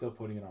 It's still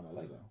putting it on a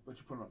Lego. But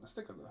you put it on the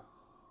sticker though.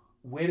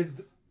 Where does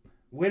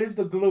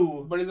the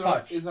glue But is it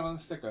touch? is it on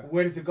the sticker?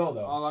 Where does it go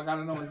though? All I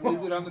gotta know is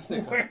it on the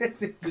sticker? Where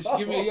does it Just go?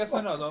 give me a yes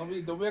or no.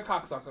 Don't be a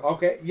cocksucker.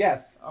 Okay.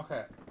 Yes.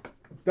 Okay.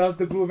 Does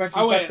the glue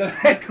eventually I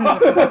touch the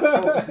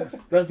Lego?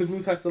 Does the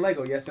glue touch the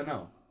Lego? Yes or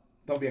no?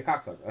 Don't be a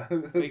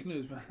cocksucker. Fake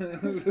news,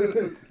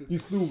 man. You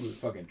stupid.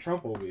 Fucking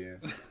Trump over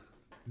here.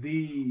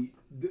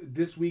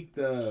 This week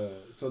the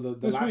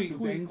This last week, two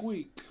things,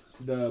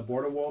 the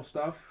border wall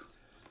stuff.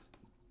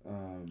 I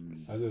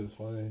thought it was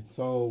funny.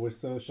 So we're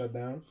still shut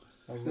down.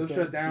 Still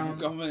shut down.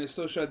 Government is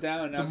still shut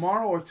down. Now.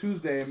 Tomorrow or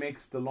Tuesday, it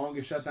makes the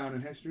longest shutdown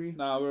in history.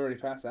 No, we're already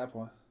past that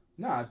point.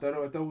 Nah, I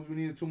thought we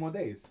needed 2 more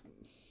days.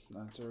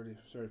 No, it's already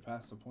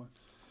past the point.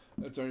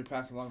 It's already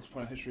past the longest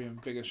point in history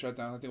and biggest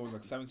shutdown. I think it was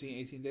like 17,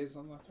 18 days,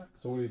 something like that.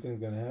 So what do you think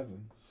is gonna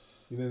happen?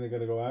 You think they're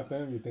gonna go after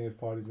him? You think his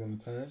party's gonna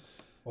turn?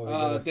 Or they're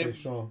gonna stay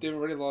strong? They've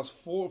already lost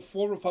four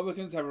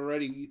Republicans have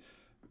already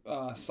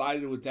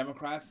sided with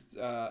Democrats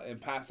and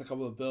passed a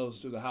couple of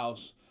bills through the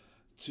House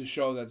to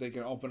show that they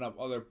can open up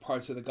other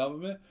parts of the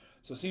government.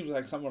 So it seems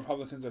like some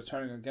Republicans are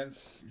turning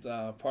against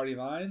party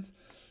lines.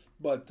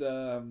 But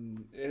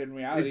in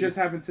reality, It just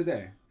happened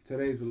today.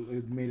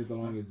 It made it the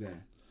longest day.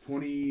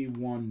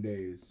 21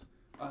 days.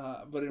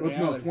 but in No,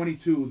 reality,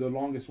 22. The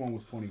longest one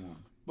was 21.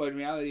 but in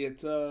reality,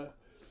 it's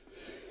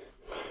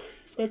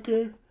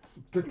fucker.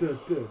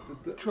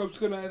 Trump's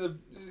gonna end up.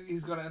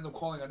 He's gonna end up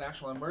calling a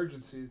national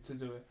emergency to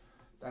do it.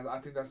 I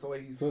think that's the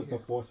way he's. to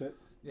force it.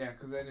 Yeah,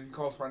 because then if he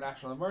calls for a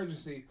national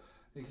emergency,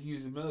 he can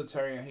use the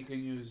military, and he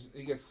can use.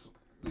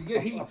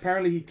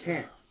 Apparently he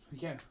can't. He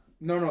can.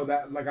 No,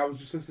 that like I was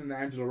just listening to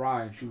Angela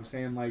Rye and she was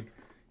saying like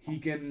he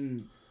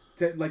can,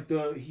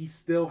 he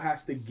still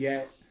has to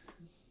get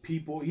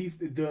people. He's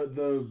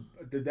the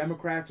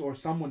Democrats or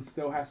someone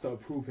still has to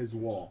approve his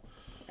wall,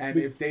 and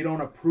if they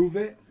don't approve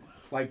it,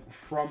 like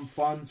from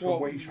funds from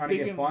where he's trying to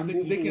get funds,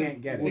 he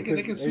can't get it.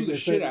 They can sue the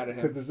shit out of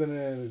him because it's in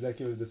an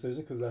executive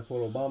decision. Because that's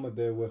what Obama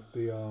did with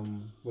the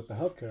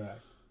Healthcare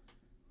Act.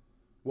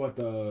 What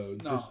the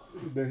No. just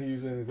Then he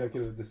used an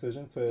executive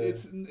decision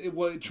to.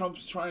 What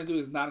Trump's trying to do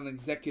is not an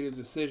executive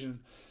decision.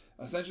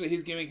 Essentially,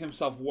 he's giving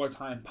himself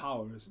wartime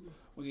powers.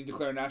 When you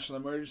declare a national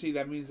emergency,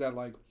 that means that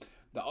like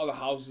the other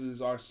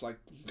houses are like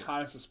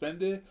kind of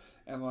suspended,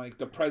 and like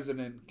the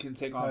president can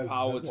take on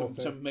power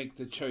to make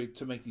the choice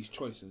to make these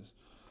choices.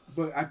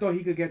 But I thought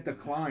he could get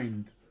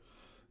declined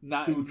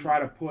to try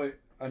to put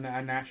a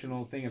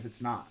national thing if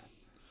it's not.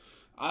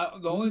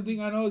 The only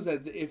thing I know is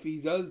that if he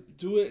does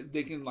do it,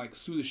 they can like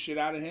sue the shit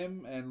out of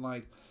him and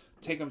like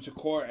take him to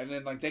court, and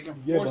then like they can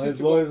force Yeah, but him his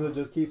to lawyers go. are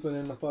just keeping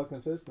in the fucking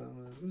system.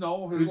 Man.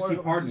 No, He just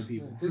keep pardoning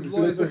people. His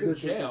lawyers are in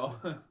jail.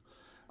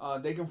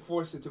 They can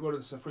force it to go to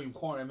the Supreme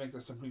Court and make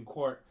the Supreme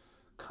Court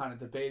kind of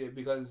debate it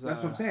because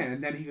That's what I'm saying,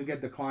 and then he could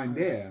get declined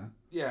there.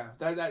 Yeah,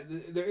 that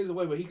there is a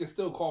way, but he can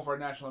still call for a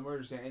national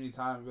emergency at any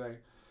time and be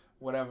like,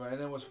 whatever.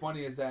 And then what's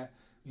funny is that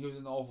he was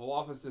in the Oval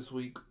Office this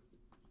week.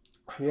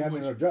 He had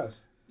an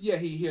address. Yeah,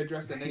 he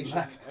addressed the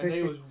nation, and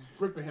they was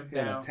ripping him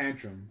down. A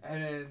tantrum.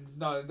 And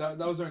no, that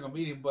was during a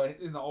meeting, but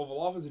in the Oval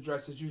Office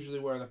address is usually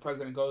where the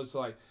president goes to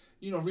like,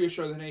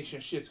 reassure the nation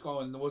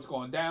what's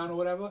going down or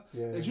whatever.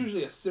 Yeah. It's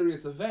usually a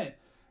serious event.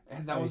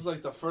 And that was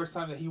like the first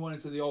time that he went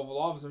into the Oval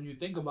Office. When you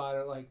think about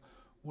it, like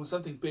when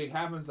something big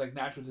happens, like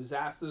natural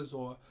disasters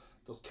or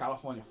the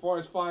California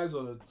forest fires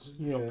or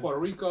Puerto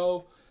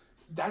Rico,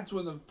 that's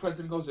when the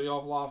president goes to the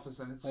Oval Office,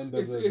 and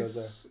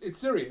it's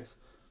serious.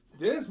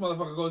 This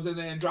motherfucker goes in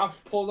there and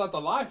pulls out the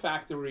Lie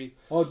Factory.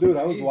 Oh, dude,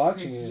 I was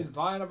watching he's it. just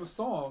lying up a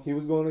storm. He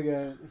was going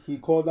again. He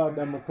called out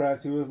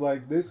Democrats. He was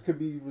like, "This could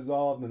be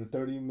resolved in a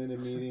 30-minute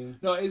meeting."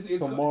 No,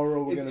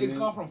 tomorrow we're gonna. It's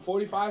gone from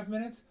 45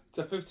 minutes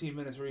to 15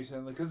 minutes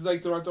recently because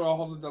like throughout the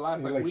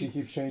last week. He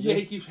keeps changing. Yeah,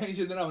 he keeps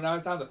changing the number. Now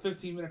it's down to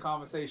 15-minute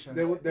conversation.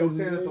 They were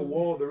saying that the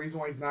wall. The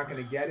reason why he's not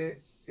going to get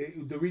it,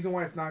 the reason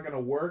why it's not going to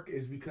work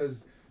is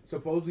because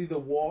supposedly the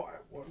wall.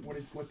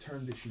 What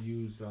term did she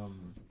use?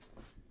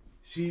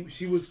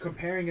 She was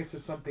comparing it to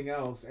something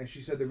else, and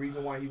she said the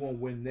reason why he won't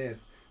win this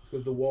is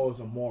because the wall is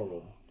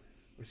immoral,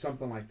 or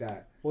something like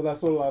that. Well,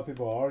 that's what a lot of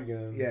people are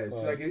arguing. Yeah,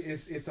 it's like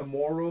it's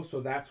immoral, so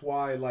that's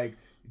why like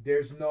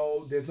there's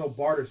no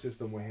barter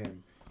system with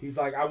him. He's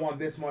like, I want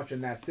this much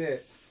and that's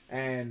it.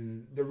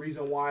 And the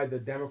reason why the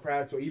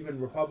Democrats or even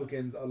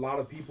Republicans, a lot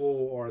of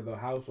people or the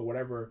House or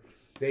whatever,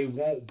 they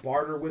won't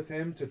barter with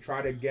him to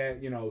try to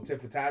get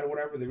tit for tat or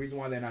whatever. The reason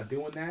why they're not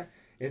doing that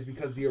is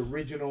because the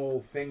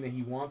original thing that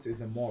he wants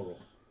is immoral.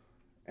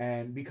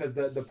 And because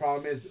the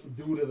problem is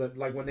due to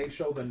when they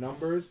show the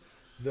numbers,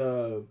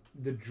 the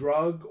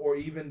drug or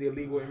even the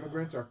illegal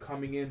immigrants are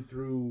coming in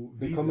through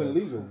visas. They come in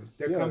legal.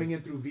 They're coming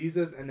in through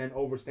visas and then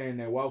overstaying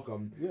their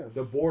welcome. Yeah.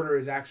 The border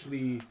is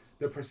actually,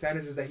 the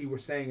percentages that he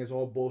was saying is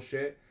all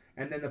bullshit.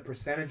 And then the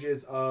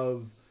percentages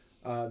of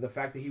the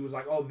fact that he was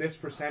like, oh, this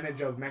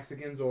percentage of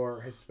Mexicans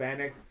or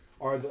Hispanic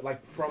are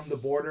from the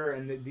border,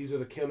 and these are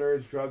the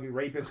killers, drug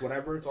rapists,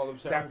 whatever.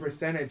 That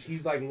percentage,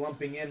 he's like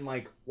lumping in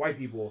like white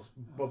people,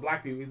 but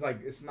black people. He's like,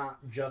 it's not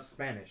just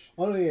Spanish.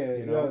 Oh yeah,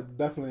 yeah,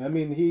 definitely. I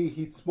mean,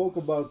 he spoke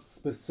about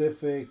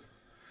specific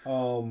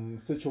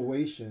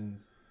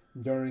situations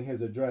during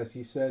his address.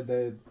 He said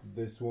that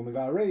this woman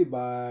got raped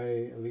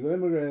by illegal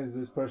immigrants.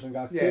 This person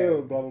got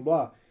killed. Blah blah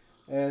blah.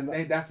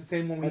 And that's the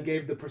same one he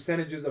gave the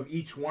percentages of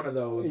each one of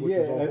those, which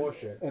is all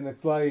bullshit. And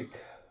it's like,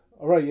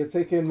 all right, you're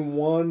taking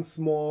one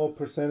small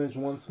percentage,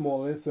 one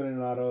small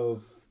incident out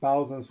of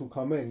thousands who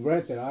come in.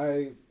 Granted,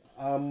 I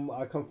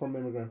come from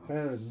immigrant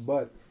parents,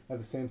 but at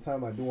the same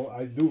time, I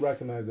do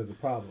recognize there's a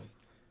problem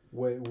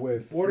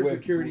with border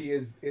security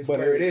is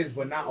where it is,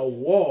 but not a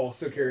wall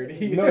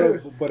security. No,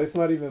 but it's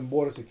not even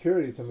border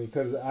security to me,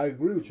 because I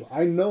agree with you.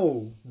 I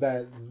know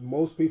that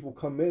most people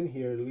come in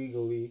here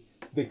legally.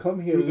 They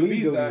come here legally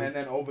visa and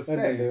then overstay.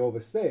 And then they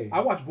overstay. I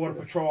watch Border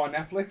Patrol on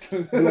Netflix.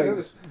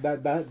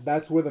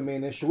 That's where the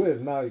main issue is.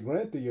 Now,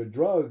 granted, your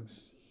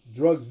drugs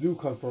do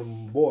come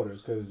from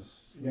borders,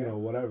 because you know,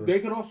 whatever.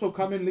 They could also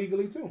come in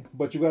legally too.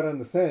 But you gotta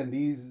understand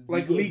these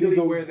legally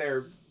where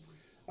they're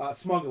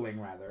smuggling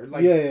rather.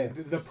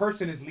 The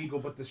person is legal,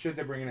 but the shit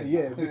they're bringing in.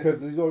 Yeah, because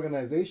these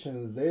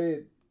organizations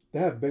they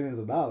have billions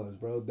of dollars,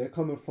 bro. They're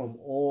coming from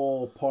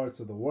all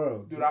parts of the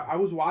world. Dude, I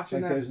was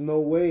watching that. There's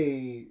no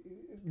way.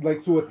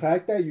 like to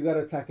attack that, you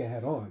gotta attack it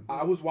head on.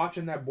 I was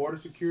watching that border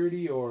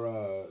security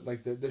or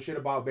like the shit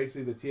about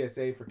basically the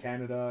TSA for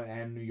Canada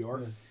and New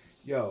York.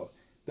 Yeah. Yo,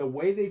 the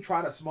way they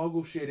try to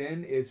smuggle shit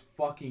in is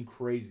fucking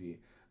crazy.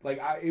 Like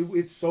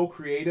it's so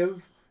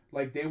creative.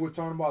 Like they were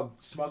talking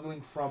about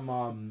smuggling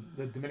from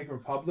the Dominican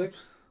Republic,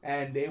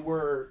 and they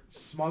were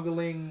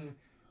smuggling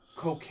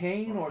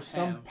cocaine or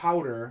some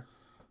powder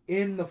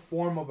in the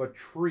form of a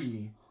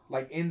tree,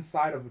 like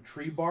inside of a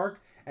tree bark,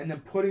 and then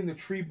putting the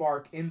tree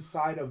bark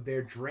inside of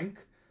their drink,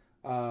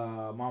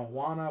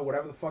 marijuana,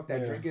 whatever the fuck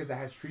that drink is that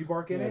has tree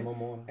bark in it,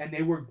 marijuana. and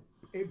they were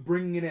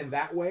bringing it in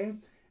that way,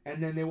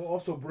 and then they were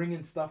also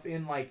bringing stuff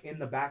in like in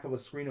the back of a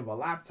screen of a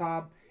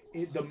laptop.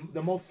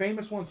 The most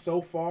famous one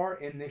so far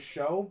in this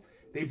show,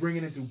 they bring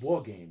it into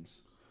board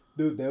games.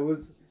 Dude,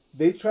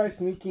 they tried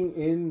sneaking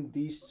in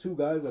these two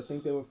guys. I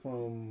think they were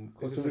from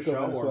Is Costa this a Rica, show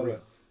or Venezuela. real?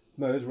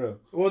 No, it's real.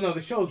 Well, no,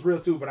 the show's real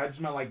too, but I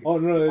just meant like Oh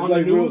no, it's on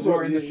like the news real,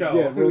 or in the show.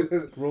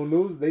 Yeah, real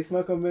news. They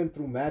snuck them in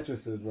through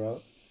mattresses, bro.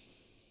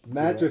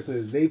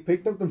 Mattresses. They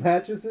picked up the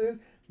mattresses.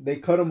 They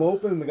cut them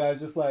open, and the guy's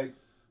just like,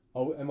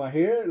 "Oh, am I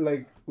here?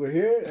 Like we're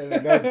here?" And the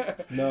guy's,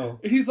 "No."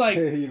 He's like,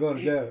 Hey, you're going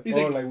to jail. he's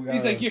Or like, we got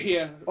he's like, you're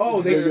here.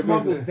 Oh, they Yeah,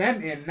 smuggled yeah.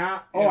 them in,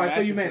 not. Yeah, Oh, I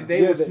thought you meant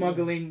they mattresses. were Yeah,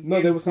 smuggling. No,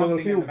 in they were smuggling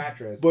something people. in the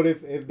mattress. But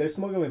if they're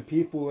smuggling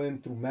people in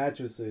through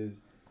mattresses,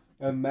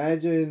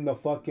 imagine the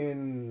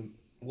fucking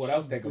What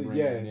else they could bring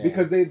in, yeah.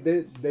 Because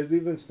there's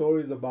even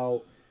stories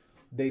about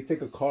they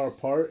take a car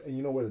apart and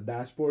you know where the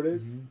dashboard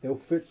is. Mm-hmm. They'll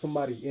fit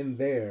somebody in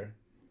there,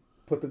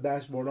 put the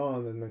dashboard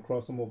on, and then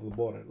cross them over the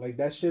border. Like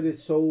that shit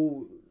is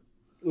so.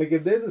 Like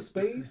if there's a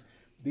space,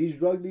 these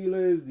drug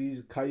dealers,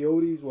 these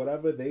coyotes,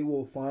 whatever, they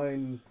will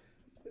find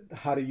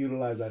how to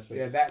utilize that space.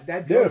 yeah, that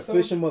They're drug stuff,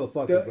 efficient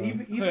motherfuckers, bro.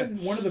 even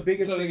one of the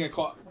biggest So they things. get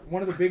caught.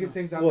 One of the biggest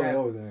things on Well, that they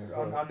always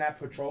are. on that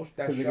patrol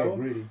that 'Cause they get show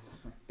greedy.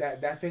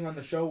 that thing on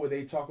the show where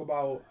they talk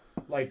about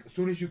like as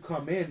soon as you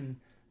come in,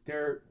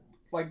 they're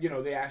like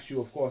they ask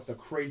you of course the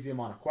crazy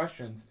amount of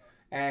questions,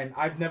 and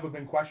I've never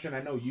been questioned.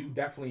 I know you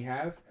definitely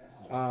have,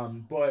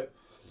 but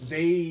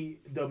the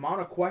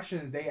amount of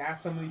questions they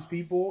ask some of these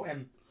people,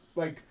 and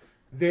like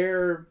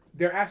they're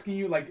asking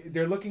you like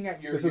they're looking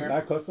at your This is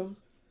not customs.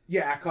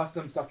 yeah, at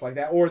custom stuff like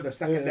that, or the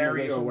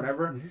secondary or immigration.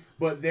 whatever. Mhm.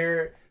 But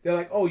they're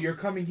like, oh, you're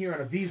coming here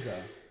on a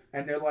visa,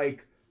 and they're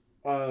like,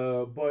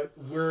 but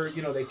we're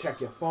they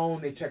check your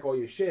phone, they check all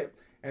your shit,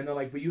 and they're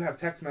like, but you have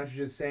text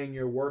messages saying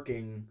you're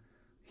working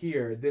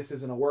here. This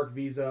isn't a work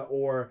visa,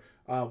 or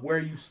where are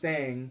you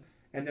staying?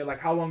 And they're like,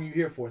 how long are you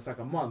here for? It's like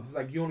a month. It's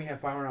like you only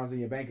have $500 in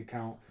your bank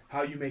account. How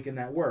are you making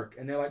that work?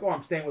 And they're like, oh,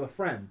 I'm staying with a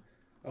friend.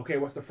 Okay,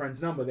 what's the friend's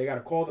number? They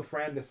gotta call the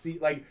friend to see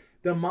like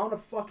the amount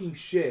of fucking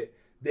shit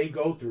they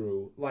go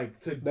through, like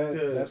to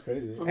That's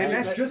crazy. and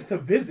that's just to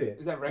visit.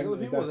 Is that regular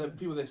And people or is that's- that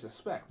people they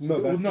suspect? No,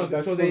 that's No,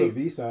 that's so for they- the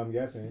visa. I'm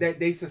guessing. That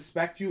they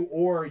suspect you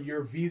or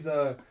your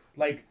visa,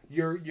 like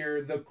your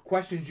the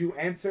questions you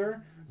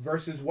answer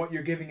versus what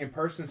you're giving in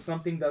person,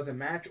 something doesn't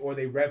match, or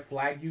they red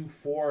flag you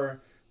for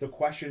the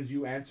questions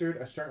you answered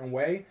a certain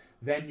way,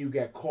 then you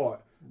get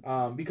caught.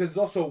 Because it's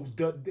also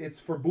it's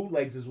for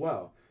bootlegs as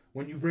well.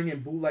 When you bring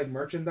in bootleg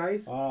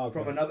merchandise Okay.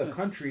 from another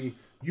country,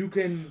 you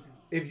can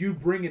if you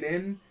bring it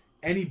in.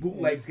 Any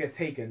bootlegs get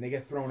taken; they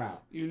get thrown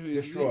out.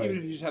 Destroyed. Even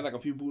if you just have like a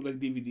few bootleg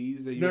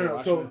DVDs that you No.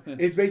 watch. So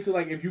it's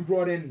basically like if you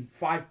brought in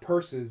 5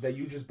 purses that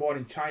you just bought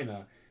in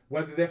China,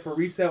 whether they're for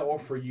resale or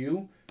for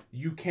you,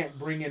 you can't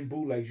bring in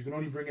bootlegs. You can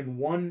only bring in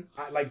one.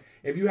 Like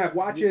if you have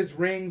watches,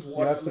 rings, you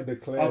what have to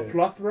declare a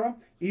plethora.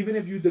 Even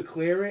if you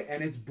declare it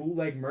and it's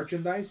bootleg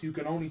merchandise, you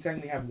can only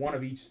technically have one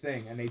of each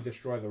thing, and they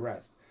destroy the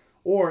rest.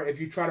 Or if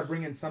you try to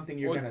bring in something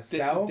you're gonna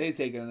sell, they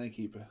take it and they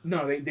keep it.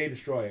 no, they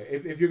destroy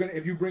it.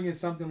 If you bring in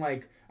something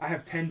like I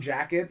have 10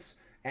 jackets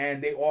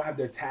and they all have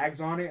their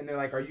tags on it and they're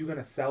like, are you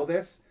gonna sell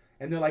this?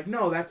 And they're like,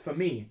 no, that's for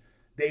me.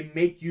 They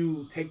make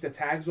you take the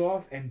tags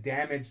off and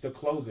damage the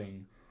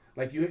clothing.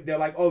 Like they're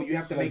like, oh, you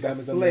have to make a damage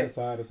on the slit,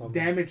 inside or something.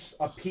 damage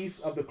a piece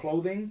of the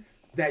clothing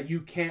that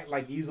you can't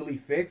like easily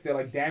fix. They're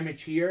like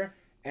damage here,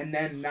 and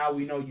then now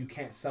we know you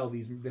can't sell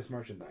this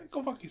merchandise.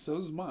 Go fuck yourself.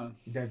 This is mine.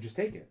 Then just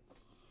take it,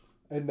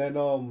 And then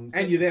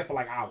and you're there for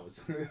like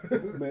hours.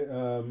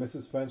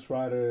 Mrs. Fence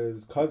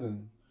Rider's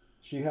cousin,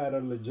 she had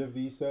a legit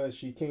visa.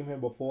 She came here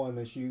before and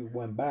then she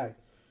went back.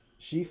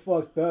 She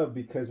fucked up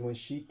because when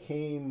she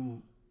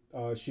came,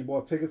 she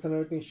bought tickets and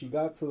everything. She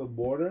got to the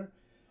border,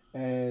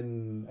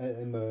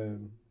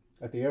 and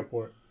at the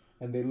airport,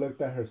 and they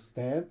looked at her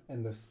stamp,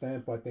 and the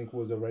stamp I think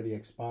was already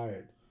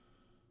expired,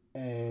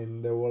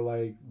 and they were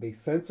like they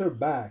sent her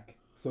back,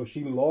 so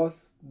she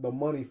lost the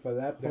money for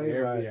that plane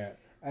ride. Yeah.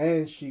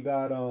 And she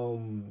got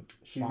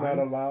she's Fined? not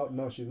allowed.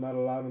 No, she's not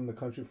allowed in the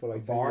country for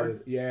like 10 Barred?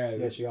 years. Yeah.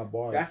 Yeah, she got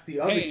barred That's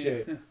the other Hey.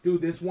 shit, dude.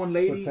 This one for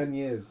lady, 10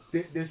 years.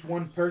 this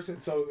one person.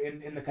 So in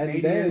the And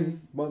Canadian,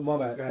 then, my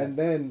bad. Go ahead. And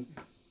then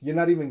you're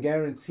not even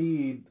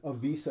guaranteed a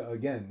visa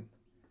again,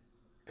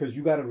 because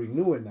you got to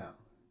renew it now,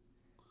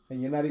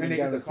 and you're not even they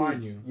can guaranteed.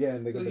 decline you. Yeah,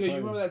 and they can You decline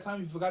remember you. that time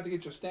you forgot to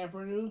get your stamp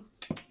renewed?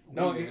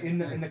 no, in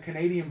the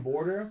Canadian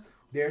border,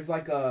 there's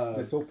like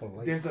They're so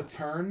polite. there's a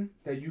turn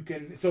that you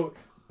can. So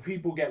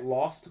people get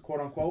lost, quote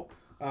unquote.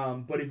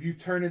 But if you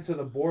turn into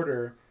the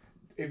border,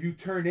 if you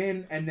turn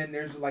in and then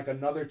there's like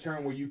another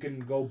turn where you can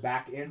go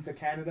back into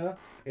Canada,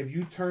 if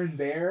you turn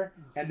there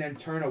and then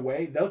turn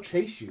away, they'll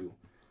chase you.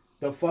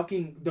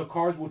 The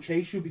cars will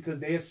chase you because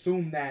they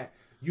assume that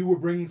you were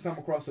bringing some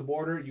across the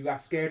border, you got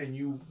scared and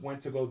you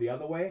went to go the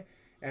other way,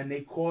 and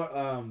they caught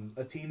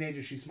a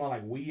teenager. She smelled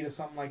like weed or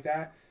something like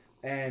that,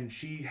 and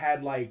she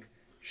had like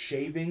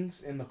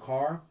shavings in the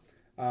car,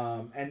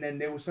 and then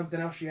there was something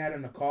else she had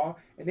in the car,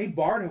 and they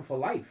barred her for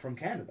life from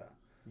Canada.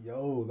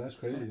 Yo, that's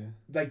crazy.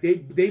 Like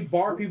they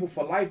bar people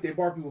for life. They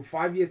bar people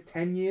 5 years,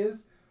 10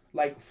 years.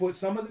 Like for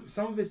some of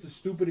it's the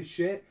stupidest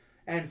shit,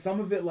 and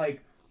some of it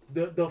like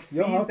the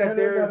fees that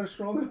they're got a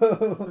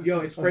strong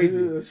yo, it's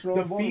crazy. a strong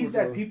The bond, fees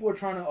bro. that people are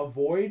trying to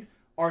avoid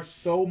are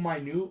so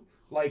minute.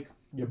 Like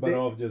You're better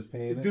off just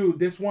paying it. dude,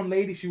 this one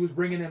lady, she was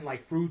bringing in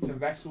like fruits and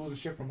vegetables and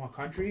shit from her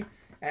country,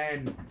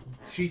 and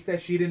she said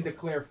she didn't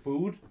declare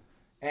food,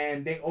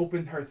 and they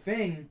opened her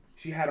thing.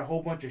 She had a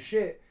whole bunch of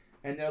shit,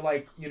 and they're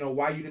like, you know,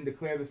 why you didn't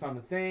declare this on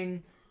the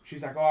thing?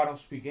 She's like, oh, I don't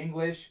speak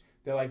English.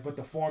 They're like, but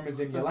the form is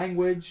in your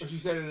language. But she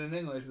said it in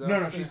English, though.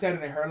 No, she said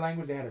it in her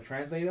language. They had a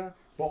translator,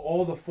 but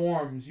all the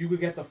forms you could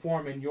get the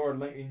form in your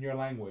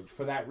language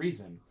for that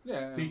reason.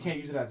 Yeah. So you can't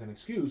use it as an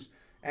excuse.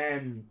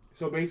 And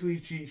so basically,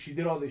 she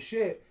did all this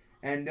shit,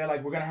 and they're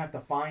like, we're gonna have to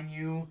fine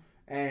you,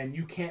 and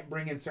you can't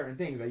bring in certain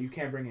things. Like you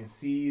can't bring in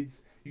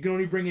seeds. You can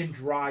only bring in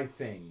dry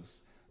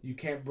things. You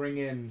can't bring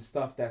in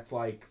stuff that's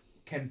like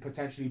can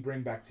potentially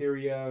bring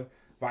bacteria,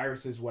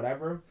 viruses,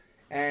 whatever.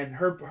 And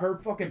her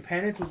fucking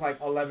penance was like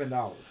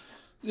 $11.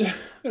 They'll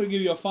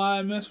give you a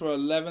fine, miss, for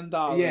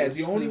 $11. Yeah,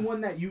 the only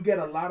one that you get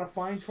a lot of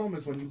fines from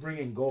is when you bring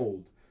in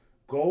gold.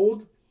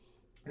 Gold,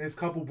 this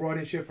couple brought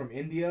in shit from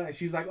India, and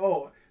she's like,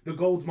 oh, the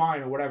gold's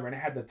mine or whatever, and it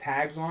had the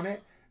tags on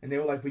it, and they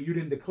were like, but you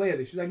didn't declare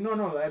this. She's like,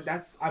 no,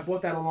 that's I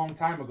bought that a long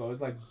time ago.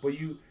 It's like, but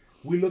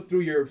we looked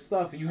through your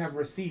stuff, and you have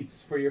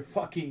receipts for your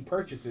fucking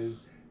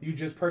purchases you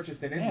just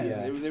purchased in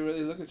India. They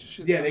really look at your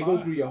shit. Yeah, they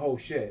go through your whole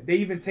shit. They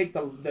even take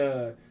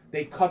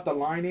they cut the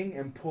lining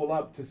and pull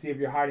up to see if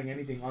you're hiding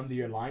anything under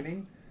your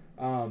lining.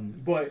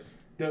 But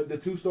the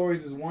two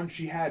stories is one,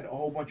 she had a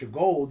whole bunch of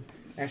gold,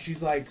 and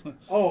she's like,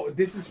 oh,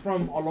 this is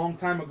from a long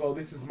time ago.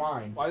 This is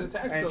mine. Why the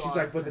tag's And still she's on?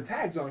 like, but the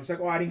tag's on. She's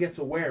like, oh, I didn't get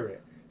to wear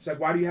it. She's like,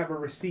 why do you have a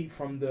receipt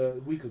from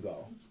the week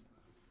ago?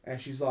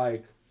 And she's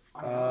like,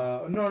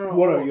 no.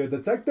 What are you, a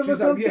detective or She's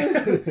like, something?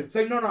 yeah. It's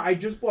like, no, I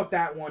just bought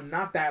that one,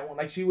 not that one.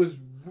 Like, she was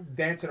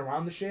dancing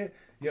around the shit.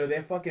 Yo,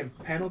 their fucking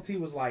penalty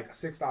was like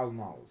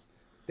 $6,000.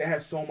 They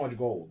had so much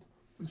gold.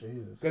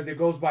 Jesus. Because it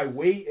goes by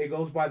weight, it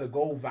goes by the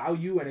gold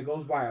value, and it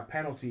goes by a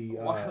penalty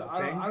I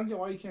thing. don't get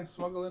why you can't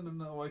smuggle in and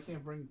why you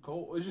can't bring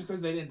gold. It's just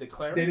because they didn't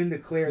declare They it. didn't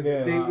declare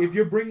Yeah. that. If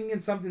you're bringing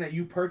in something that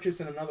you purchased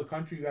in another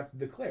country, you have to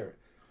declare it.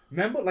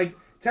 Remember, like,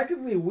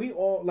 technically, we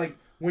all, like,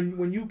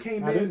 when you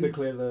came I in... didn't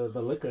declare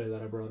the liquor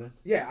that I brought in.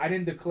 Yeah, I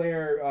didn't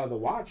declare the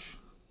watch.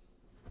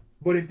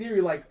 But in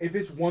theory, like, if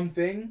it's one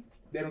thing,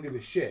 they don't give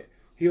a shit.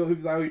 He'll be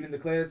like, oh, you didn't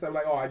declare this. I'm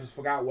like, oh, I just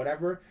forgot,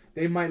 whatever.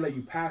 They might let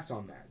you pass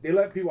on that. They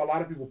let a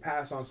lot of people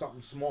pass on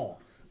something small.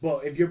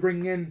 But if you're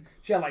bringing in,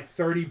 she had like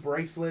 30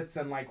 bracelets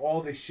and like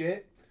all this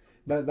shit.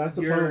 That's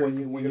the You're- problem when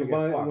you're you gonna get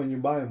buy fucked. when you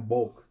buy in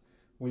bulk.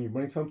 When you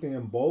bring something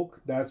in bulk,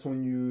 that's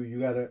when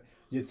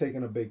you're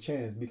taking a big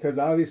chance, because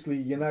obviously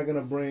you're not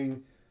gonna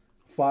bring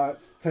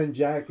 5-10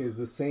 jackets,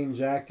 the same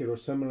jacket or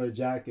similar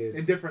jackets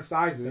In different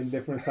sizes. in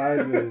different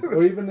sizes,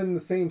 or even in the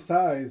same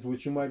size,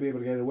 which you might be able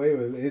to get away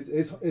with.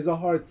 It's a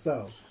hard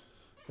sell.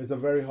 It's a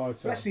very hard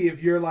sell. Especially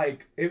if you're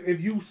like,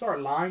 if you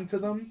start lying to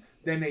them,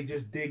 then they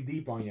just dig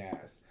deep on your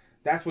ass.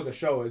 That's what the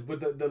show is.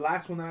 But the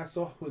last one that I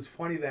saw was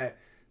funny that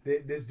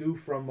this dude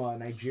from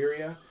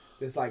Nigeria,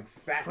 this like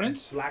fat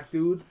Prince? black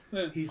dude,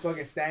 Yeah. he's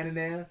fucking standing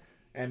there,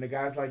 and the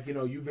guy's like, you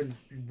know,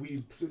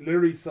 we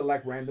literally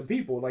select random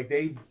people. Like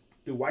the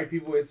white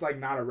people, it's like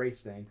not a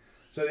race thing.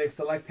 So they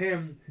select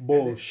him. and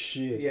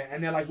Bullshit. yeah,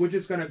 and they're like, we're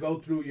just gonna go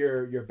through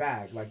your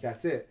bag, like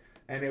that's it.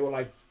 And they were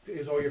like,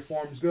 is all your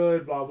forms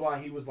good? Blah blah.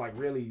 He was like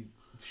really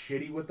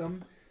shitty with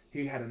them.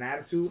 He had an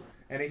attitude,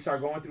 and they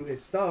started going through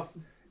his stuff.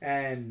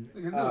 And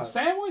Is it a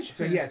sandwich?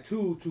 so he had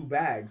two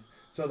bags.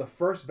 So the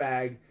first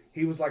bag,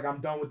 he was like, I'm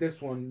done with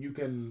this one. You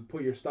can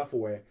put your stuff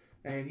away.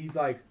 And he's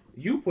like,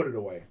 you put it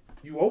away.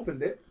 You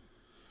opened it.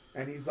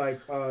 And he's like,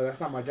 that's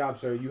not my job,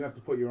 sir. You have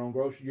to put your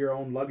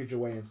own luggage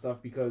away and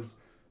stuff because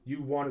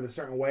you wanted a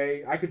certain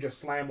way. I could just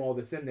slam all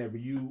this in there,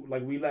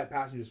 but we let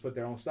passengers put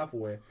their own stuff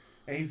away.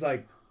 And he's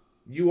like,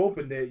 you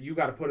opened it. You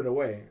got to put it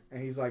away.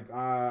 And he's like,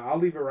 I'll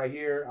leave it right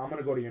here. I'm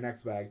going to go to your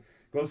next bag.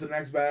 Goes to the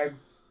next bag,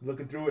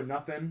 looking through it,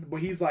 nothing.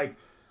 But he's like,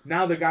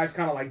 now the guy's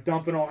kind of like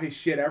dumping all his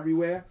shit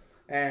everywhere.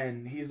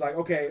 And he's like,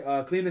 okay,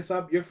 clean this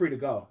up. You're free to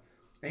go.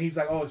 And he's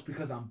like, oh, it's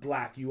because I'm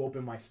black. You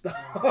open my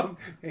stuff.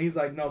 And he's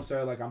like, no,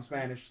 sir. Like, I'm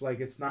Spanish. Like,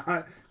 it's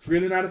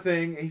really not a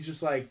thing. And he's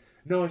just like,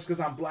 no, it's because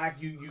I'm black.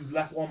 You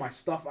left all my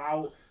stuff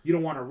out. You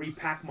don't want to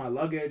repack my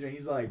luggage. And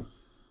he's like,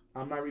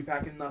 I'm not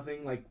repacking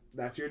nothing. Like,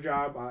 that's your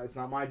job. It's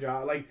not my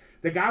job. Like,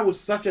 the guy was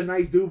such a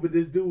nice dude, but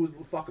this dude was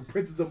fucking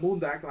Princess of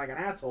Moon acting like an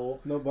asshole.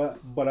 No,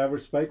 but I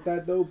respect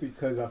that though,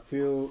 because I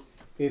feel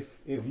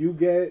if you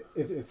get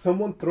if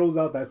someone throws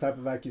out that type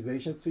of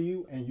accusation to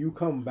you and you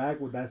come back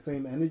with that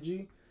same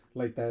energy,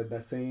 like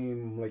that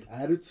same like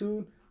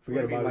attitude,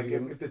 forget about Like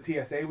it. if the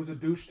TSA was a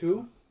douche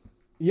too.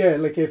 Yeah,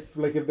 like if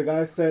the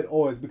guy said,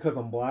 "Oh, it's because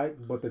I'm black,"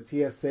 but the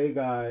TSA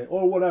guy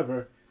or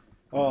whatever,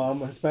 "Oh, I'm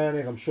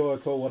Hispanic, I'm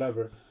short or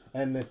whatever,"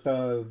 and if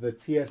the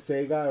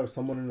TSA guy or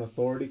someone in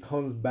authority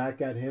comes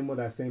back at him with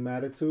that same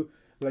attitude,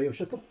 like, "Yo,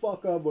 shut the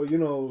fuck up," or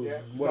Talk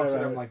whatever.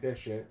 to them like this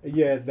shit.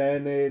 Yeah,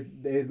 then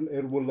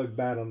it will look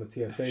bad on the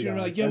TSA Should guy, be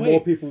like, "Yo, and wait."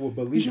 more people will You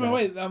believe should that.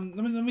 wait. Let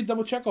me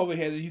double check over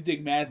here that you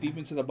dig mad deep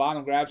into the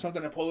bottom, grab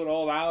something and pull it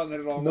all out, and then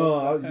it all.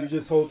 No, goes. you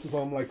just hold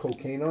some like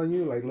cocaine on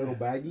you, like little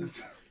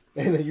baggies,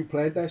 and then you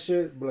plant that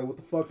shit. Be like, what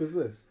the fuck is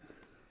this?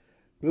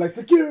 Be like,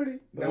 security.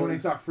 Then when they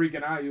start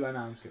freaking out, you like,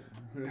 nah, I'm just kidding.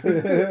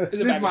 It's This a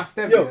is my bag-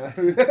 step. Yo.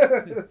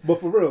 But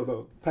for real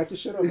though, pack your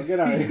shit up and get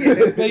out of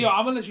here. Hey, yo,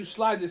 I'm gonna let you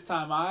slide this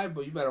time, alright?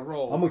 But you better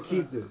roll. I'm gonna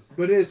keep this.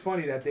 But it is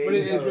funny that they. But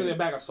it is really a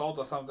bag of salt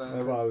or something.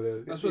 That's probably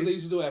it. That's what they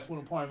used to do at Food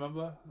and Porn,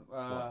 remember?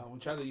 When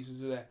Charlie used to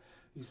do that.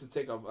 He used to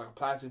take a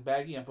plastic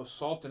baggie and put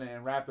salt in it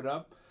and wrap it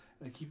up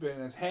and keep it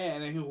in his hand,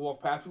 and then he would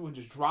walk past people and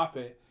just drop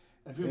it.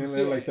 And people And see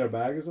then it. like their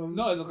bag or something.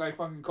 No, it looked like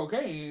fucking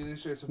cocaine and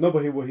shit. So No, but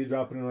he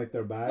drop it in like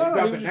their bag. no, drop he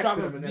it was next just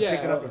to dropping them and then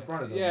pick it up in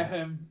front of them. Yeah,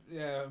 him.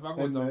 Yeah, fuck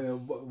with And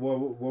them.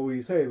 what would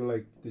he say?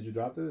 Like, did you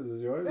drop this? Is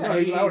this yours? Yeah. No,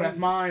 he like, oh, that's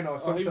mine or Oh,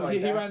 some he, shit like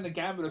he that. ran the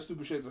gambit of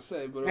stupid shit to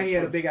say, but it And was he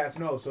had a funny. big ass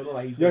nose, so it looked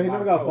like he. Yo, did he a lot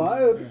never of got coke.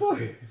 fired. What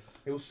the fuck?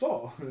 It was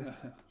salt.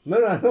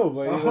 No, I know,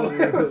 but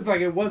It's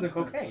like it wasn't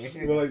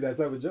cocaine. well, like that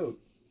type of joke.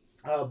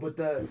 But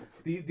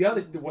the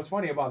other what's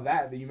funny about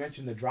that you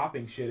mentioned the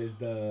dropping shit is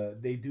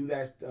they do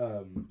that.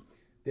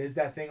 There's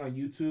that thing on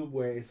YouTube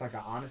where it's like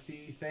an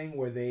honesty thing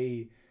where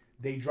they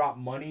drop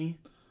money,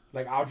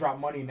 like I'll drop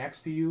money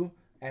next to you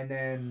and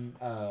then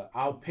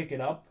I'll pick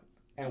it up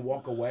and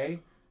walk away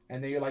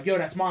and then you're like, yo,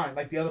 that's mine.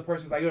 Like the other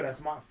person's like, yo,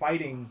 that's mine,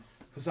 fighting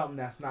for something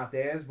that's not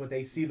theirs, but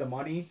they see the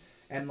money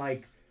and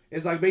like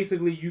it's like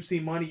basically you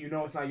see money, you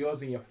know it's not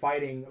yours, and you're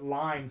fighting,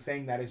 lying,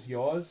 saying that it's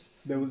yours.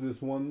 There was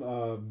this one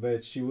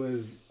that she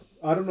was.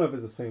 I don't know if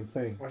it's the same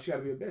thing. Why she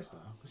gotta be a bitch though?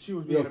 She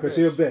was being Yo, cause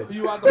she a bitch.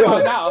 You out to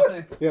find out.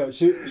 Yeah,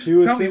 she was. Tell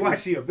me sitting, why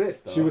she a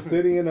bitch though. She was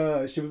sitting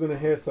in she was in a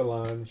hair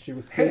salon. She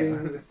was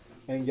sitting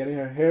and getting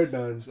her hair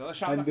done. So I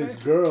shot in And the this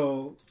face.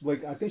 girl,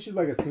 like I think she's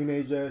like a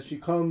teenager. She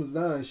comes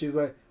down and she's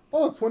like,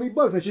 "Oh,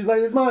 $20," and she's like,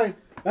 "It's mine.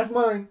 That's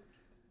mine."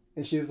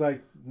 And she's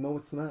like, "No,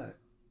 it's not."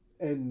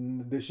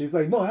 And then she's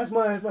like, "No, that's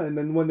mine. That's mine." And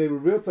then when they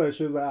revealed to her,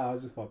 she was like, "I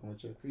was just fucking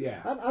with you." Yeah.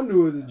 I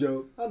knew it was a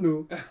joke. I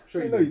knew.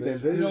 Sure I you know did, you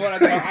did, bitch. bitch. You know what? I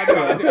think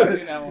I've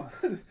seen that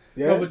one.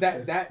 Yeah. No, but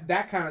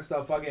that kind of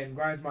stuff fucking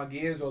grinds my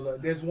gears. Or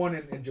there's one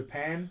in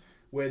Japan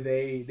where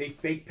they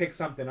fake pick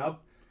something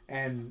up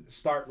and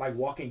start like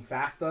walking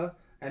faster,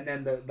 and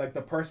then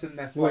the person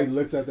that's like like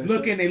looks at that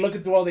looking, shit. they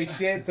looking through all their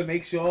shit to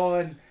make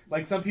sure, and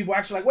like some people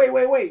actually like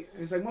wait.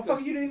 And it's like motherfucker,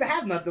 you didn't even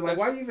have nothing. Like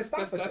why you even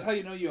stop? That's how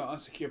you know you're an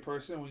insecure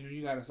person when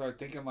you gotta start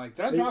thinking like,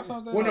 did I drop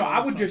something? Well, no, Or I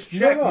would just No,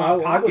 check no, my I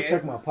would pocket.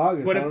 check my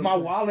pockets. But I if don't my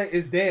think- wallet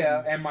is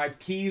there and my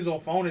keys or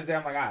phone is there,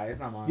 I'm like, alright, it's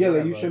not mine. Yeah, like you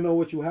whatever. should know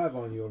what you have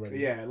on you already.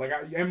 Yeah, like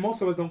and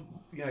most of us don't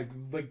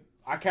like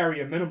I carry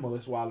a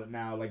minimalist wallet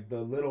now, like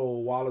the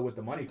little wallet with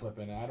the money clip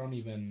in it. I don't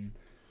even.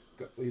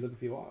 Are you looking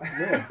for your wallet?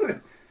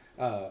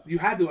 Yeah. You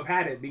had to have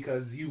had it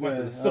because you went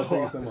to the I think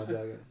store. it's in my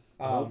jacket.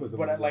 I hope it's in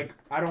But my like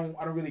jacket. I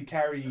don't really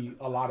carry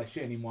a lot of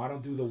shit anymore. I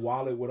don't do the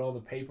wallet with all the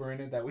paper in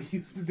it that we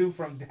used to do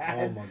from Oh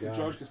dad. my god.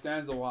 George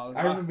Costanza wallet.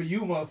 I remember you,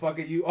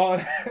 motherfucker. You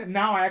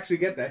now I actually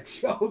get that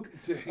joke.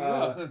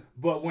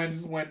 But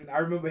when I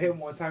remember him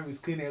one time, he was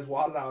cleaning his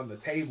wallet out on the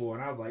table,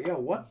 and I was like, "Yo,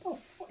 what the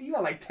fuck? You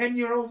got like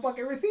 10-year-old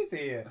fucking receipts in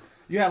here.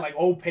 You had like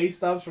old pay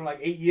stubs from like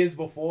 8 years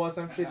before or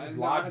some shit just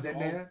lodged in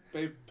there.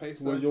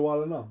 Where's your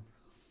wallet now?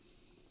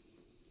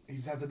 He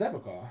just has a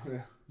debit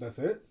card. That's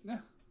it?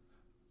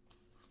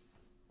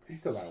 He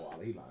still got a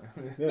wallet. He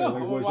lying. Yeah, No,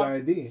 like well, where's your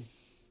ID?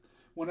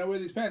 When I wear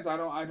these pants, I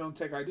don't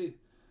take ID.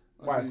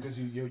 Why? It's because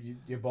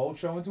your bulge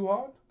showing too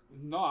hard.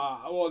 No,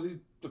 well,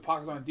 the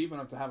pockets aren't deep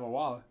enough to have a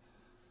wallet.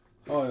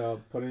 Oh yeah,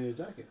 put it in your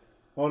jacket.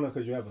 Oh no,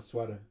 because you have a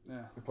sweater. Yeah.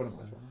 You put him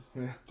this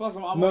one. Yeah. Plus,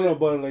 I'm No, only- no,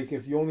 but like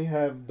if you only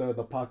have the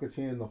pockets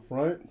here in the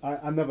front,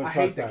 I never I hate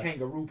trust the that.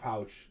 kangaroo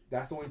pouch.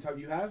 That's the one type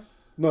you have.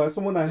 No, that's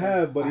the one I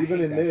have. But I even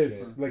hate in that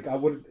this, shit. like I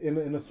would in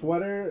a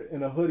sweater,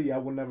 in a hoodie, I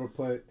would never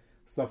put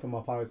stuff in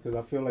my pockets because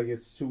I feel like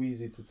it's too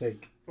easy to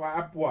take.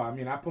 Well, I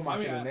mean, I put my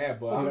shit in there,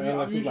 but Listen,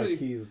 Unless I'm it's like usually-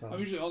 keys or something. I'm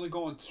usually only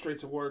going straight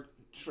to work,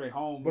 straight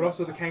home. But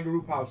also the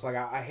kangaroo pouch, like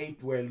I hate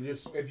where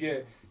just if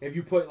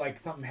you put like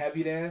something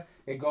heavy there,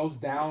 it goes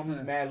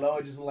down mad low.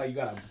 It just look like you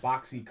got a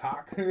boxy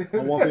cock.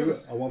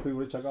 I want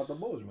people to check out the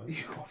bulge, man. You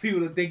want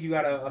people to think you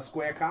got a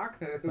square cock.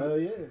 Hell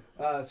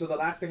yeah. So the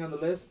last thing on the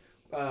list.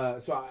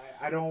 So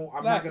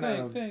I'm last not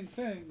gonna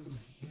thing.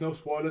 no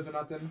spoilers or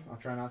nothing. I'll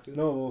try not to.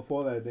 No,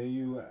 before that, then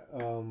you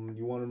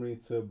wanted me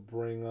to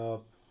bring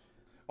up.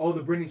 Oh,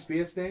 the Britney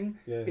Spears thing.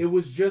 Yeah. It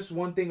was just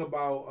one thing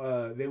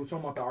about they were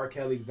talking about the R.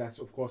 Kelly. 'Cause that's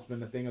of course been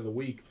the thing of the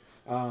week.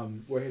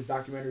 Where his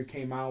documentary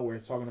came out, where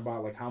it's talking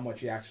about like how much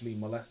he actually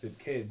molested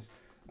kids,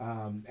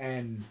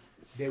 and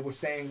they were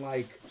saying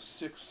like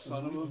Six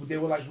son of a. they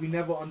were like we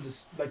never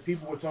understood. Like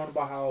people were talking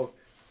about how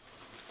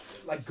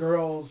like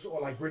girls or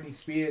like Britney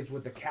Spears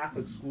with the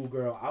Catholic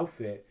schoolgirl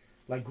outfit,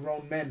 like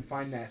grown men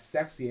find that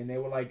sexy, and they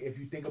were like, if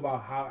you think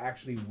about how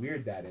actually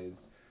weird that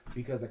is,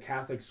 because a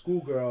Catholic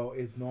schoolgirl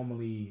is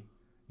normally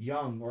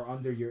young or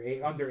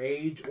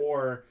underage,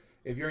 or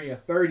if you're in your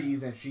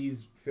 30s and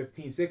she's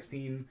 15,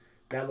 16,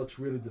 that looks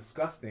really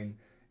disgusting.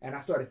 And I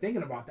started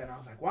thinking about that, and I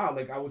was like, wow,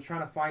 like I was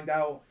trying to find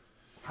out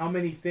how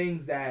many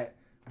things that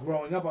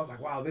growing up I was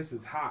like, wow, this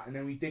is hot, and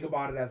then we think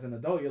about it as an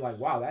adult, you're like,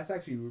 wow, that's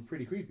actually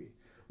pretty creepy.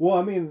 Well,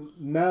 I mean,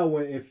 now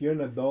if you're an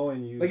adult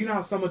and you Like, you know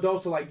how some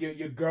adults are like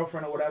your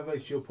girlfriend or whatever,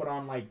 she'll put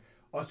on like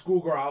a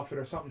schoolgirl outfit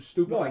or something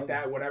stupid like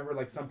that, whatever.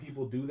 Like some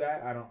people do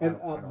that. I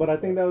don't. But I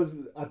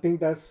think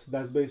that's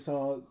based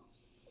on,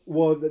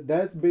 well,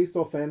 that's based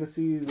on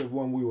fantasies of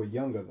when we were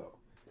younger though.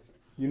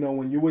 You know,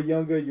 when you were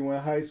younger, you were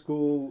in high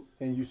school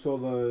and you saw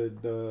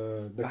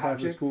the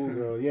Catholic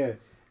schoolgirl, yeah,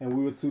 and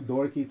we were too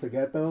dorky to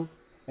get them.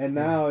 And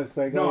now it's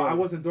like, no, I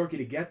wasn't dorky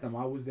to get them.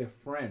 I was their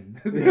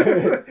friend.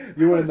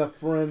 You were in the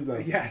friend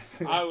zone.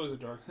 Yes. I was a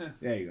dork.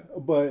 There you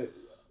go.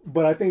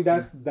 But I think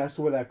that's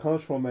where that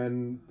comes from,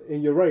 and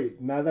you're right.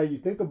 Now that you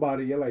think about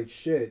it, you're like,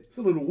 shit. It's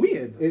a little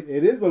weird.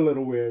 It is a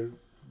little weird.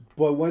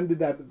 But when did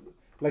that,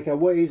 like, at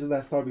what age did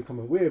that start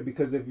becoming weird?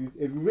 Because if you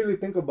really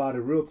think about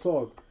it, real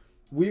talk,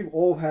 we've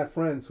all had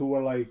friends who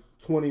were like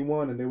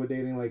 21 and they were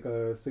dating like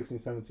a 16,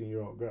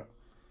 17-year-old girl,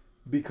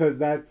 because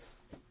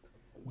that's.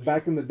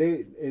 Back in the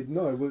day, it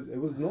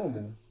was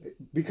normal.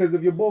 Because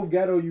if you're both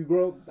ghetto, you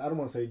grow up. I don't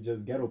want to say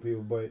just ghetto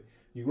people, but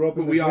you grow up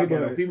in this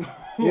neighborhood. People.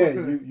 Yeah,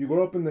 you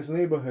grow up in this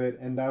neighborhood,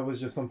 and that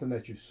was just something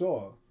that you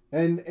saw.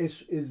 And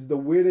it's the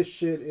weirdest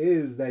shit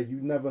is that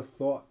you never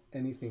thought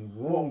anything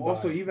wrong. Well,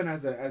 also, even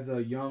as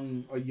a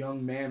young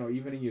man, or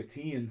even in your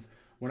teens,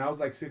 when I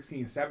was like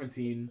 16,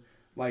 17,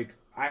 like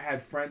I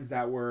had friends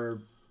that were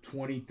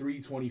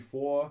 23,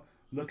 24,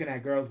 looking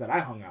at girls that I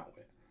hung out with.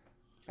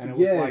 And it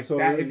was like so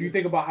that. If you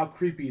think about how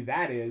creepy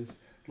that is,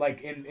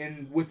 like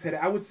in with today,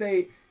 I would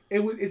say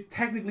it's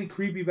technically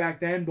creepy back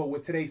then, but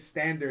with today's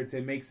standards,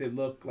 it makes it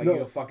look like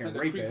you're a fucking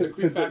rapist.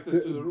 Creep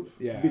factors through the roof.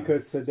 Yeah.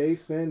 Because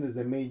today's standards,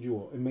 it makes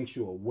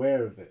you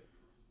aware of it.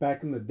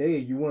 Back in the day,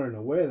 you weren't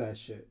aware of that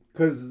shit.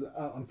 Because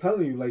I'm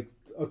telling you, like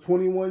a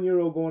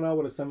 21-year-old going out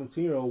with a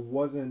 17-year-old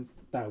wasn't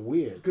that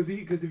weird. Because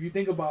if you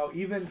think about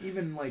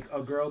even like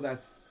a girl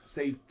that's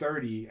say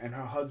 30 and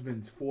her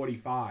husband's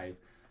 45.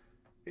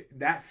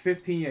 That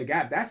 15-year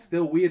gap, that's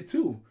still weird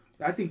too.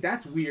 I think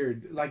that's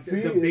weird. Like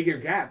the bigger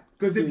gap,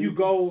 because if you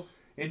go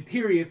in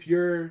theory, if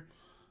you're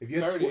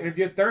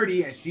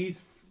 30 and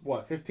she's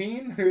what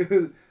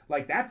 15,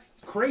 like that's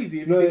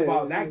crazy if you think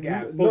about that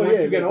gap. But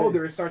once you get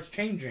older, it starts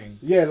changing.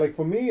 Yeah, like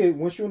for me,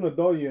 once you're an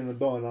adult, and I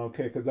don't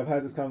care, because I've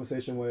had this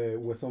conversation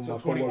with some of my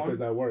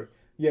coworkers at work.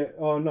 Yeah,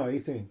 no,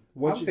 18. I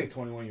would say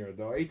 21-year-old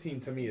though.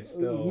 18 to me is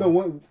still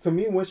to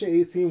me, once you're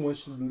 18,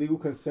 once legal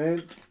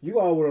consent, you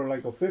go out with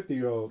like a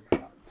 50-year-old.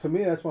 To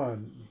me, that's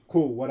fine.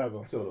 Cool,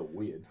 whatever. It's a little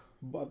weird.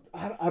 But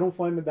I don't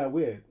find it that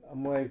weird.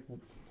 I'm like,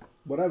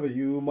 whatever.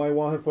 You might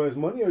want him for his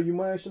money, or you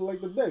might actually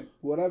like the dick.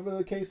 Whatever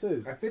the case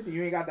is. At 50,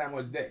 you ain't got that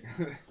much dick.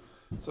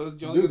 So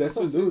dude, there's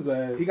some dudes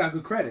that... He got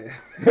good credit.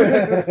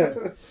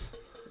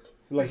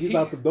 Like, he's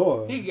out the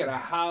door. He can get a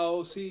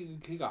house. He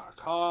got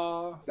a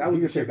car. That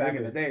was the shit back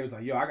in the day. It was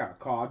like, yo, I got a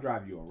car. I'll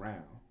drive you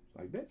around.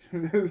 Like,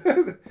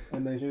 bitch.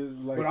 And then she was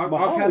like, but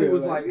R. Kelly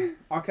was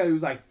R. Kelly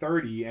was like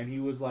 30, and he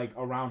was like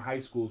around high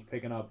schools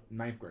picking up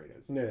 9th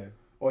graders. Yeah.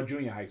 Or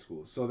junior high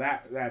schools. So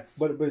that's.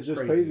 But it's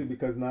just crazy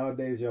because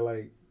nowadays you're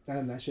like,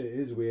 damn, that shit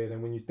is weird.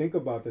 And when you think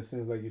about this,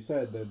 things like you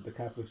said, the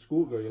Catholic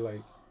schoolgirl, you're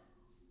like,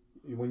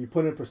 when you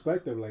put it in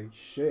perspective, like,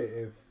 shit,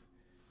 if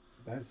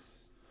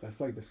that's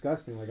like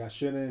disgusting. Like I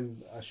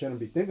shouldn't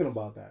be thinking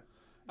about that.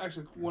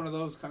 Actually, one of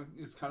those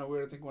it's kind of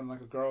weird. I think when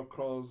like a girl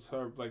calls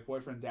her like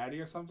boyfriend daddy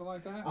or something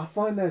like that. I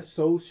find that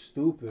so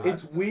stupid.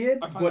 It's weird,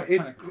 but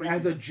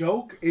as a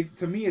joke,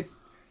 to me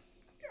it's.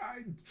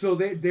 So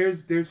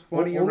there's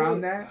funny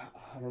around that.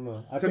 I don't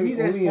know. To me,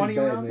 there's funny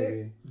around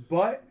it,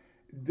 but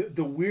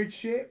the weird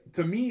shit.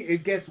 To me,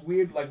 it gets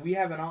weird. Like we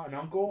have an aunt and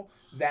uncle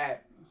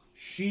that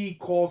she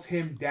calls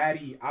him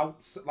daddy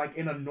out like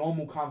in a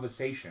normal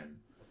conversation.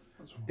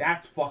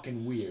 That's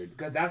fucking weird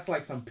because that's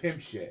like some pimp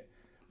shit.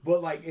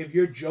 But like if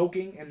you're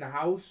joking in the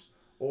house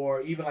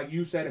or even like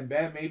you said in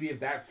bed, maybe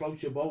if that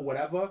floats your boat,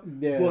 whatever.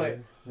 Yeah. But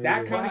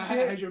that kind of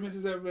shit. Has your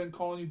missus ever been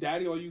calling you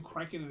daddy, or are you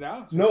cranking it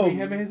out? No, between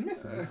him and his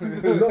missus.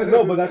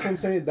 no, but that's what I'm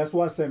saying. That's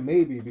why I said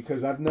maybe,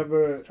 because I've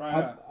never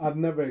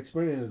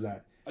experienced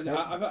that.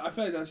 I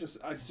feel like that's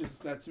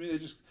just that to me. They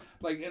just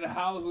like in the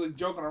house, like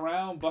joking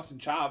around, busting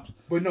chops.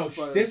 But no,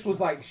 this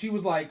was like she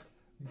was like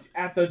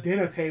at the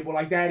dinner table,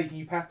 like, Daddy, can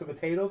you pass the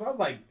potatoes? I was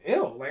like,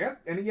 ew, like,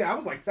 and yeah, I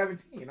was like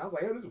 17. I was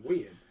like, oh, this is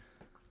weird.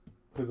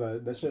 Because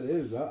that shit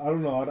is. I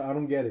don't know. I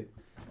don't get it.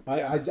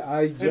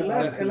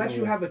 Unless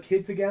you have a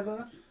kid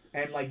together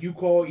and like you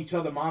call each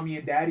other mommy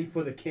and daddy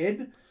for the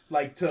kid,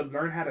 like to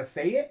learn how to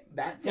say it.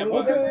 That's Yeah, a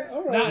little but- different.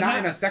 all right. Not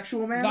in a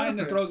sexual manner. Not in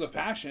the throes of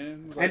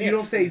passion. But And you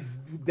don't say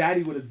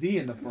daddy with a Z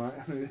in the front.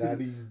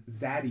 Daddy.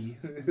 Zaddy.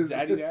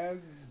 Zaddy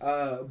dad.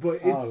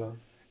 But I don't know.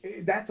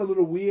 that's a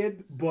little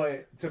weird.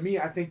 But to me,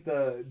 I think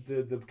the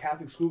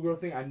Catholic schoolgirl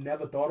thing, I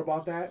never thought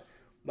about that.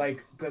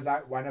 Like, because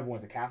I never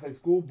went to Catholic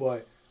school,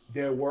 but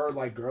there were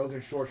like girls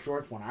in short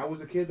shorts when I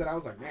was a kid that I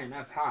was like, man,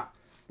 that's hot.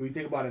 But you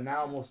think about it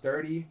now, almost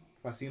 30.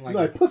 If I seen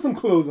like Put some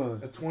clothes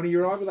on. a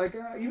 20-year-old, I'd be like,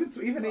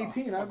 even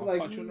 18, I'd be I'll like,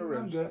 punch you in the I'm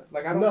ribs. good.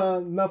 Like I don't. Nah,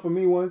 not for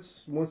me.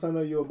 Once I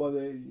know you over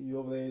the age,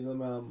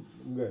 I'm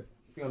good.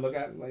 You gonna look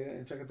at it like that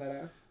and check out that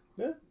ass?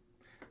 Yeah.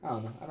 I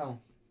don't know. I don't.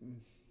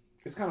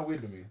 It's kind of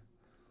weird to me.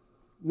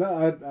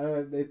 No,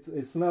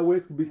 it's not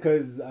weird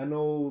because I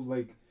know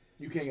like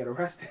You can't get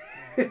arrested.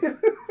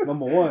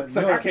 number one. It's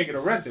like no, I can't get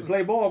arrested.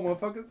 Play ball,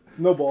 motherfuckers.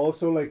 no, but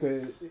also like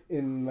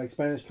in like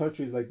Spanish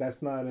countries, like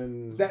that's not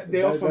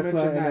They also that's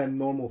not mentioned that. a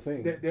normal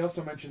thing. They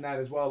also mentioned that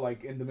as well,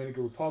 like in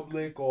Dominican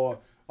Republic or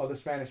other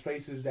Spanish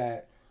places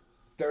that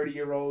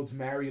 30-year-olds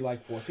marry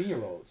like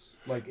 14-year-olds.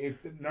 Like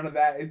none of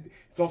that.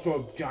 It's also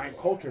a giant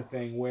culture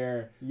thing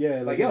where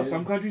Yeah, like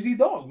some countries eat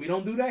dog. We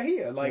don't do that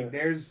here. Like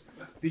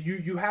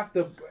you have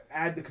to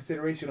add the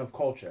consideration of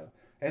culture.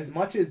 As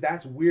much as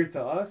that's weird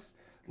to us,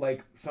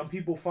 like some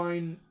people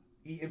find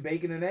eating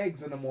bacon and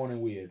eggs in the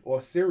morning weird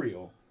or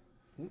cereal.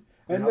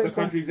 In And other then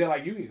countries, they're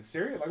like, you eating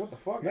cereal? Like, what the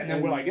fuck? And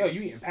then we're like, yo,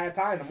 you eating pad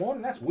thai in the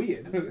morning? That's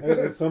weird.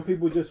 and some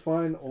people just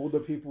find older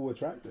people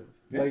attractive.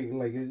 Yeah.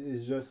 Like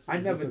it's just. I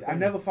it's just a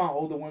never thing. found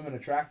older women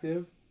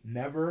attractive.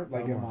 Never,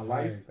 like in Salma my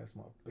life. Hayek, that's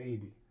my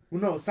baby.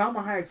 Well, no,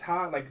 Salma Hayek's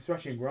hot, like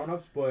especially in Grown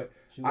Ups, but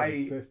She's like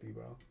I- 50,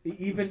 bro.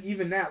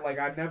 even that, like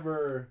I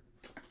never,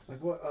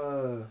 like what,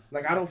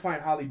 like I don't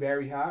find Halle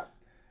Berry hot.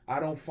 I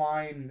don't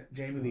find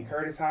Jamie Lee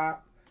Curtis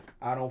hot.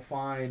 I don't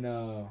find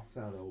what's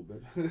that old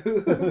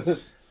bitch?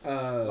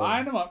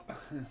 Line them up.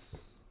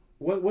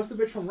 What's the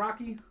bitch from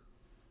Rocky?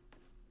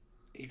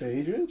 The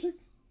Adrian chick?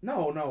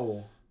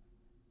 No,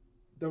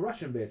 the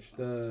Russian bitch,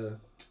 the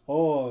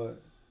Oh,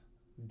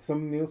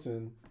 some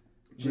Nielsen.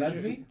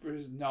 Leslie.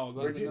 No,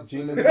 Bridget?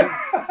 Gina.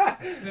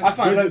 I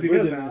find Leslie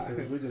Bridget Nielsen.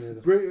 Nielsen.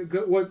 Bridget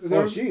Nielsen. What?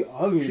 Oh, she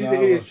ugly. She's now. a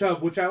hideous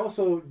chub, which I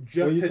also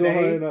just When you saw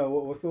her today. in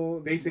what's the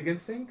one? Basic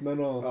Instinct. No,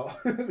 no.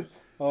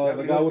 Oh,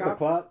 The guy with the Scott?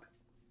 clock.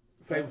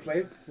 Flavor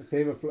Flav.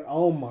 Favorite.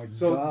 Oh my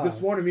So god.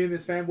 this morning, me and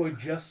this fanboy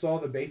just saw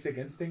the Basic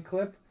Instinct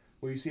clip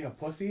where you see her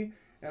pussy,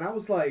 and I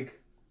was like,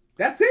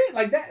 "That's it,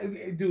 like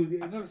that,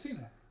 dude." I've never seen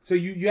it. So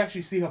you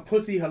actually see her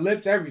pussy, her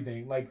lips,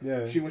 everything. Like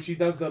Yeah. when she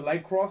does the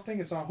leg cross thing,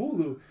 it's on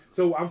Hulu.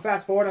 So I'm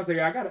fast forward. I was like,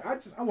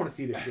 I want to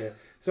see this shit.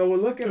 So we're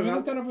looking, Can we and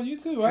look that up on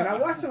YouTube? and I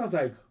watched it. And I was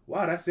like,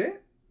 wow, that's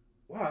it.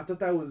 Wow, I thought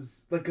that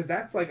was like, cause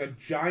that's like a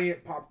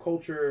giant pop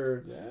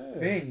culture Yeah.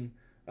 thing.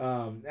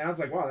 And I was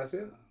like, wow, that's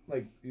it.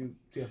 Like you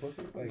see her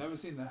pussy. I've Like never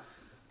seen that.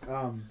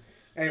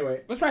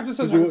 anyway, Let's wrap this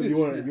up. 'Cause you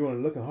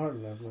weren't looking hard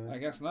enough, I man.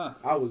 guess not.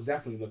 I was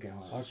definitely looking I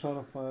hard. was trying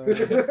to find.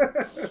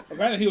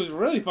 Apparently, he was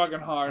really fucking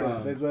hard.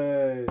 Uh, There's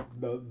the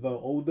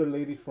older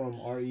lady from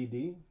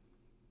Red.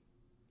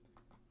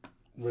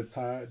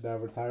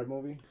 Retired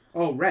movie.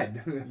 Oh,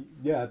 Red.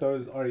 Yeah, I thought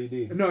it was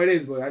Red. No, it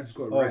is, but I just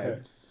got Red.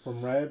 Okay.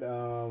 From Red,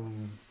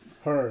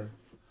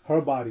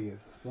 her body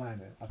is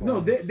slamming. I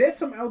No, thought-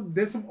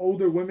 there's some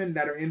older women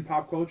that are in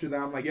pop culture that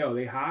I'm like, yo,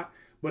 they hot.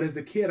 But as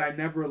a kid, I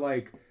never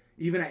like,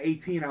 even at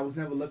 18, I was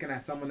never looking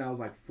at someone that was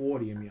like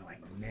 40 and being like,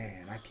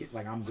 man, I can't,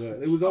 like I'm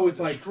good. It was always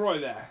like Destroy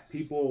that.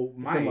 people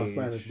my Talking about age.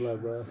 Spanish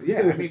blood, bro. Yeah,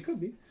 I mean it could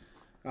be.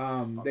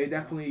 They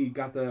definitely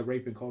got the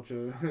raping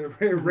culture,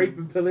 rape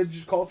and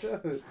pillage culture.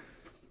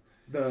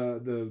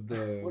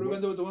 The What are we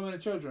gonna do with the women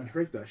and children?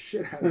 rape the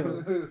shit out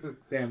of them.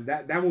 Damn,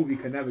 that movie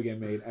could never get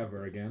made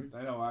ever again.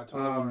 I know. I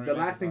totally want The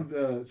last thing,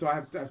 so I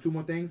have two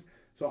more things.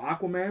 So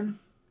Aquaman.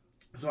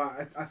 So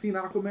I seen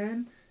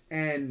Aquaman,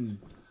 and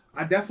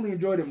I definitely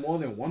enjoyed it more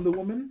than Wonder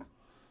Woman.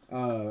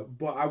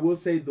 But I will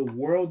say the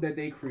world that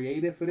they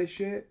created for this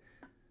shit,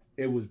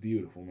 it was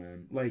beautiful,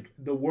 man. Like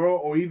the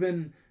world, or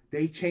even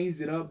they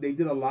changed it up. They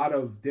did a lot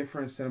of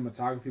different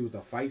cinematography with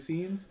the fight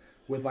scenes,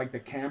 with like the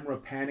camera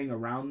panning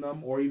around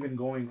them, or even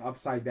going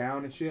upside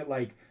down and shit.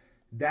 Like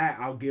that,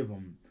 I'll give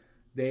them.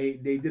 They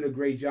did a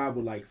great job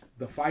with like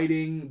the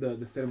fighting, the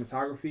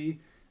cinematography.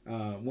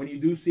 When you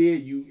do see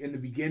it, you in the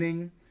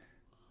beginning,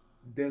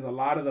 there's a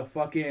lot of the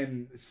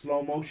fucking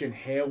slow motion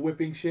hair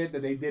whipping shit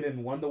that they did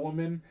in Wonder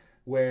Woman,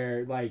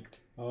 where like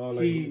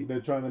they're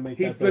trying to make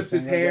he that flips their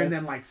his thing, I hair and guess.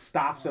 then like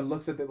stops and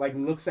looks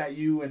at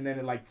you, and then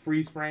it like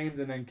freeze frames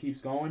and then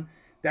keeps going.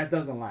 That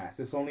doesn't last.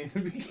 It's only in the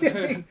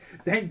beginning.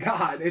 Thank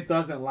God it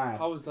doesn't last.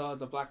 How was the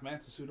Black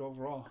Manta suit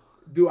overall?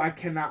 Dude, I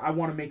cannot. I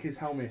want to make his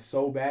helmet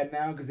so bad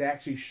now because they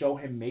actually show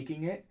him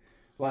making it.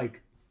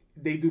 Like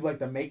they do like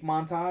the make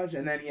montage,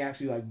 and then he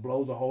actually like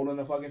blows a hole in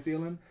the fucking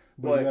ceiling.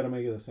 But you gotta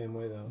make it the same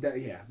way though.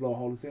 Blow a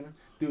hole in the ceiling.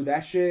 Dude,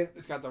 that shit.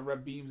 It's got the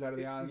red beams out of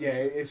the eyes. Yeah,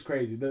 it's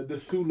crazy. The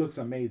suit looks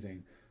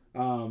amazing.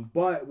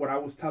 But what I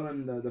was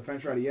telling the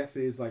French writer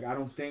yesterday is like I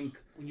don't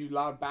think When you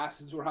loud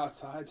bastards were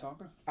outside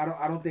talking. I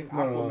don't think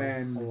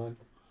Aquaman.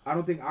 I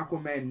don't think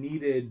Aquaman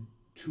needed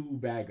two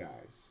bad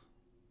guys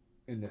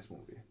in this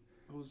movie.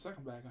 Who's the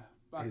second bad guy?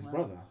 Black His man.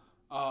 brother,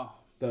 Oh.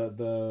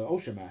 the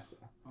Ocean Master.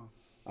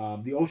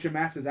 The Ocean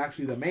Master is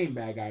actually the main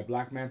bad guy.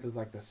 Black Manta's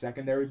like the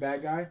secondary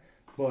bad guy.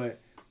 But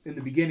in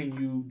the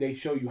beginning, they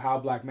show you how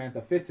Black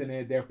Manta fits in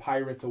it. They're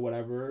pirates or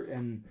whatever,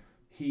 and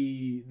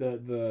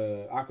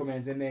the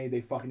Aquaman's in there.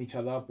 They fucking each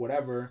other up,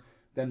 whatever.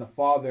 Then the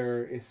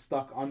father is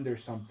stuck under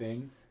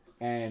something,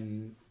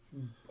 and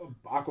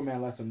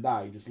Aquaman lets him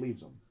die. He just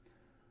leaves him.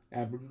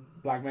 And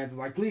Black Manta's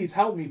like, please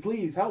help me,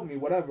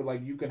 whatever.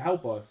 Like, you can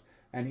help us.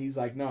 And he's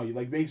like, no, you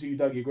like basically you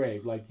dug your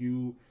grave. Like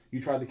you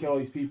tried to kill all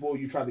these people.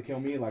 You tried to kill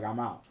me. Like, I'm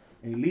out.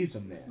 And he leaves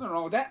him there. Nothing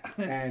wrong with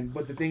that.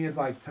 But the thing is,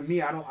 like, to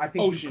me, I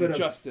think Ocean you could have.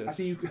 justice. I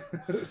think you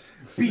could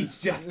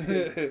beach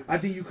justice. I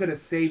think you could have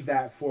saved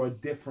that for a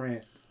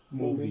different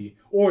movie,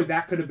 or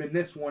that could have been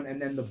this one,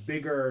 and then the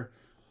bigger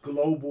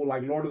global,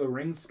 like Lord of the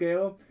Rings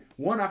scale.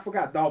 One, I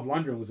forgot Dolph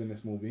Lundgren was in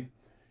this movie.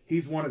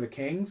 He's one of the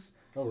kings.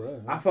 Oh,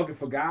 really? I fucking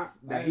forgot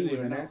that he was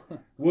in it.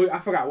 know. I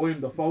forgot William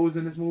Dafoe was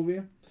in this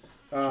movie.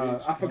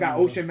 I forgot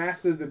Ocean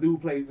Master's the dude who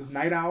played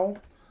Night Owl.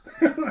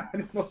 I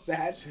didn't know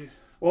that. Jeez.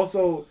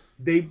 Also,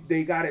 they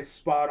got it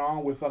spot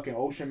on with fucking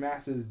Ocean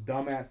Master's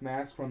dumbass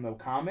mask from the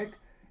comic.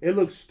 It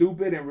looks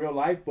stupid in real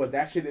life, but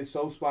that shit is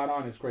so spot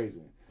on. It's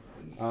crazy.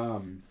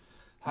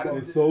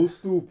 It's so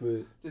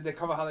stupid. Did they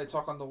cover how they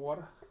talk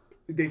underwater?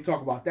 They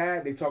talk about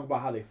that. They talk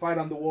about how they fight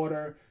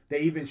underwater.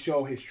 They even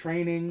show his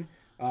training.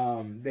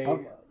 I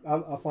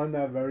find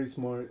that very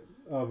smart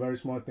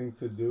thing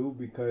to do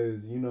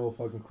because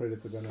fucking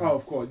credits are gonna. Oh,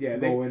 of course, yeah.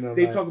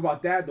 They talk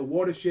about that, the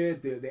water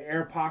shit, the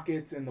air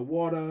pockets in the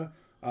water.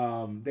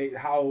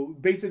 How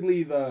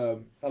basically the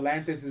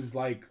Atlantis is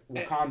like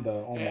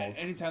Wakanda almost.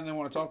 Anytime they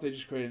want to talk, they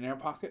just create an air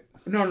pocket.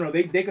 No,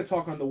 they could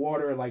talk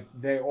underwater like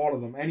all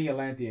of them. Any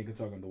Atlantean could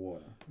talk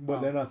underwater. But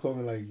they're not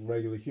talking like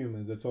regular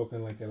humans. They're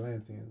talking like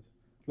Atlanteans,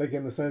 like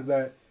in the sense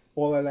that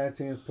all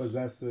Atlanteans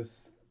possess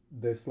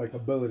this like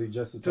ability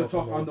just to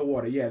talk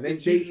underwater. Yeah,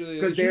 It's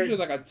usually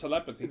like a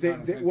telepathy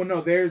kind of thing. Well,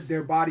 no,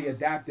 their body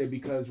adapted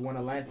because when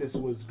Atlantis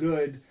was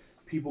good,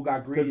 people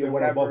got greedy or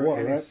whatever, above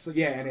water, and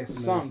right? it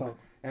sunk,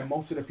 and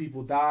most of the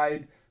people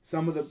died.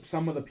 Some of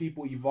the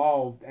people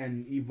evolved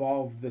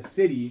the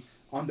city,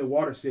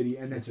 underwater city,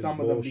 and then Which is some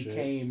of bullshit. them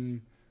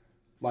became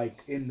like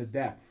in the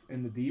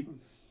deep.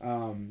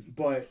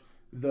 But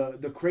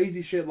the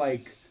crazy shit,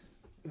 like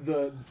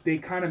they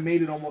kind of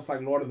made it almost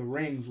like Lord of the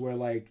Rings, where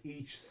like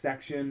each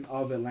section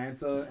of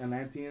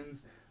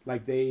Atlanteans,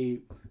 like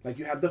you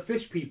have the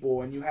fish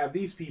people and you have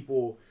these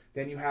people,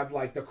 then you have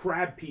like the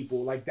crab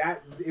people, like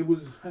that. It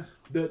was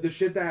the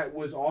shit that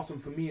was awesome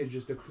for me is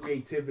just the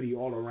creativity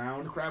all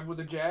around. Crab with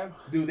a jab.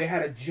 Dude, they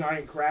had a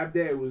giant crab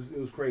there. It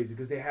was crazy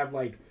because they have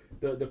like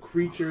the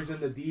creatures in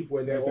the deep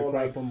where they're all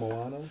like from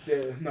Moana.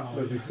 No,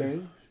 Does he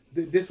sing?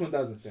 This one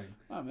doesn't sing.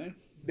 Oh man,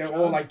 They're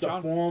all like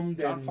deformed.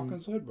 John and fucking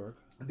Zoidberg.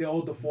 They're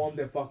all deformed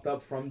and fucked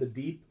up from the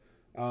deep.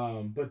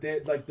 But they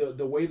like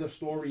the way the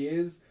story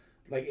is,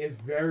 like, it's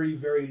very,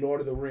 very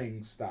Lord of the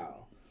Rings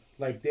style.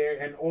 Like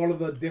and all of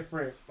the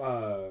different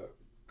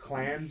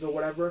clans or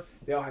whatever,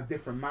 they all have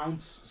different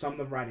mounts. Some of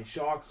them riding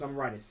sharks, some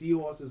riding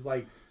seahorses.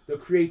 Like, the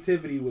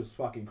creativity was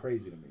fucking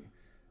crazy to me.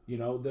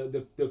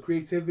 The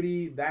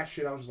creativity, that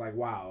shit, I was just like,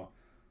 wow,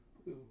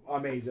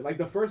 amazing. Like,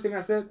 the first thing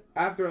I said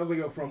after, I was like,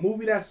 yo, for a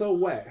movie that's so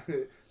wet,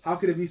 how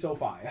could it be so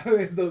fire?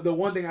 It's the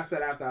one thing I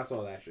said after I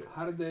saw that shit.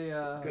 How did they?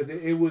 Because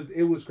it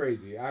was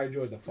crazy. I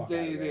enjoyed the fuck out of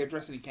it. They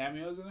address any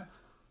cameos in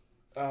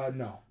it?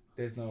 No,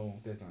 there's none.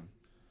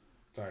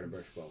 Sorry to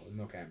burst your bubble. There's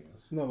no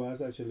cameos. No, but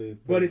that's actually.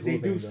 But they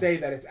do say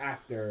that it's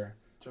after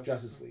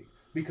Justice League,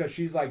 because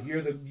she's like,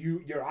 you're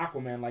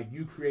Aquaman, like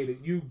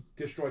you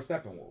destroy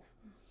Steppenwolf.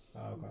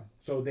 Oh, okay.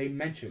 So they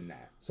mention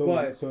that. So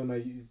but now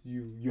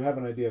you have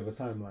an idea of a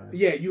timeline.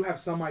 yeah, you have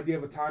some idea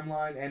of a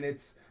timeline, and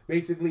it's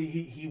basically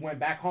he went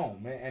back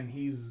home and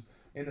he's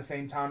in the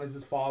same town as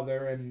his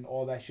father and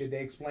all that shit.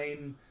 They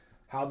explain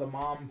how the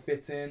mom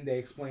fits in. They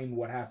explain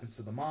what happens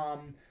to the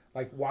mom,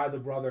 like why the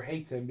brother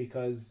hates him,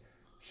 because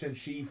since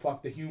she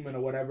fucked a human or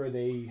whatever,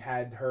 they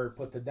had her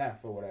put to death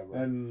or whatever.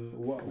 And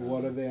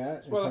what are they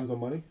at in terms of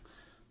money?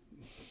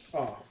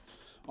 Oh,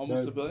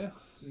 Almost $1 billion.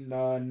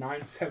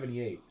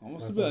 978.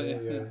 Almost $1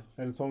 billion. Yeah.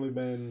 And it's only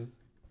been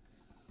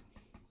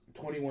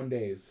 21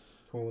 days.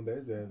 21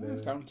 days. Yeah.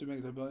 It's coming to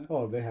make $1 billion.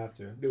 Oh, they have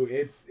to. Dude,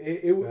 it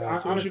Yeah, So we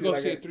honestly, should go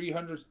like, see it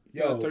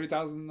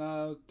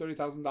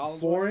 $30,000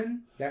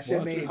 foreign. That shit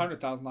worth. made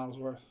 $300,000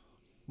 worth.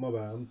 My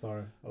bad. I'm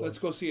sorry. Let's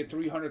go see it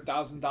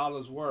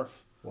 $300,000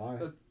 worth Why?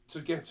 to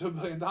get to $1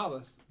 billion.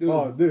 Dude,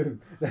 Oh,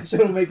 dude, that shit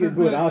will make it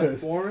without us.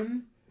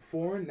 foreign.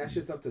 That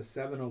shit's up to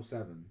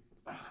 707.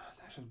 That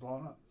shit's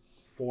blowing up.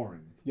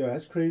 Foreign. Yo,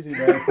 that's crazy.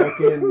 That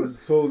fucking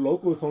so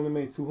local. It's only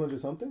made 200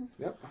 something.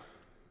 Yep.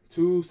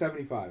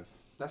 275.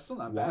 That's still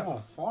not bad.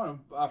 Wow. Foreign.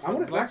 I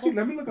want to actually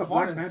let me look up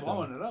Black Foreign is Panther.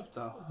 blowing it up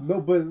though.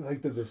 No, but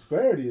like the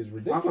disparity is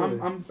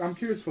ridiculous. I'm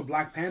curious for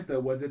Black Panther.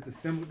 Was it the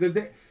similar? Because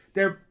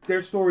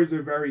their stories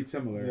are very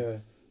similar. Yeah.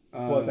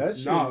 But that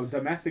shit's-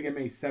 domestic it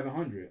made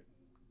 700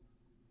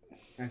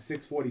 and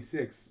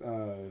 646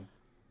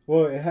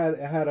 Well, it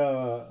had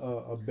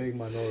a big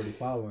minority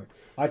following.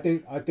 I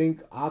think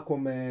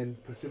Aquaman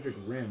Pacific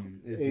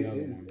Rim is is, the other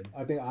is one.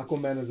 I think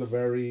Aquaman is a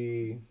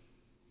very.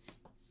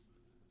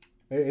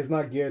 It's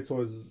not geared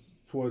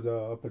towards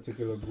a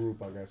particular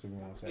group, I guess, if you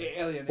want to say. It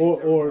alienates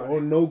Or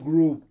everybody. no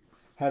group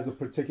has a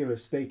particular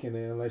stake in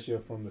it unless you're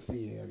from the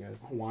sea, I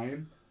guess.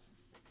 Hawaiian.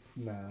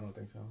 Nah, I don't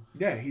think so.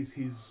 Yeah, he's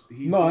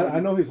No, the I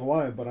only- know he's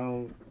Hawaiian, but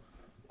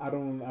I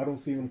don't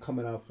see them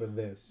coming out for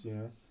this. You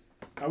know.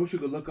 I wish you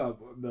could look up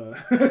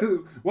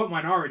the what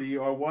minority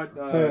or what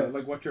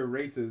like what your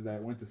race is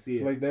that went to see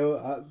it.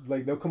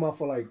 They'll come out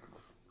for like.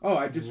 Oh,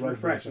 I just Right,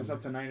 refreshed. right, It's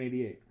up to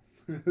 988.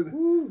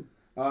 Woo.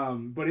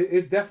 But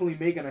it's definitely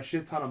making a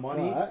shit ton of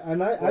money. I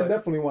but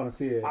definitely want to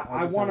see it.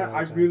 I just want to. haven't had a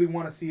I chance. really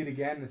want to see it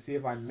again and see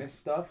if I missed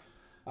stuff.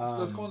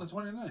 Let's go on the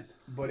 29th.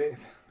 But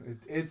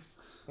it's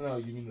no.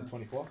 You mean the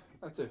 24th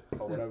That's it.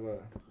 or whatever?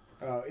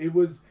 It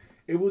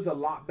was a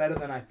lot better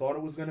than I thought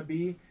it was gonna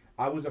be.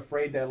 I was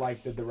afraid that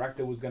like the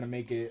director was gonna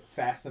make it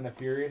Fast and the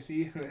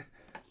Furious-y.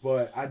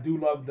 But I do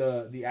love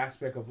the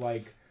aspect of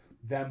like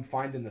them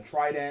finding the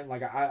trident.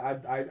 Like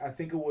I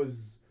think it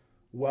was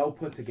well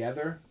put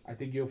together. I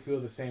think you'll feel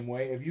the same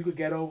way if you could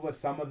get over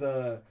some of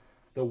the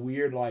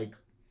weird like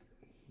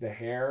the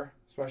hair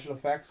special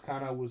effects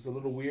kind of was a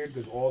little weird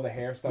because all the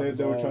hair stuff.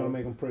 They were all, trying to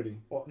make them pretty.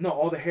 no,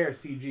 all the hair is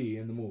CG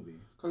in the movie.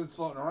 Because it's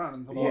floating around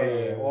in the Yeah,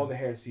 water. yeah, all the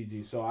hair is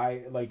CG. So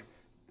I like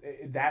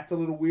that's a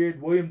little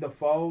weird. William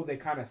Dafoe, they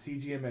kind of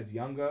CG him as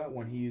younger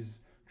when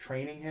he's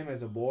training him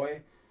as a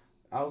boy.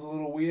 I was a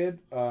little weird.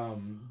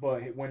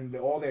 But when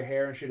all their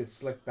hair and shit is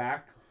slicked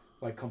back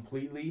like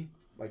completely,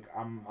 like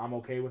I'm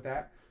okay with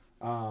that.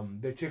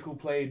 The chick who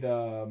played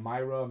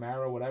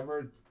Mara,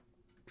 whatever,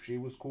 she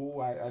was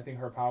cool. I think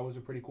her powers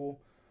are pretty cool.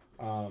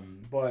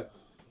 But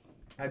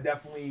I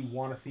definitely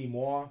want to see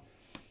more.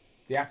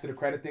 The after the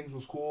credit things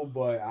was cool,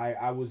 but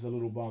I was a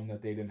little bummed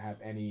that they didn't have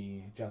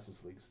any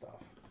Justice League stuff,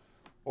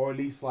 or at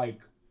least like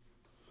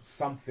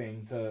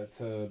something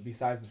to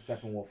besides the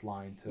Steppenwolf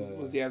line to.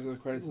 Was the after the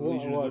credits of Well,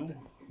 Legion well, of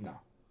Doom? No,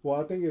 Well,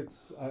 I think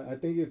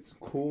it's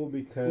cool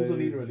because who's the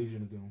leader of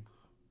Legion of Doom?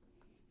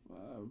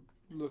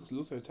 Luther,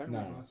 No, technically.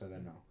 no, I said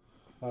that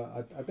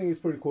no. I think it's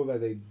pretty cool that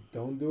they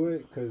don't do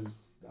it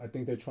because I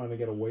think they're trying to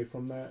get away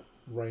from that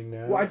right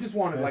now. Well, I just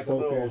wanted And like a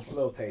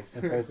little taste.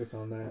 and focus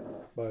on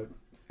that. But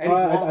Eddie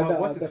I- Wong, I- I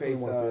what's his definitely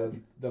face? wanna see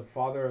it. The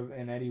father of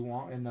in Eddie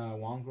Wong in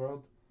Wong's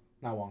World,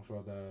 not Wong's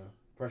World.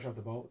 Fresh off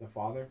the boat, the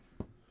father.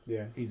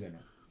 yeah, He's in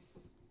it.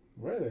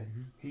 really,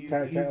 He's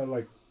like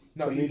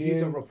no, he's a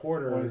comedian,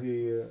 reporter. or is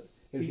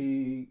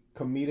he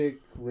comedic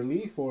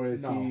relief or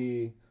is No,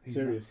 he He's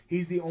serious? not.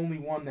 He's the only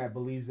one that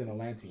believes in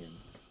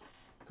Atlanteans,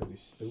 Because he's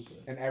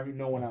stupid. and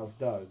no one else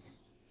does.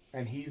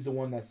 And he's the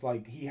one that's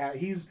like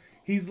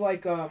he's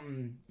like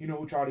you know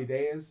who Charlie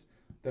Day is,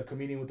 the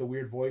comedian with the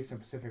weird voice in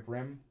Pacific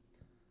Rim.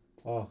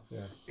 Oh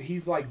yeah,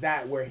 He's like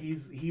that where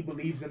he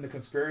believes in the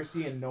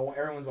conspiracy and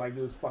everyone's like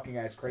dude, this fucking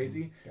guy's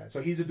crazy. Gotcha.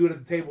 So he's a dude at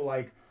the table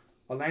like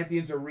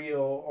Atlanteans are real,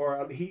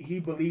 or he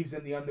believes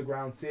in the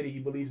underground city. He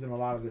believes in a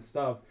lot of this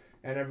stuff,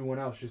 and everyone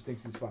else just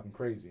thinks he's fucking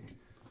crazy.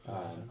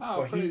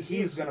 Oh, But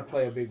he's gonna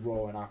play a big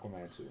role in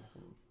Aquaman too.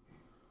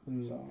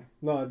 Mm, So.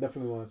 no, I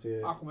definitely want to see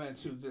it. Aquaman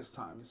 2 this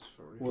time is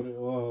for real. What Do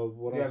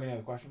you else? have any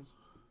other questions?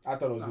 I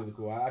thought it was No. really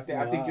cool. I think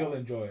No, you'll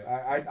enjoy it.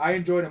 I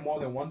enjoyed it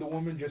more than Wonder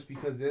Woman just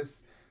because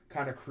this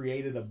kind of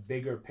created a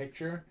bigger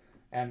picture,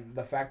 and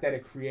the fact that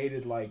it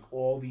created like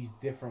all these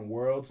different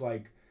worlds,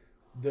 like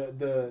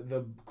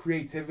the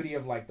creativity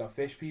of like the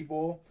fish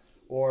people,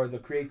 or the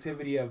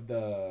creativity of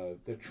the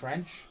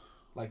trench,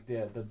 like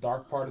the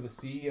dark part of the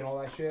sea and all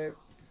that shit.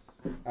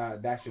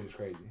 That shit is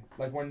crazy.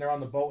 Like when they're on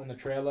the boat in the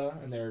trailer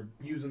and they're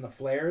using the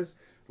flares,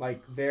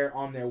 like they're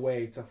on their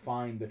way to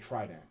find the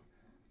trident,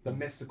 the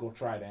mystical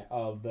trident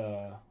of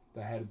the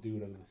head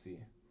dude of the sea.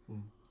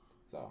 Mm.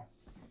 So,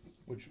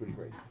 which is pretty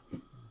crazy.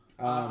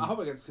 I hope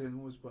I get to see the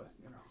movies, but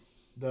you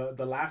know.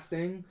 The last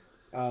thing,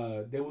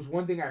 there was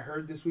one thing I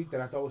heard this week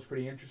that I thought was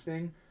pretty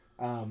interesting.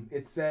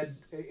 It said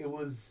it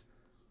was,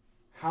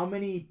 how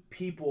many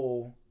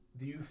people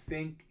do you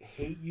think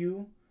hate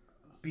you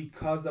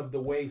because of the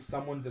way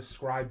someone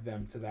described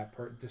them to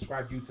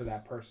described you to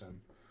that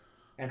person,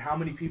 and how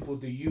many people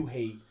do you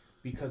hate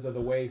because of the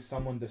way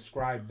someone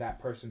described that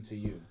person to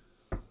you?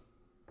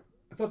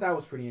 I thought that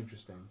was pretty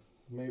interesting.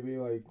 Maybe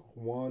like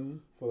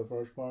one for the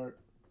first part.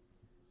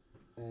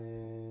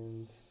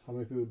 And how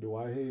many people do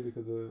I hate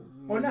because of?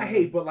 Or not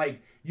hate, but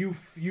like you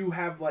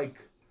have like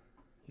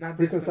not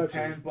discontent,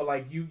 Preconceptions. but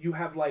like you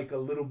have like a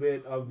little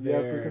bit of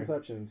Yeah, their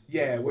preconceptions.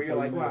 yeah, where you're before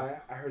like, you wow, meet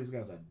I heard this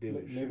guy's a it.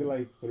 douche. Maybe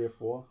like 3 or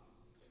 4.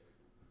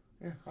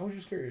 Yeah, I was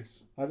just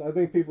curious. I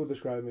think people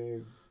describe me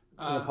in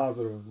a Uh,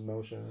 positive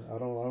notion. I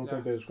don't Yeah.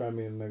 think they describe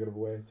me in a negative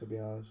way, to be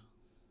honest.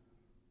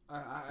 I I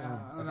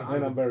don't think know.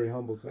 And I'm very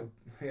humble too.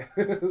 Yeah,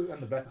 I'm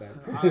the best at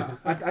it.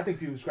 I think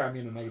people describe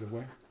me in a negative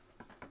way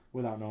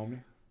without knowing me.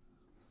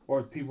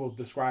 Or people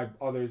describe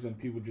others and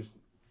people just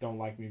don't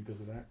like me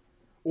because of that.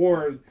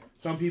 Or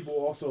some people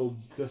also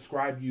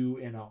describe you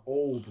in an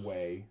old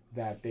way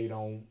that they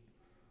don't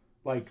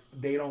like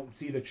they don't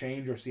see the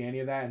change or see any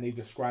of that, and they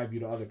describe you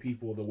to other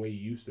people the way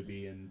you used to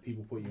be, and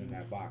people put you in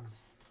that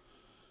box.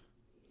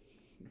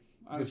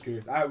 Just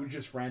curious. I would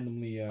just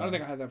randomly. I don't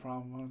think I had that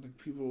problem. I don't think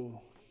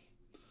people.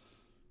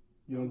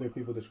 You don't think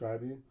people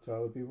describe you to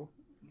other people?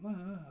 No,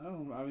 I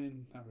don't. I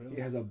mean, not really.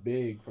 He has a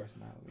big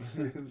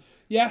personality.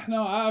 Yeah,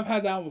 no, I've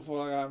had that one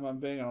before. Like I'm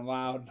big and I'm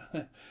loud.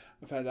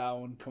 I've had that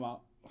one come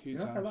out a few You're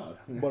not times.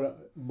 that loud.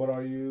 But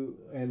are you,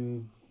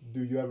 and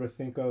do you ever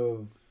think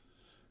of?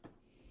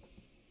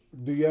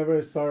 Do you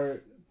ever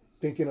start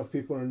thinking of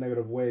people in a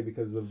negative way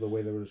because of the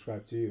way they were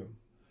described to you?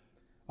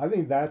 I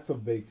think that's a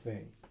big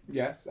thing.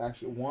 Yes,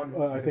 actually, one.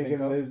 I think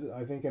in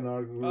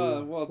our group.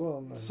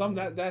 Well, no, some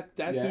no. that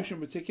Yeah. douche in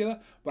particular,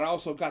 but I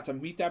also got to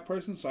meet that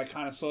person, so I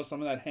kind of saw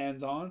some of that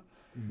hands on.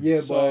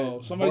 Yeah, So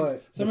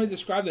but somebody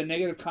described the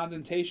negative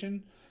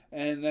connotation,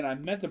 and then I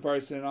met the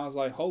person, and I was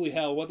like, "Holy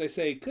hell!" What they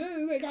say? 'Cause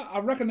I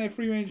reckon they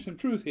free range some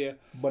truth here.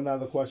 But now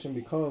the question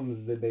becomes: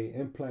 did they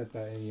implant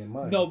that in your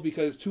mind? No,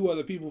 because two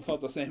other people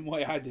felt the same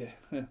way I did.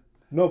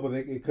 No, but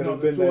it could No, have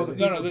the been two that. other-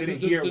 No, People the didn't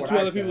hear two what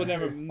I other said. people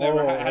never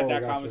Oh, had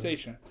that gotcha.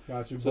 conversation.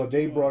 Got you. So But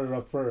they brought it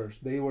up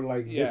first. They were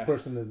like, "This Yeah.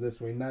 person is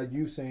this way," not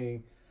you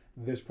saying,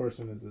 "This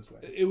person is this way."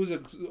 It was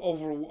an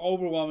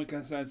overwhelming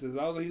consensus.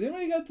 I was like, "Did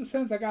anybody got the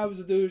sense that guy was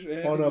a douche?"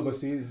 And Oh it no, was- but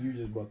see, you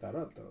just brought that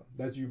up though.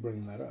 That's you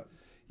bringing that up.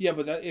 Yeah,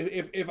 but that,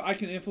 if I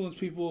can influence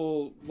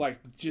people like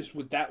just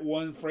with that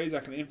one phrase, I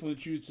can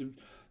influence you to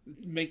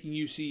making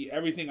you see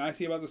everything I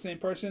see about the same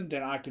person.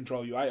 Then I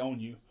control you. I own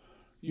you.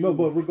 No,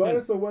 but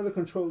regardless of whether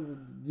control,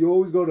 you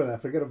always go to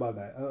that. Forget about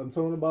that. I'm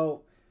talking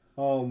about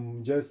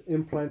just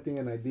implanting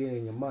an idea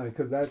in your mind,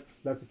 because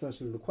that's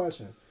essentially the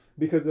question.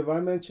 Because if I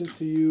mention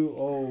to you,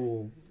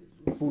 "Oh,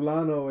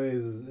 Fulano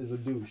is a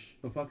douche,"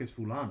 The fuck is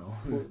Fulano?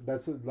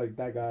 that's like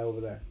that guy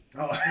over there.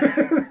 Oh,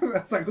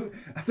 that's like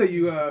I thought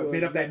you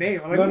made up that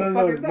name. I'm like, no, who the no,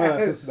 fuck no, is no,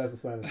 that? that's a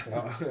Spanish thing.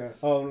 Oh,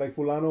 yeah. Like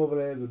Fulano over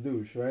there is a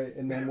douche, right?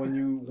 And then when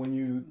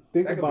you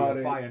think That could about be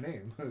a it, fire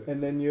name.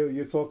 and then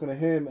you're talking to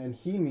him, and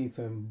he meets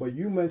him, but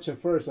you mentioned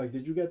first, like,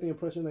 did you get the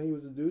impression that he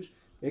was a douche?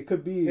 It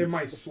could be. It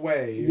might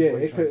sway. is Yeah, what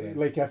you're it trying to could. say.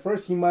 Like at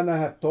first, he might not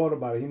have thought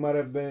about it. He might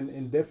have been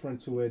indifferent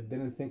to it,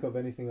 didn't think of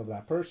anything of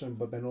that person.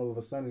 But then all of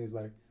a sudden, he's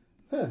like,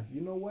 "Huh, you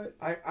know what?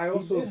 I He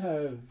also did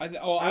have." I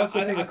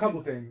also think a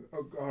couple things.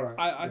 Oh, hold on.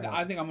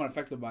 I think I'm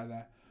unaffected by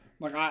that.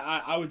 Like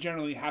I would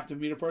generally have to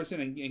meet a person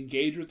and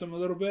engage with them a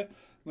little bit.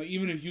 Like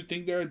even if you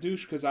think they're a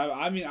douche, because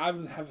I mean I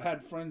have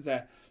had friends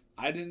that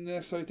I didn't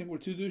necessarily think were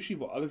too douchey,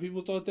 but other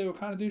people thought they were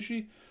kind of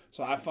douchey.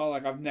 So I felt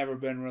like I've never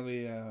been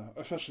really,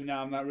 especially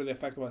now, I'm not really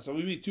affected by it. So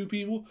we meet two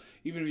people,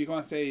 even if you're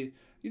going to say,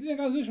 "You think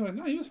I was douchey?" I'm like,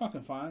 "No, he was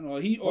fucking fine," or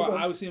Okay.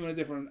 I would see him in a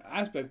different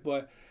aspect.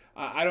 But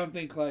I don't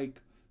think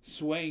like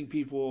swaying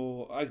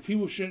people, like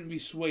people shouldn't be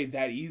swayed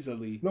that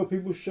easily. No,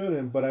 people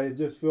shouldn't, but I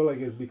just feel like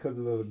it's because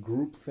of the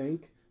group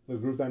think, the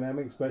group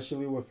dynamic,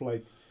 especially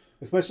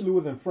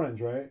within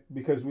friends, right?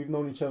 Because we've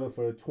known each other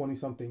for 20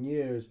 something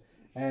years,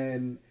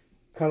 and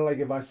kind of like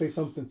if I say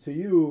something to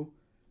you,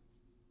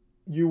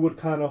 you would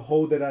kind of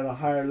hold it at a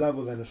higher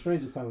level than a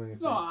stranger telling it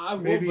to No, you. I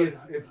will, Maybe but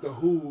it's the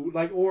who,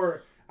 like,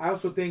 or I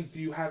also think, do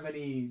you have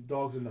any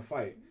dogs in the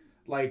fight?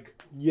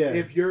 Like, Yeah.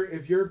 if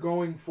you're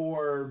going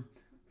for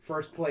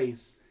first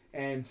place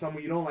and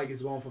someone you don't like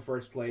is going for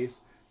first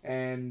place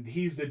and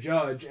he's the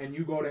judge and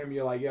you go to him,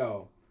 you're like,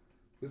 "Yo,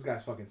 this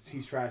guy's fucking,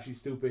 he's trash, he's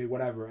stupid,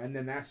 whatever," and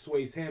then that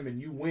sways him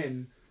and you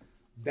win.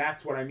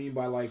 That's what I mean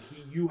by like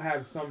you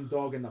have some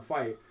dog in the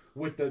fight.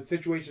 With the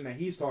situation that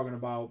he's talking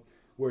about,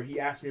 where he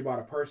asked me about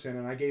a person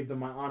and I gave them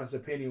my honest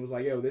opinion, was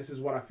like, "Yo, this is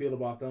what I feel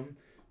about them,"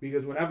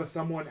 because whenever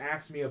someone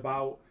asks me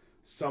about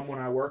someone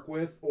I work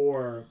with,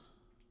 or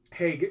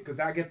hey, because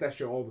I get that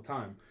shit all the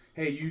time.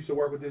 "Hey, you used to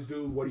work with this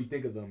dude. What do you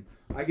think of them?"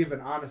 I give an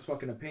honest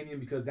fucking opinion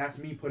because that's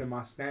me putting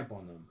my stamp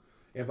on them.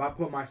 If I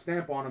put my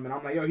stamp on him and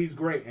I'm like, "Yo, he's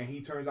great," and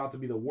he turns out to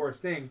be the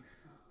worst thing,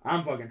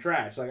 I'm fucking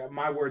trash. Like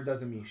my word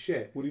doesn't mean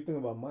shit. What do you think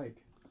about Mike?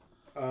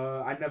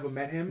 I never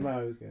met him.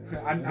 Nah, just kidding.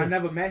 I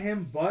never met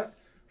him, but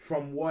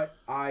from what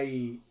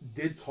I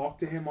did talk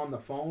to him on the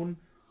phone,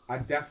 I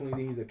definitely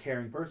think he's a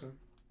caring person.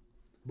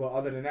 But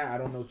other than that, I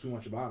don't know too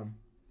much about him.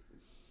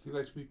 he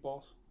likes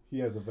meatballs. He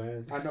has a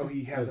van. I know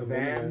he has Has a a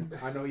van.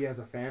 minivan. I know he has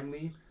a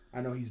family. I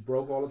know he's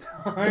broke all the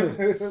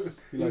time.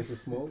 He likes to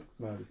smoke.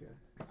 Nah, just kidding.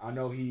 I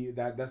know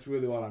that's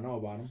really all I know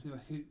about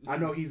him. I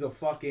know he's a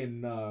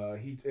fucking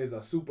he is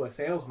a super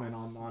salesman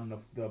on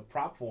the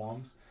prop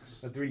forums,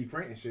 the 3D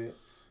print and shit.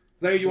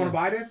 He's like, "You want to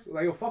buy this?"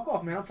 Like, "Yo, fuck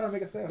off, man! I'm trying to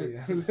make a sale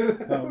here."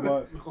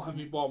 But We call him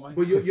meatball, man.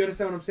 But you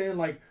understand what I'm saying?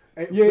 Like,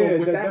 Yeah, so yeah,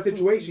 with that that's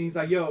situation, he's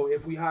like, "Yo,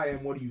 if we hire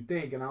him, what do you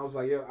think?" And I was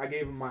like, "Yo," I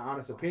gave him my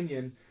honest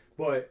opinion,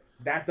 but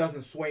that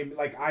doesn't sway me.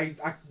 Like,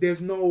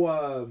 there's no,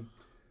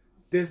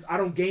 I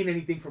don't gain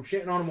anything from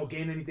shitting on him or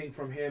gain anything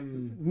from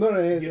him. no,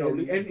 You know,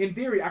 and in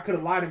theory, I could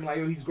have lied to him like,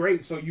 "Yo, he's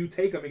great," so you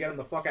take him and get him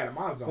the fuck out of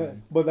my yeah,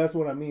 zone. but that's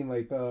what I mean.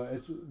 Like,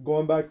 it's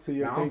going back to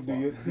your Now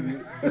thing.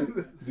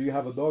 I'm Do you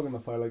have a dog in the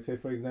fight? Like, say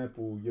for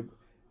example,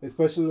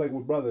 especially like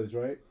with brothers,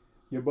 right?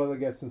 Your brother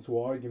gets into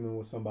an argument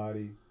with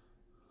somebody,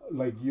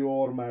 like you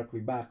automatically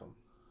back him.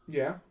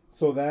 Yeah.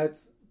 So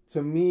that's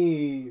to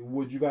me,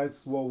 would you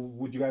guys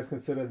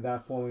consider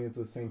that falling into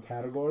the same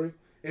category?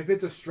 If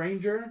it's a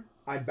stranger,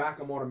 I'd back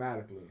them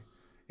automatically.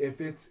 If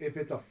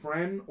it's a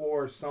friend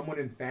or someone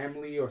in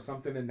family or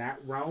something in that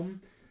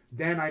realm,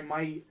 then I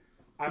might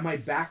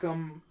back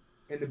him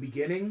in the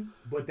beginning,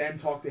 but then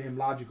talk to him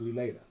logically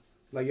later.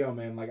 Like, yo,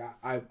 man, like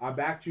I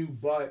backed you,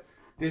 but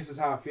this is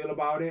how I feel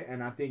about it,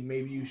 and I think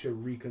maybe you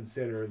should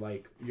reconsider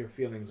like your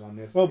feelings on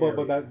this. Well,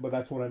 area. but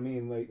that's what I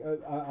mean. Like,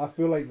 I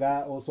feel like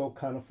that also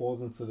kind of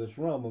falls into this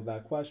realm of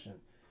that question,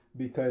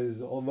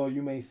 because although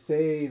you may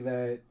say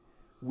that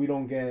we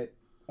don't get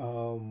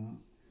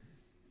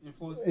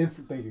Influence.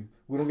 thank you.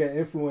 We don't get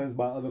influenced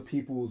by other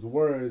people's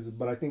words,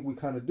 but I think we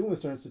kind of do in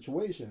certain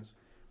situations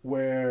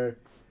where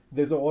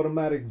there's an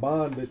automatic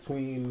bond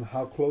between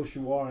how close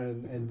you are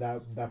and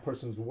that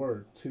person's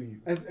word to you.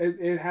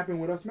 It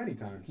happened with us many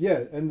times.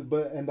 Yeah, and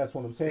that's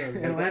what I'm saying.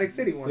 In Atlantic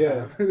City one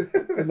Yeah. time.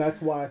 And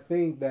that's why I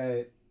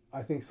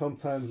think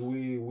sometimes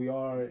we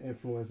are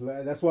influenced.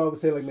 That's why I would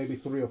say like maybe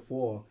 3 or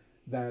 4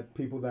 that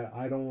people that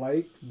I don't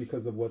like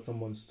because of what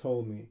someone's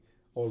told me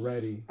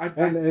already.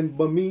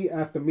 But me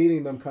after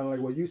meeting them, kind of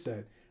like what you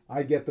said,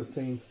 I get the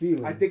same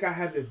feeling. I think I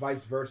have it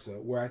vice versa,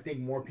 where I think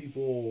more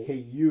people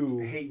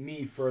hate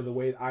me for the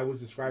way I was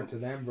described to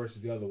them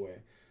versus the other way.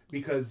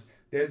 Because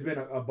there's been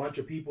a bunch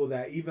of people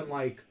that, even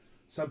like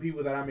some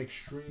people that I'm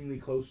extremely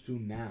close to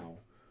now,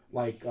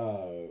 like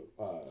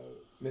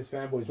Miss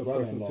Fanboy's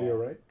brother-in-law. To your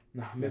right?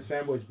 No, Miss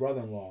Fanboy's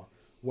brother-in-law.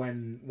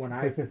 When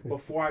I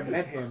before I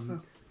met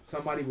him,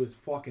 somebody was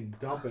fucking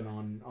dumping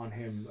on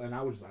him, and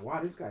I was just like,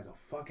 wow, this guy's a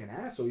fucking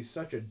asshole. He's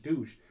such a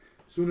douche.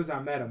 As soon as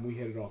I met him, we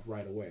hit it off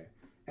right away.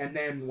 And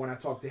then when I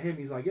talked to him,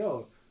 he's like,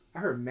 yo, I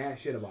heard mad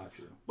shit about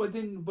you.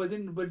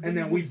 And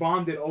then we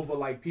bonded over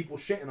like people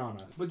shitting on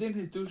us. But didn't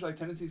his douche-like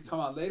tendencies come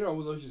out later, or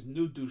were those just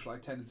new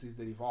douche-like tendencies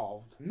that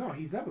evolved? No,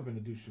 he's never been a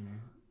douche to me.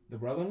 The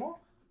brother-in-law?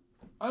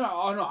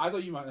 Oh no, I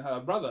thought you might have a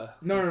brother.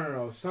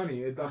 No,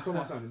 Sonny. I'm talking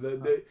about Sonny.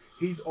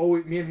 He's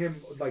always, me and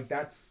him, like,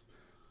 that's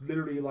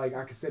literally, like,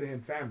 I consider him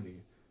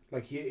family.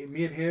 Like,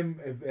 me and him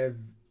have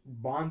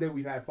bonded.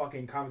 We've had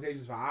fucking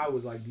conversations for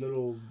hours, like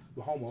little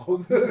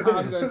homos. I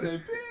was gonna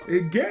say,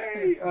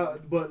 gay.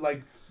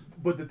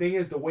 But the thing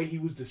is, the way he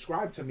was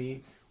described to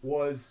me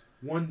was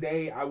one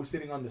day I was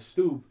sitting on the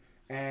stoop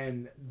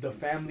and the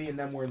family and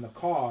them were in the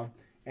car,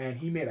 and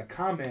he made a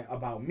comment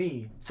about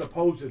me,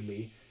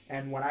 supposedly.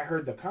 And when I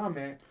heard the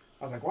comment,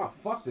 I was like, wow,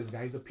 fuck this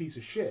guy. He's a piece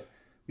of shit.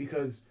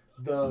 Because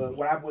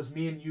what happened was,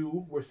 me and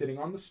you were sitting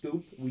on the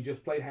stoop. We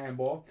just played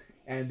handball,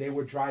 and they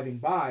were driving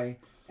by,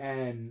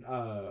 and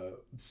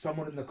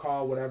someone in the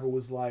car, whatever,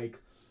 was like,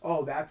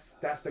 oh, that's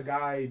the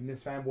guy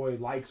Miss Fanboy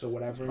likes or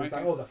whatever. And he's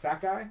like, oh, the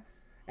fat guy?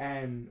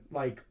 And,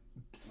 like,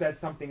 said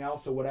something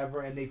else or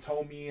whatever, and they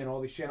told me and all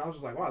this shit. And I was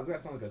just like, wow, this guy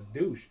sounds like a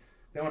douche.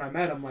 Then when I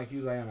met him, like, he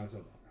was like, yeah, no,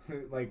 so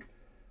like,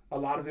 a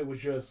lot of it was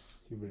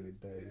just... He really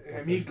did.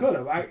 I mean, he could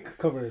have.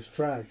 Cover his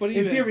tracks. But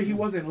in theory, he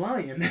wasn't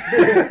lying.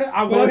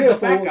 I was the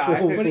fat guy.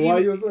 So But why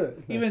even- you was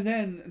it? Even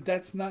then,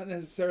 that's not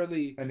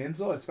necessarily. An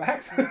insult is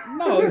facts.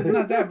 No,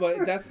 not that,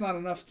 but that's not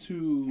enough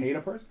to. Hate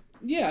a person?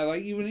 Yeah,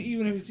 like even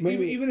if it's,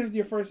 Maybe- even if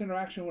your first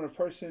interaction with a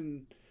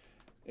person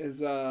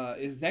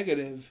is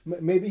negative.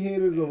 Maybe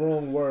hate is the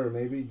wrong word.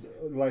 Maybe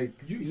like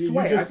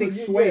Sway. I think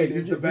sway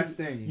is the best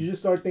thing. You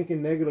just start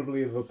thinking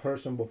negatively of the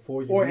person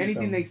before you Or meet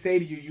anything them. they say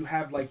to you, you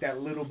have like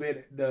that little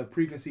bit, the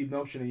preconceived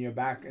notion in the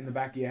back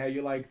of your head.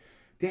 You're like,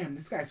 damn,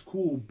 this guy's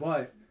cool,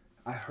 but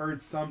I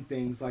heard some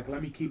things, like,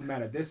 let me keep him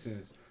at a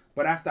distance.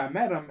 But after I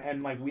met him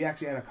and like we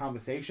actually had a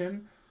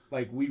conversation,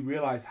 like we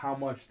realized how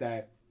much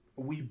that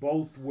we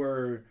both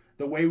were,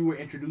 the way we were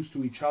introduced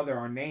to each other,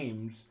 our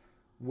names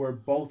were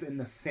both in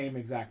the same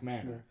exact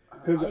manner.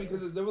 Because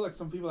there were like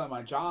some people at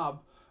my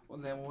job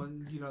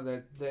when you know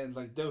that then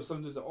like there was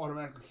some dudes that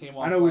automatically came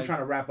off. I know we're trying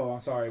to wrap up. I'm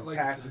sorry. like-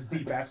 To ask this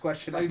deep ass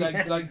question. like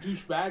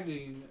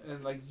douchebagging,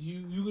 and like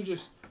you could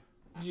just,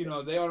 you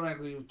know, they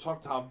automatically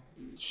talk to how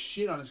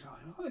shit on this guy.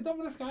 Oh, they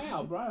dumping this guy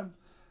out, bro.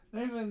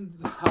 I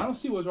don't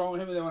see what's wrong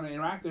with him, and they want to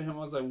interact with him.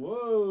 I was like,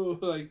 whoa,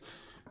 like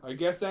I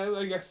guess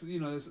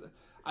you know.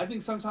 I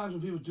think sometimes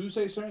when people do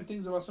say certain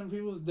things about certain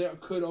people, there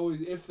could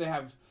always, if they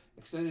have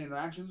extended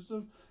interactions with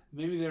them,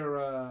 maybe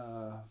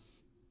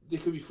they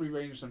could be free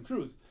range of some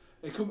truth.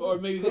 It could, or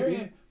maybe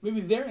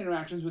their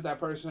interactions with that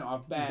person are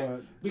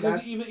bad,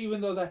 because even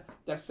though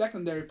that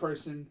secondary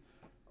person,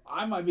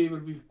 I might be able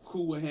to be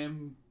cool with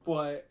him,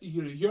 but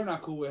you know you're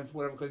not cool with him for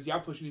whatever, because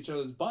y'all pushing each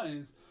other's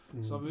buttons.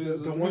 Mm-hmm. So maybe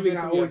The one thing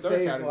I always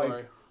say is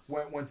like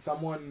when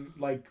someone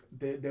like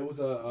there was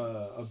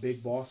a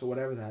big boss or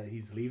whatever that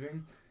he's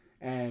leaving,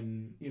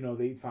 and you know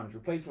they found his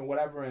replacement,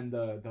 whatever, and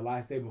the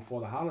last day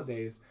before the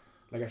holidays,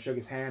 like I shook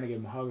his hand, I gave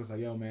him a hug, I was like,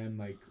 yo man,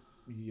 like,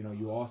 you know,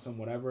 you awesome,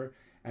 whatever.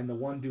 And the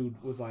one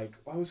dude was like,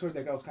 I always heard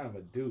that guy was kind of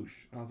a douche,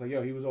 and I was like,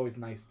 yo, he was always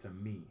nice to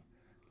me.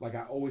 Like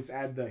I always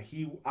add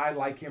I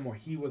like him, or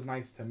he was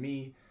nice to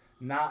me,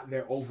 not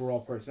their overall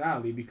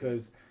personality,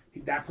 because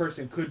that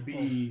person could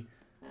be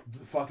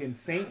fucking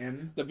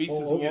Satan, The beast is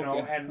you know.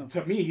 awoken. And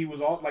to me, he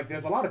was all like,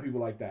 there's a lot of people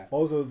like that.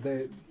 Also,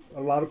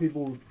 a lot of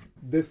people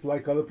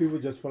dislike other people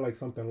just for like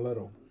something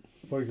little.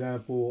 for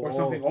example, or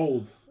something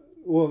old.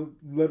 Well,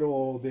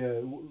 little,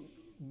 yeah.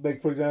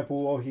 Like, for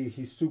example,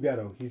 he's too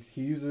ghetto. He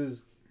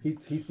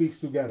speaks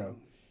too ghetto,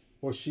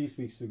 or she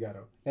speaks too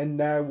ghetto, and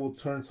that will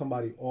turn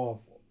somebody off,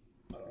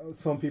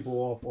 some people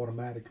off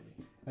automatically.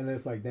 And then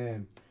it's like,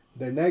 damn,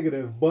 they're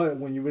negative. But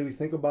when you really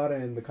think about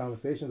it and the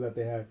conversations that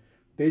they have,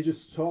 they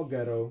just talk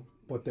ghetto,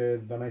 but they're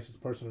the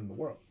nicest person in the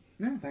world.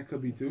 Yeah, that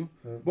could be too.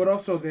 Yeah. But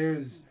also,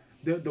 there's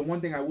the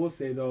one thing I will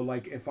say though,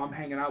 like if I'm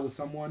hanging out with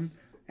someone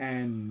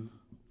and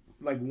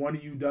like one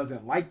of you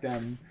doesn't like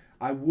them,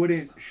 I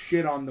wouldn't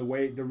shit on the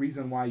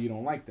reason why you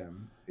don't like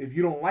them. If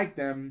you don't like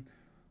them,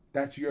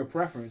 that's your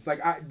preference.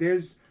 Like I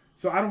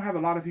don't have a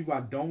lot of people I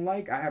don't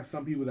like. I have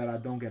some people that I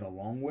don't get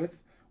along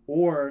with,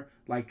 or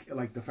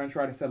like the French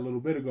writer said a little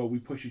bit ago, we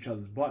push each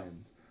other's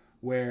buttons.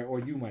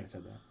 Or you might have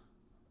said that.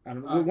 I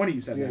don't know. One of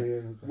you said that. Yeah.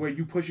 Where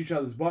you push each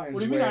other's buttons.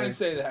 What do you mean I didn't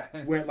say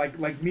that? Where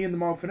like me and the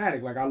Marvel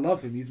Fanatic, like I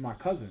love him. He's my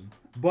cousin.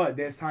 But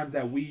there's times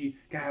that we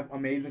can have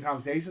amazing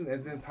conversations.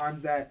 There's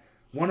times that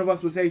one of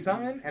us would say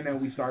something and then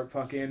we start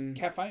fucking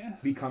Cat fighting?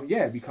 become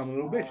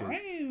little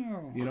bitches.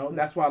 You know,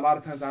 that's why a lot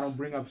of times I don't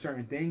bring up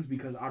certain things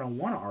because I don't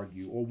want to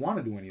argue or want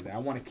to do any of that. I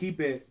want to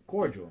keep it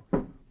cordial.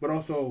 But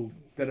also,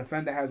 the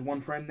defender has one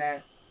friend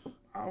that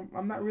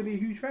I'm not really a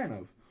huge fan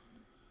of.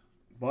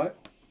 But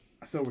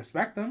I still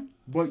respect them.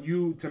 But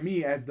you, to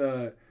me, as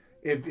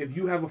if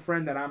you have a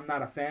friend that I'm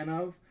not a fan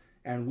of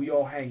and we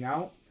all hang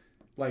out,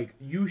 like,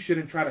 you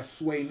shouldn't try to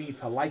sway me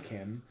to like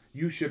him.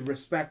 You should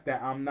respect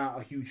that I'm not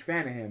a huge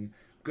fan of him.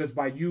 Because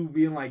by you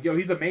being like, yo,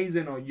 he's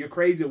amazing or you're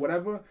crazy or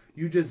whatever,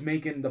 you just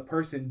making the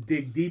person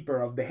dig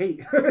deeper of the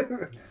hate.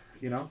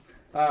 You know?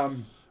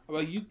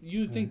 Well,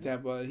 you think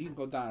that, but he can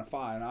go down in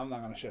fire, and I'm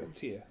not going to shed a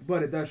tear.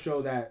 But it does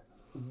show that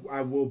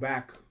I will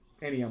back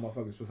any of y'all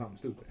motherfuckers for something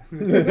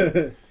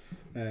stupid.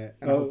 And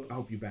I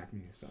hope you back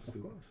me for something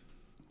stupid.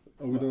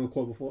 Are we doing a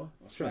quote before?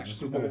 Sure. Smash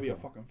stupid over your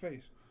fucking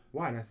face.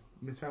 Why? That's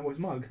Miss Fanboy's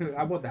mug.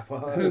 I bought that for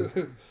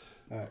her.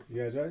 Alright,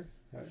 you guys ready?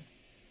 Alright.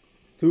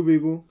 Two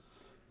people.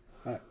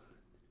 Alright.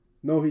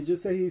 No, he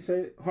just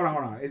said Hold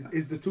on.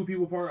 Is the two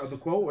people part of the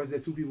quote or is there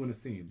two people in the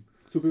scene?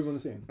 two people in the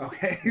scene.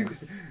 Okay.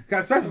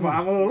 Gotta specify.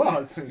 I'm a little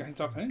lost. I can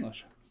talk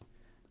English.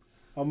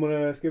 I'm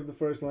gonna skip the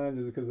first line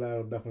just because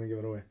that'll definitely give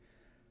it away.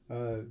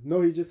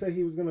 No, he just said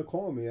he was gonna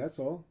call me. That's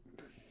all.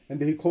 And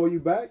did he call you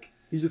back?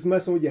 He's just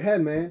messing with your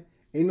head, man.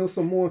 Ain't no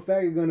Samoan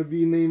faggot gonna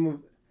be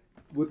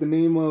with the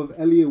name of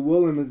Elliot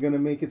Willem is gonna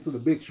make it to the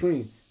big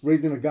screen,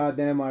 raising a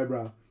goddamn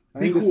eyebrow.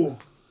 Be cool.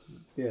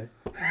 Yeah.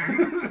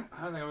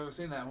 I don't think I've ever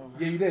seen that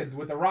movie. Yeah, you did.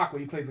 With The Rock where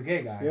he plays a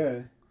gay guy. Yeah.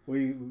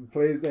 We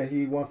plays that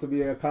he wants to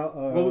be a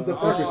What was the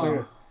first circus line?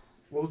 singer.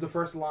 What was the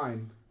first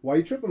line? Why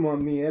you tripping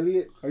on me,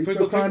 Elliot? Are you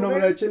Twinkle, still crying twinkle,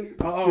 over baby? that chili?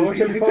 Oh,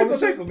 chili twinkle, farmer shit?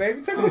 twinkle,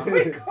 baby. Twinkle,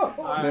 twinkle.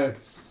 Yeah.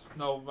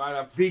 No, I'd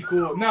have Be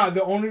cool. No,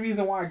 the only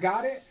reason why I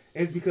got it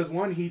is because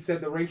one, he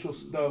said the racial,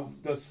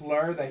 the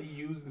slur that he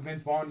used,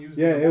 Vince Vaughn used.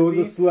 Yeah, in the it was a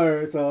movie.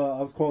 slur, so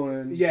I was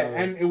calling. Yeah,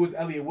 and it was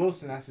Elliot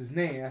Wilson. That's his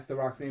name. That's The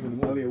Rock's name in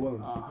the movie. Elliot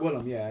Willem.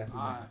 Willem, yeah, that's his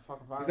name.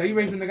 fucking He's like, you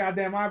raising the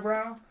goddamn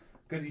eyebrow?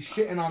 Because he's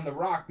shitting on The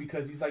Rock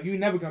because he's like, you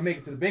never gonna make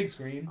it to the big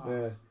screen.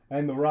 Yeah,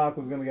 and The Rock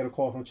was gonna get a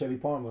call from Chili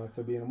Palmer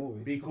to be in a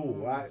movie. Be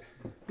cool.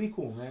 Be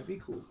cool, man.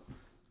 Be cool.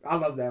 I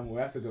love that movie.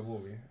 That's a good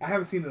movie. I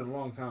haven't seen it in a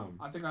long time.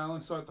 I think I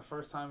only saw it the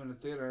first time in the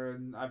theater,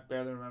 and I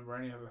barely remember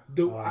any of it.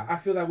 Dude, I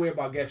feel that way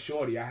about Get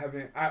Shorty.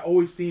 I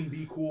always seen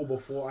Be Cool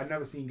before. I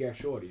never seen Get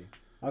Shorty,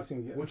 I've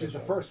seen which is the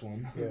first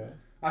one. Yeah.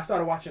 I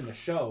started watching the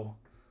show,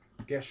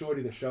 Get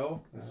Shorty the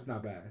show. It's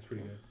not bad. It's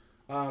pretty good.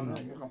 I'm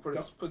gonna put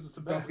it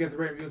to bed. Don't forget to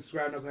rate, review, and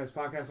subscribe to Knuckleheads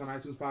Podcast on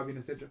iTunes, Podbean,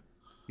 and Stitcher.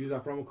 Use our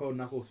promo code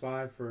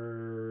Knuckles5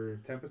 for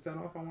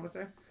 10% off, I want to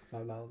say.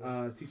 $5.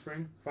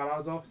 Teespring,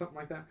 $5 off, something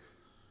like that.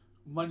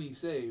 Money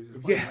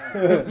saves.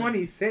 Yeah,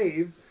 money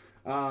saved.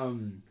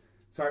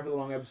 Sorry for the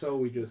long episode.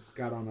 We just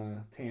got on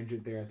a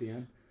tangent there at the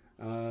end.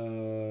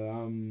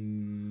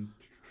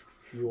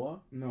 You are?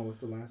 No, what's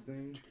the last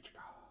thing?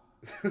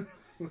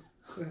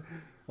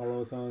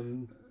 Follow us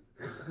on.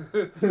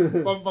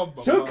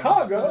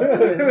 Chicago.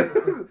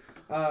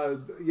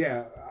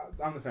 Yeah,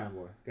 I'm the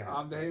fanboy. Go ahead.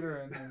 I'm the hater,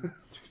 and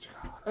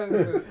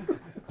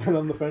And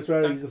I'm the French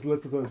writer. You just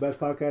listen to the best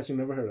podcast you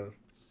never heard of.